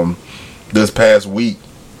this past week,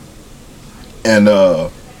 and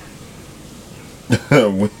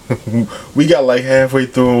we got like halfway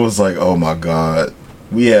through and was like, oh my god,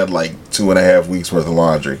 we had like 2.5 weeks worth of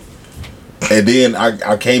laundry, and then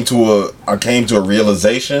I came to a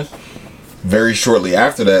realization very shortly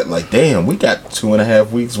after that, like, damn, we got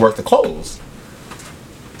 2.5 weeks worth of clothes.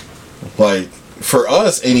 Like, for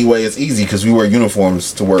us anyway, it's easy because we wear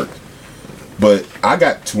uniforms to work. But I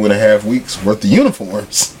got 2.5 weeks worth of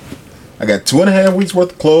uniforms. I got 2.5 weeks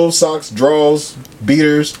worth of clothes, socks, drawers,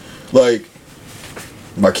 beaters. Like,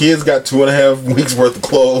 my kids got 2.5 weeks worth of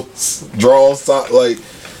clothes, drawers, socks. Like,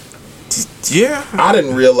 yeah. I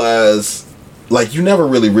didn't realize, like, you never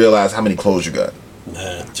really realize how many clothes you got.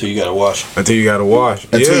 Until you gotta wash. Until you gotta wash.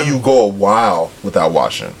 Until you go a while without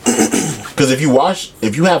washing. Because if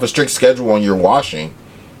you have a strict schedule on your washing,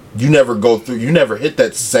 you never hit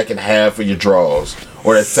that second half of your drawers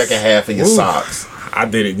or that second half of your socks. I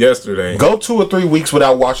did it yesterday. Go 2 or 3 weeks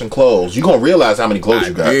without washing clothes. You're going to realize how many clothes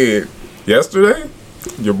you got. I did. Yesterday,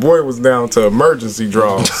 your boy was down to emergency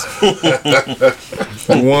drawers.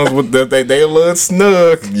 The ones with they a little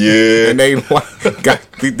snug. Yeah. And they like, got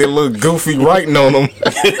their little goofy writing on them.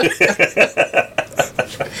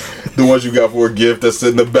 The ones you got for a gift that's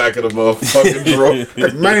in the back of the motherfucking drawer.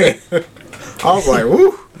 Man, I was like,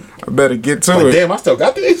 woo, I better get to it. Damn, I still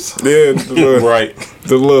got these? Yeah, the little, Right.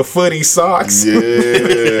 the little footy socks. Yeah.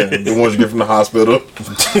 The ones you get from the hospital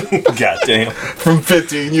Goddamn. from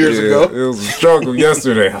 15 years Yeah, ago. it was a struggle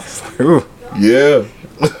yesterday. I was like, ooh. Yeah.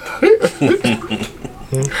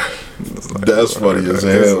 That's funny as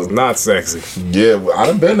This hell. is not sexy. Yeah, I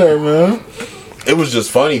done been there, man. It was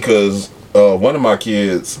just funny because one of my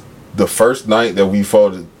kids, the first night that we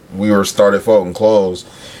started folding clothes,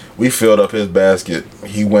 we filled up his basket.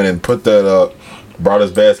 He went and put that up, brought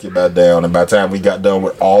his basket back down, and by the time we got done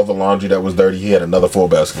with all the laundry that was dirty, he had another full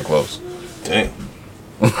basket of clothes. Damn.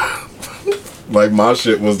 Like, my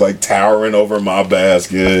shit was like towering over my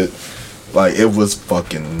basket. Like, it was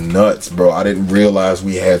fucking nuts, bro. I didn't realize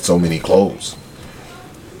we had so many clothes.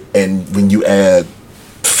 And when you add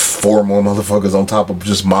 4 more motherfuckers on top of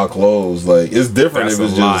just my clothes, like, it's different. That's It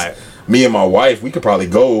was a just lot. me and my wife. We could probably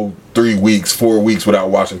go 3 weeks, 4 weeks without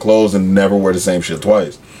washing clothes and never wear the same shit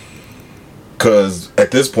twice. Because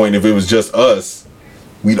at this point, if it was just us,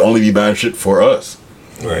 we'd only be buying shit for us.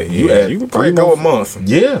 Right. You Yeah, add you can probably go a month.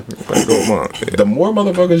 Yeah. Probably go a month. Yeah. The more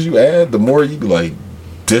motherfuckers you add, the more you be like,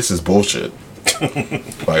 this is bullshit.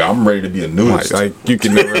 Like, I'm ready to be a nudist. Like you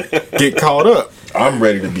can never get caught up. I'm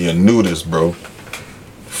ready to be a nudist, bro.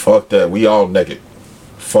 Fuck that. We all naked.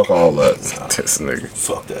 Fuck all that. This nigga.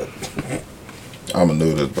 Fuck that. I'm a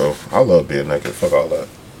nudist, bro. I love being naked. Fuck all that.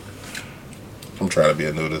 I'm trying to be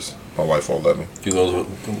a nudist. My wife won't let me. You go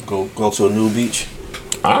to a new beach?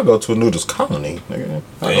 I'll go to a nudist colony, nigga.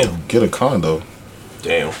 I'll go get a condo.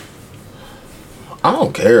 Damn. I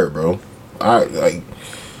don't care, bro. I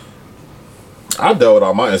dealt with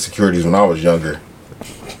all my insecurities when I was younger.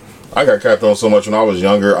 I got capped on so much when I was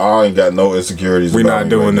younger. I ain't got no insecurities. We about not me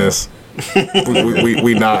doing right this.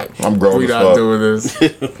 we not. I'm grown We as not fuck. doing this.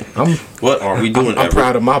 What are we doing? I'm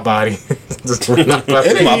proud of my body. We're not proud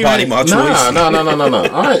It of ain't My even- body, my choice.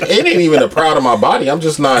 Nah. It ain't even a proud of my body. I'm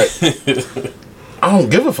just not. I don't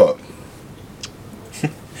give a fuck.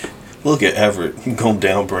 Look at Everett. He gonna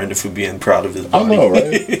down Brandon for being proud of his I body. know,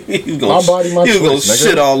 right? He's gonna, My body, my he's gonna choice, nigga.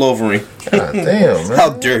 shit all over him. God damn, man. How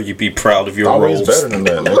dare you be proud of your Always rolls? better than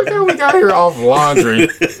that. Look Nigga. how we got here off laundry.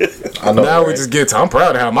 I know. Now we right? just get to, I'm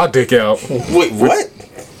proud to have my dick out. Wait, what?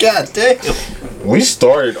 God damn. We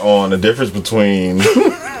started on the difference between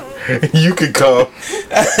you could come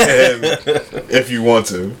and if you want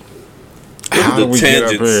to. How the did we get up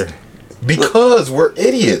tangents. here? Because we're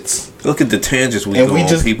idiots. Look at the tangents we And go we on,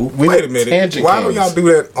 just people. Wait a minute. Tangent Why don't kings. y'all do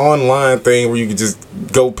that online thing where you can just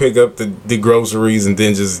go pick up the groceries and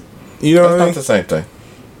then just, you know That's what I not mean? the same thing.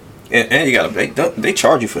 And you gotta they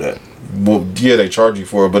charge you for that. Well, yeah, they charge you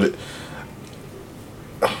for it, but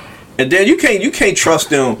And then you can't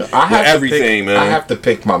trust them with I have everything, to pick, man. I have to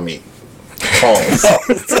pick my meat. Pause.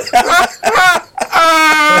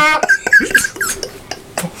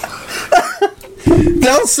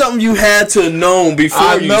 That was something you had to know before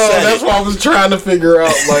I you know. said That's it. why I was trying to figure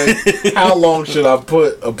out, like, how long should I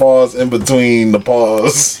put a pause in between the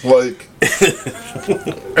pause? Like,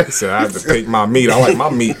 So I have to pick my meat. I like my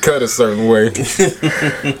meat cut a certain way.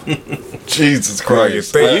 Jesus Like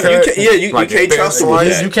Christ. thick You cut, can't trust them with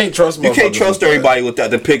that. You can't trust You can't motherfuckers trust with that. everybody with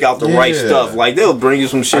that to pick out the right Yeah. stuff. Like they'll bring you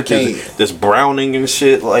some shit that's browning and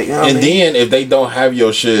shit. Like, you know what I And mean? then if they don't have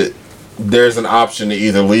your shit, there's an option to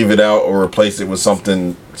either leave it out or replace it with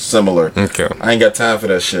something similar. Okay. I ain't got time for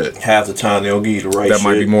that shit. half the time they'll give you the right that shit.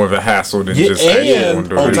 might be more of a hassle than Yeah, just saying,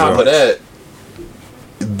 and on top of that,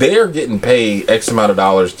 they're getting paid X amount of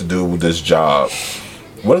dollars to do this job.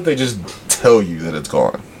 What if they just tell you that it's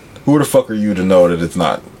gone? Who the fuck are you to know that it's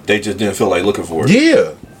not? They just didn't feel like looking for it.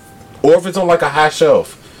 Yeah. Or if it's on like a high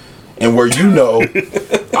shelf, and where you know,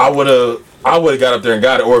 I would have got up there and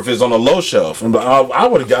got it. Or if it's on a low shelf, and I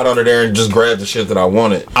would have got under there and just grabbed the shit that I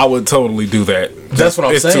wanted. I would totally do that. That's what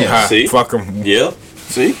I'm it's saying. Too high. See? Fuck them. Yeah.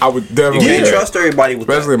 See? I would You definitely. can't do that. trust everybody with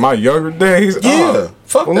Especially in my younger days. Yeah,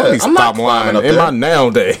 fuck well, that. Let me I'm not stop lying. climbing up In there. my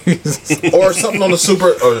nowadays. Or something on the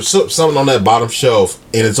something on that bottom shelf,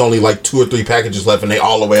 and it's only like 2 or 3 packages left, and they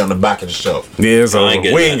all the way on the back of the shelf. Yeah, so I ain't we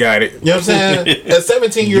getting ain't got it. You know what I'm saying? At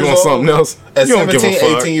 17 You years want old, something else? At You don't give a 17,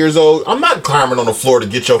 fuck. 18 years old, I'm not climbing on the floor to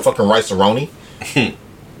get your fucking rice-a-roni.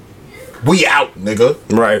 We out, nigga.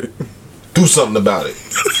 Right. Do something about it.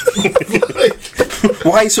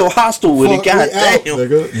 Why you so hostile with it? Fuck, God we out, damn.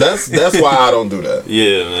 nigga. That's why I don't do that.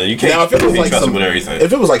 Yeah, man. You can't, Now, if it was you can't like trust some, them with everything.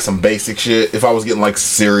 if it was like some basic shit, if I was getting like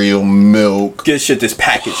cereal, milk, Get shit that's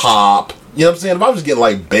packaged. pop, you know what I'm saying? If I was getting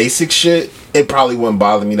like basic shit, it probably wouldn't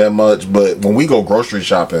bother me that much. But when we go grocery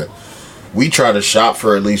shopping, we try to shop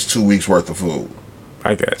for at least 2 weeks worth of food.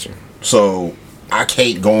 I got you. So I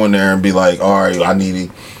can't go in there and be like, all right, I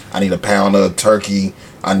need a pound of turkey.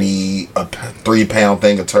 I need a 3-pound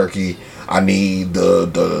thing of turkey. I need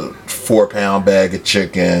the 4-pound bag of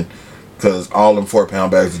chicken, because all them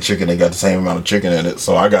 4-pound bags of chicken, they got the same amount of chicken in it.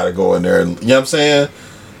 So I gotta go in there and, you know what I'm saying?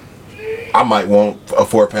 I might want a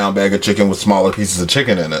 4-pound bag of chicken with smaller pieces of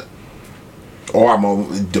chicken in it. Or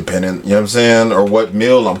I'm depending, you know what I'm saying? Or what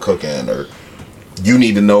meal I'm cooking, or you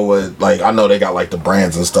need to know what, like, I know they got like the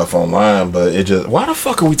brands and stuff online, but it just, why the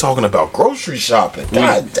fuck are we talking about grocery shopping?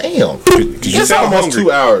 God damn. It's sound almost hungry.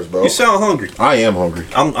 2 hours, bro. You sound hungry. I am hungry.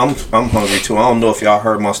 I'm hungry too. I don't know if y'all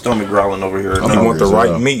heard my stomach growling over here or I'm You not. want the as right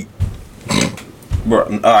hell. meat. Bro,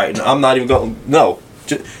 all right, I'm not even going. No,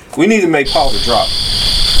 we need to make pause a drop.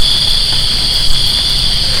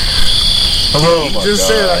 Oh my Just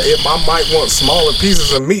said I might want smaller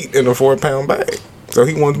pieces of meat in a 4-pound bag. So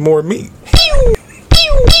he wants more meat.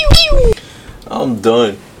 I'm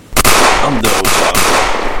done. I'm done with y'all.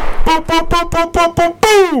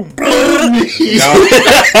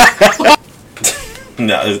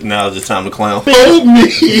 Now is the time to clown.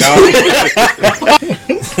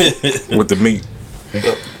 With the meat.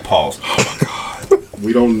 Pause.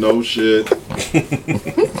 We don't know shit.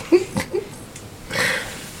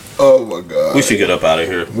 Oh my god. We should get up out of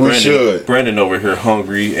here. We should. Brandon over here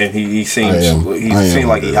hungry, and he seems I am like he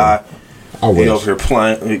hungry. high. I He wish. over here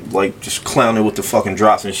playing, like just clowning with the fucking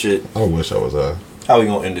drops and shit. I wish I was How we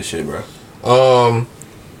gonna end this shit, bro? I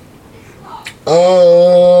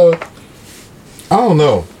don't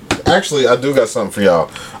know. Actually, I do got something for y'all.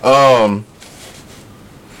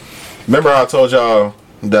 Remember how I told y'all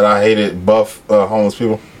that I hated buff homeless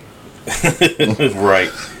people? Right.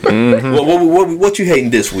 What you hating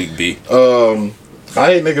this week, B? I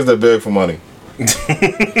hate niggas that beg for money.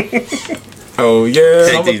 Oh, yeah.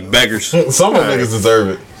 Hate these beggars. Some of them niggas deserve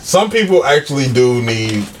it. Some people actually do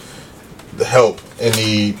need help and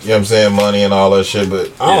need, you know what I'm saying, money and all that shit,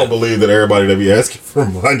 but I don't believe that everybody that be asking for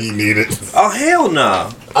money need it. Oh hell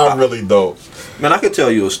nah. I really don't. Man, I could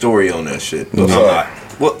tell you a story on that shit, but What's I'm up?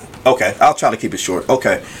 not. Well, okay, I'll try to keep it short.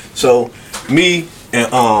 Okay, so me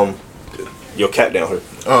and your cat down here.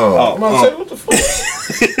 I'm about to say, what the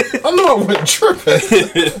fuck? I know I wasn't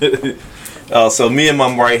tripping. So me and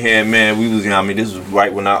my right hand man, we was, you know what I mean, this was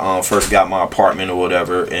right when I first got my apartment or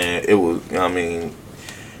whatever, and it was, you know what I mean,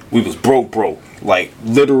 we was broke, like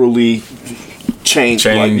literally change,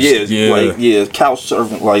 like couch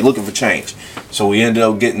surfing, like looking for change. So we ended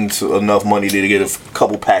up getting to enough money to get a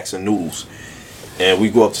couple packs of noodles, and we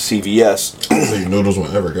go up to CVS. I was eating noodles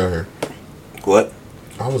when Ever got here. What?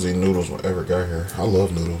 I was eating noodles when Ever got here. I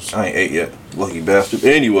love noodles. I ain't ate yet, lucky bastard.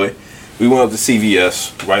 Anyway, we went up to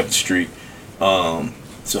CVS right up the street.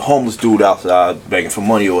 It's a homeless dude outside begging for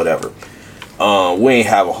money or whatever. We ain't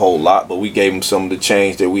have a whole lot, but we gave him some of the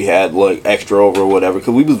change that we had, like extra over or whatever,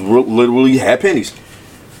 because we was literally had pennies,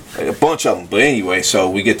 like a bunch of them. But anyway, so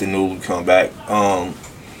we get the noodle, come back.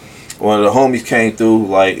 One of the homies came through,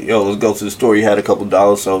 like, yo, let's go to the store. He had a couple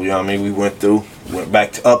dollars, so you know what I mean. We went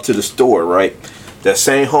back up to the store, right? That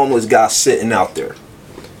same homeless guy sitting out there,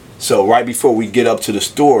 So right before we get up to the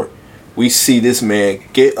store, we see this man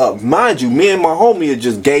get up. Mind you, me and my homie had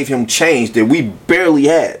just gave him change that we barely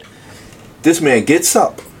had. This man gets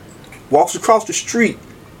up, walks across the street,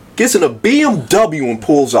 gets in a BMW and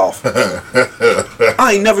pulls off.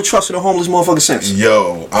 I ain't never trusted a homeless motherfucker since.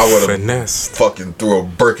 Yo, I would have Finessed. fucking threw a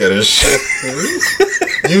brick at his shit.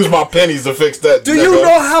 Use my pennies to fix that. Do you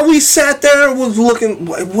know how we sat there and was looking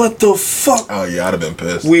like, what the fuck? Oh yeah, I'd have been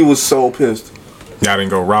pissed. We was so pissed. Y'all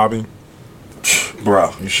didn't go robbing?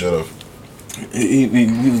 Bro, You should have. he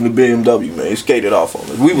was in the BMW, man. He skated off on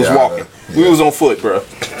us. We was Yeah, walking. yeah. We was on foot, bro.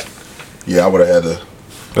 Yeah, I would have had to.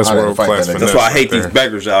 That's I didn't world fight class that nigga. finesse. That's why I hate right these there.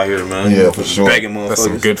 beggars out here, man. Yeah, for sure. Begging motherfuckers. That's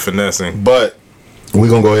some good finessing. But we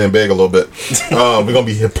gonna go ahead and beg a little bit. We're gonna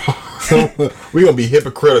be we're gonna be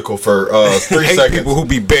hypocritical for 3 I hate seconds. people who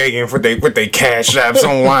be begging for with they cash apps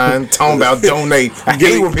online, talking about donate. I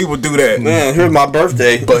hate when people do that. Man, here's my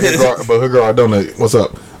birthday. But here girl, I donate. What's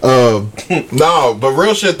up? No, but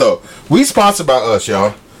real shit though. We sponsored by us,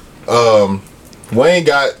 y'all. We ain't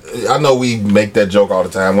got. I know we make that joke all the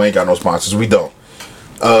time. We ain't got no sponsors. We don't.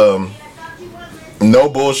 No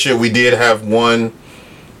bullshit. We did have one.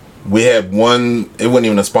 We had one. It wasn't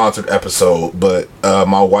even a sponsored episode, but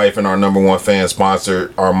my wife and our #1 fan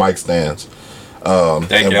sponsored our mic stands.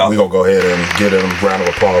 Thank y'all. We gonna go ahead and give them a round of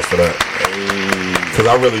applause for that. Because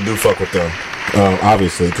I really do fuck with them.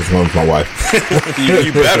 Obviously, because one's my wife.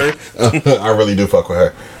 you better. I really do fuck with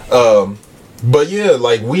her. But yeah,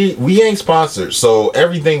 like we ain't sponsored, so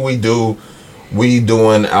everything we do, we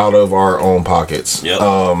doing out of our own pockets. Yep.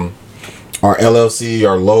 Our LLC,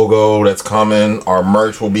 our logo that's coming, our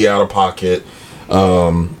merch will be out of pocket.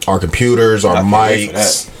 Our computers, our I can't wait for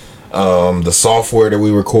mics, the software that we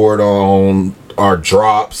record on, our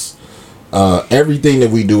drops, everything that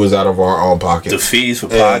we do is out of our own pocket. The fees for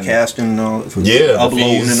And- podcasting and all, for Yeah,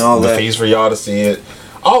 uploading and all the that. fees for y'all to see it,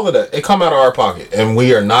 all of that, it come out of our pocket, and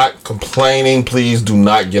we are not complaining. Please do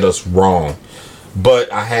not get us wrong,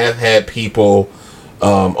 but I have had people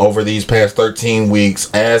over these past 13 weeks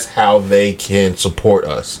ask how they can support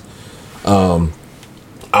us.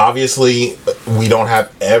 Obviously, we don't have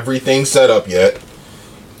everything set up yet,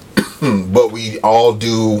 but we all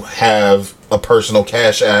do have a personal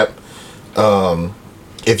Cash App.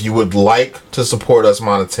 If you would like to support us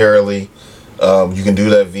monetarily, you can do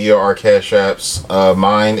that via our Cash Apps.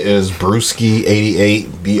 Mine is Brewski88,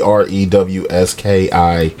 BREWSKI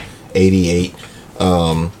 88.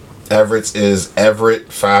 Everett's is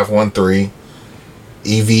Everett513,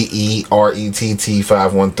 EVERETT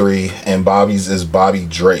 513, and Bobby's is Bobby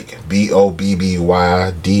Drake,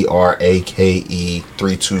 BOBBYDRAKE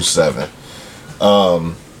 327.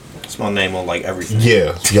 It's my name on like everything.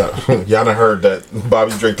 Yeah, y'all done heard that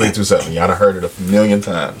Bobby Drake 327. Y'all done heard it a million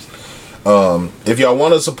times. If y'all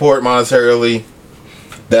want to support monetarily,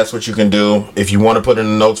 that's what you can do. If you want to put in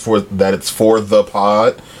the notes for that it's for the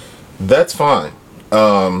pod, that's fine.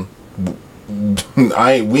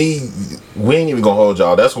 We ain't even gonna hold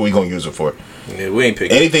y'all. That's what we gonna use it for. Yeah, we ain't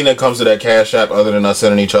picking. Anything that comes to that Cash App, other than us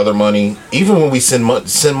sending each other money, even when we send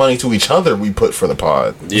money to each other, we put for the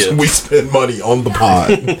pod. Yeah. We spend money on the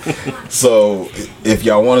pod. So if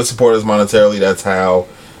y'all want to support us monetarily, that's how.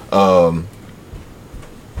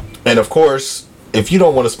 And of course, if you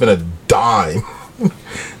don't want to spend a dime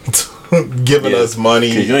giving us money,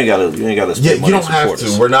 You ain't gotta spend yeah, money you don't have support to.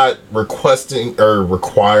 us. We're not requesting or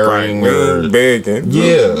requiring or begging.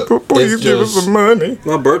 Yeah, Please it's give us just- some money.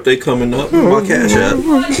 My birthday coming up. My Cash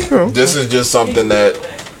App. This is just something that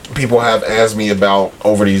people have asked me about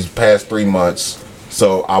over these past 3 months,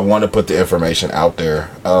 so I want to put the information out there.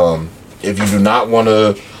 If you do not want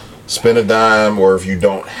to spend a dime, or if you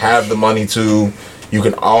don't have the money to, you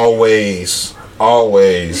can always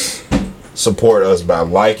support us by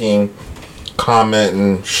liking,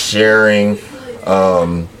 commenting, sharing,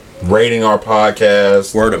 rating our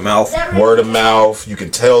podcast. Word of mouth. Word of mouth. You can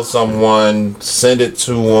tell someone, send it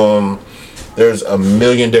to them. There's a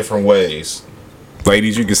million different ways.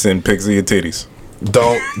 Ladies, you can send pics of your titties.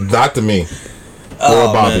 Not to me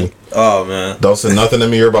or Bobby. Man. Oh man. Don't send nothing to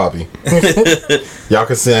me or Bobby. Y'all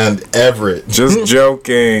can send Everett. Just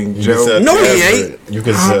joking. You can send No, he Everett. You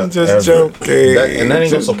can send I'm just Everett. joking. And that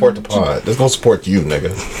ain't gonna support the pod. That's gonna support you,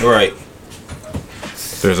 nigga. Right.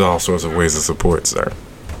 There's all sorts of ways to support, sir.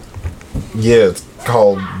 Yeah, it's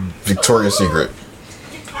called Victoria's Secret.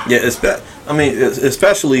 Yeah,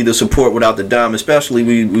 especially the support without the dime. Especially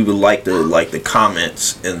we would like the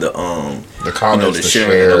comments and the The comments, the the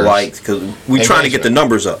sharing, shares, the likes, because we trying to get the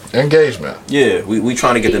numbers up. Engagement. Yeah, we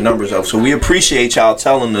trying to get the numbers up. So we appreciate y'all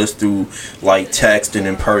telling us through like text and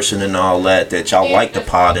in person and all that y'all like the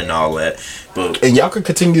pod and all that. And y'all can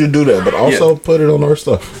continue to do that, but also put it on our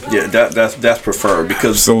stuff. Yeah, that's preferred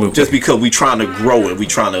because because we trying to grow it, we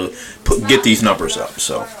trying to get these numbers up.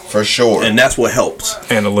 So for sure, and that's what helps.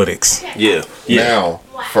 Analytics. Yeah. Now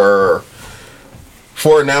for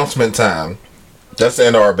announcement time, that's the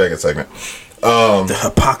end of our begging segment. The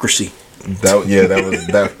hypocrisy. That was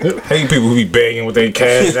that. Hate people who be begging with their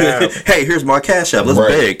cash app. Hey, here's my cash app. Let's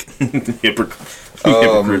beg.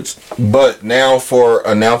 Hypocrites. But now for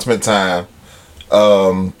announcement time.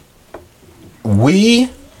 We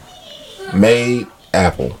made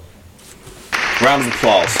Apple. Round of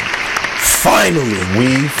applause. Finally.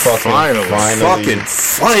 We finally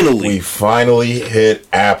We finally hit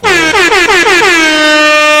Apple.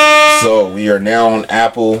 So we are now on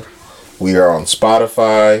Apple. We are on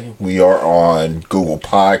Spotify. We are on Google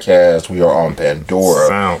Podcasts. We are on Pandora.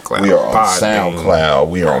 SoundCloud. We are on SoundCloud.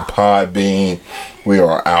 We are on Podbean. We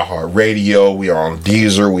are on iHeartRadio. We are on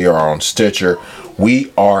Deezer. We are on Stitcher.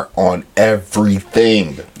 We are on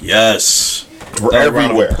everything. Yes. We're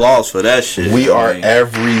everywhere. Applause for that shit. We are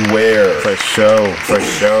everywhere. For sure.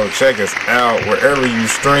 Check us out wherever you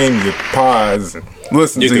stream your pods and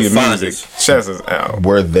listen to your music. Check us out.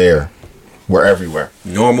 We're there. We're everywhere.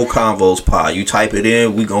 Normal Convos Pod. You type it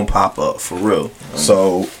in, we gonna pop up for real.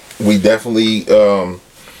 So we definitely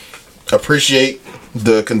appreciate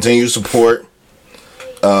the continued support.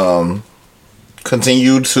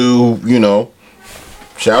 Continue to,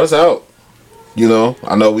 shout us out. I know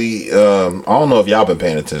I don't know if y'all been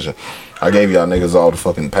paying attention. I gave y'all niggas all the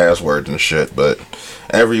fucking passwords and shit, but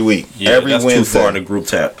every week, every that's Wednesday, too far in the group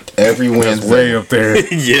chat. Every Wednesday, way up there.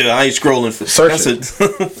 Yeah, I ain't scrolling for search it.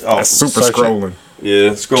 That's super scrolling.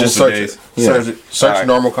 Yeah, scrolling just for search days. it. Yeah. Search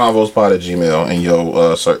Normal Convos Pod at Gmail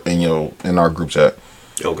and in our group chat.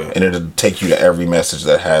 Okay. And it'll take you to every message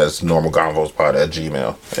that has Normal Convos Pod at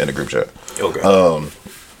Gmail in the group chat. Okay.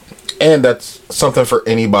 And that's something for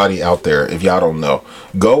anybody out there. If y'all don't know,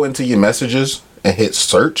 go into your messages and hit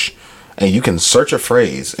search, and you can search a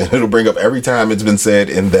phrase, and it'll bring up every time it's been said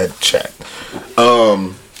in that chat.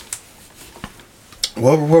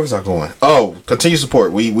 Where was I going? Oh, continue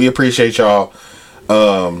support. We appreciate y'all.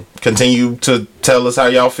 Continue to tell us how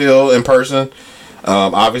y'all feel in person.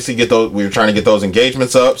 Obviously, we're trying to get those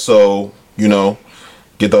engagements up. So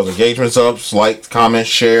get those engagements up. Like, comment,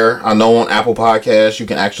 share. I know on Apple Podcasts you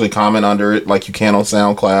can actually comment under it like you can on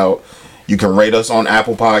SoundCloud. You can rate us on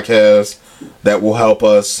Apple Podcasts. That will help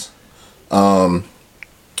us. And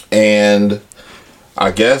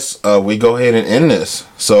I guess we go ahead and end this.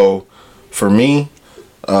 So for me,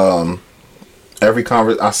 I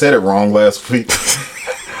said it wrong last week.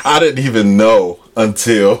 I didn't even know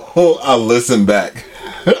until I listened back.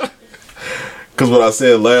 Because what I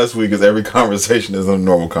said last week is every conversation is a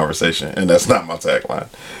normal conversation. And that's not my tagline.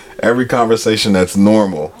 Every conversation that's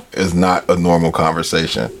normal is not a normal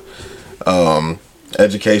conversation.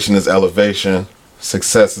 Education is elevation.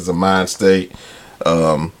 Success is a mind state.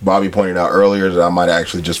 Bobby pointed out earlier that I might have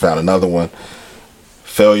actually just found another one.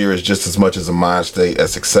 Failure is just as much as a mind state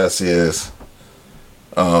as success is.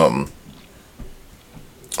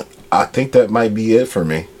 I think that might be it for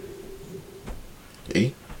me.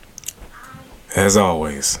 E? As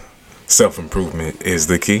always, self-improvement is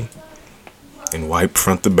the key. And wipe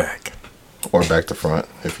front to back. Or back to front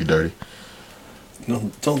if you're dirty.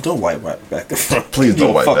 No, don't wipe right back to front. Please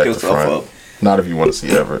don't wipe back to yourself front. up. Not if you want to see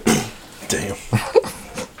Everett. Damn.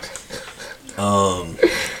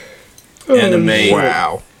 Anime.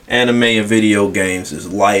 Wow. Anime and video games is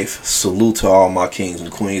life. Salute to all my kings and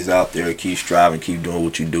queens out there. Keep striving, keep doing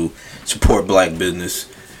what you do. Support black business.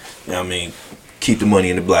 Keep the money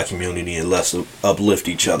in the black community and let's uplift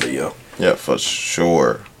each other, yo. Yeah, for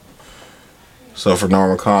sure. So for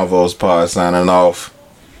Normal Convos Pod signing off.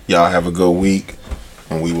 Y'all have a good week.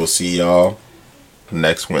 And we will see y'all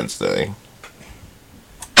next Wednesday.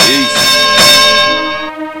 Peace.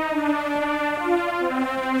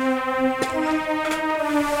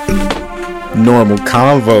 Normal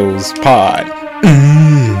Convos Pod.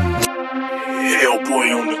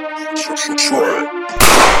 Hellboy on the track.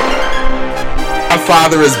 My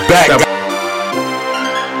father is back.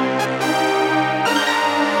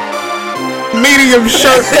 Medium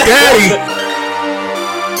shirt daddy.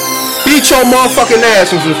 Beat your motherfucking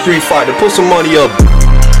ass in some Street Fighter. Put some money up.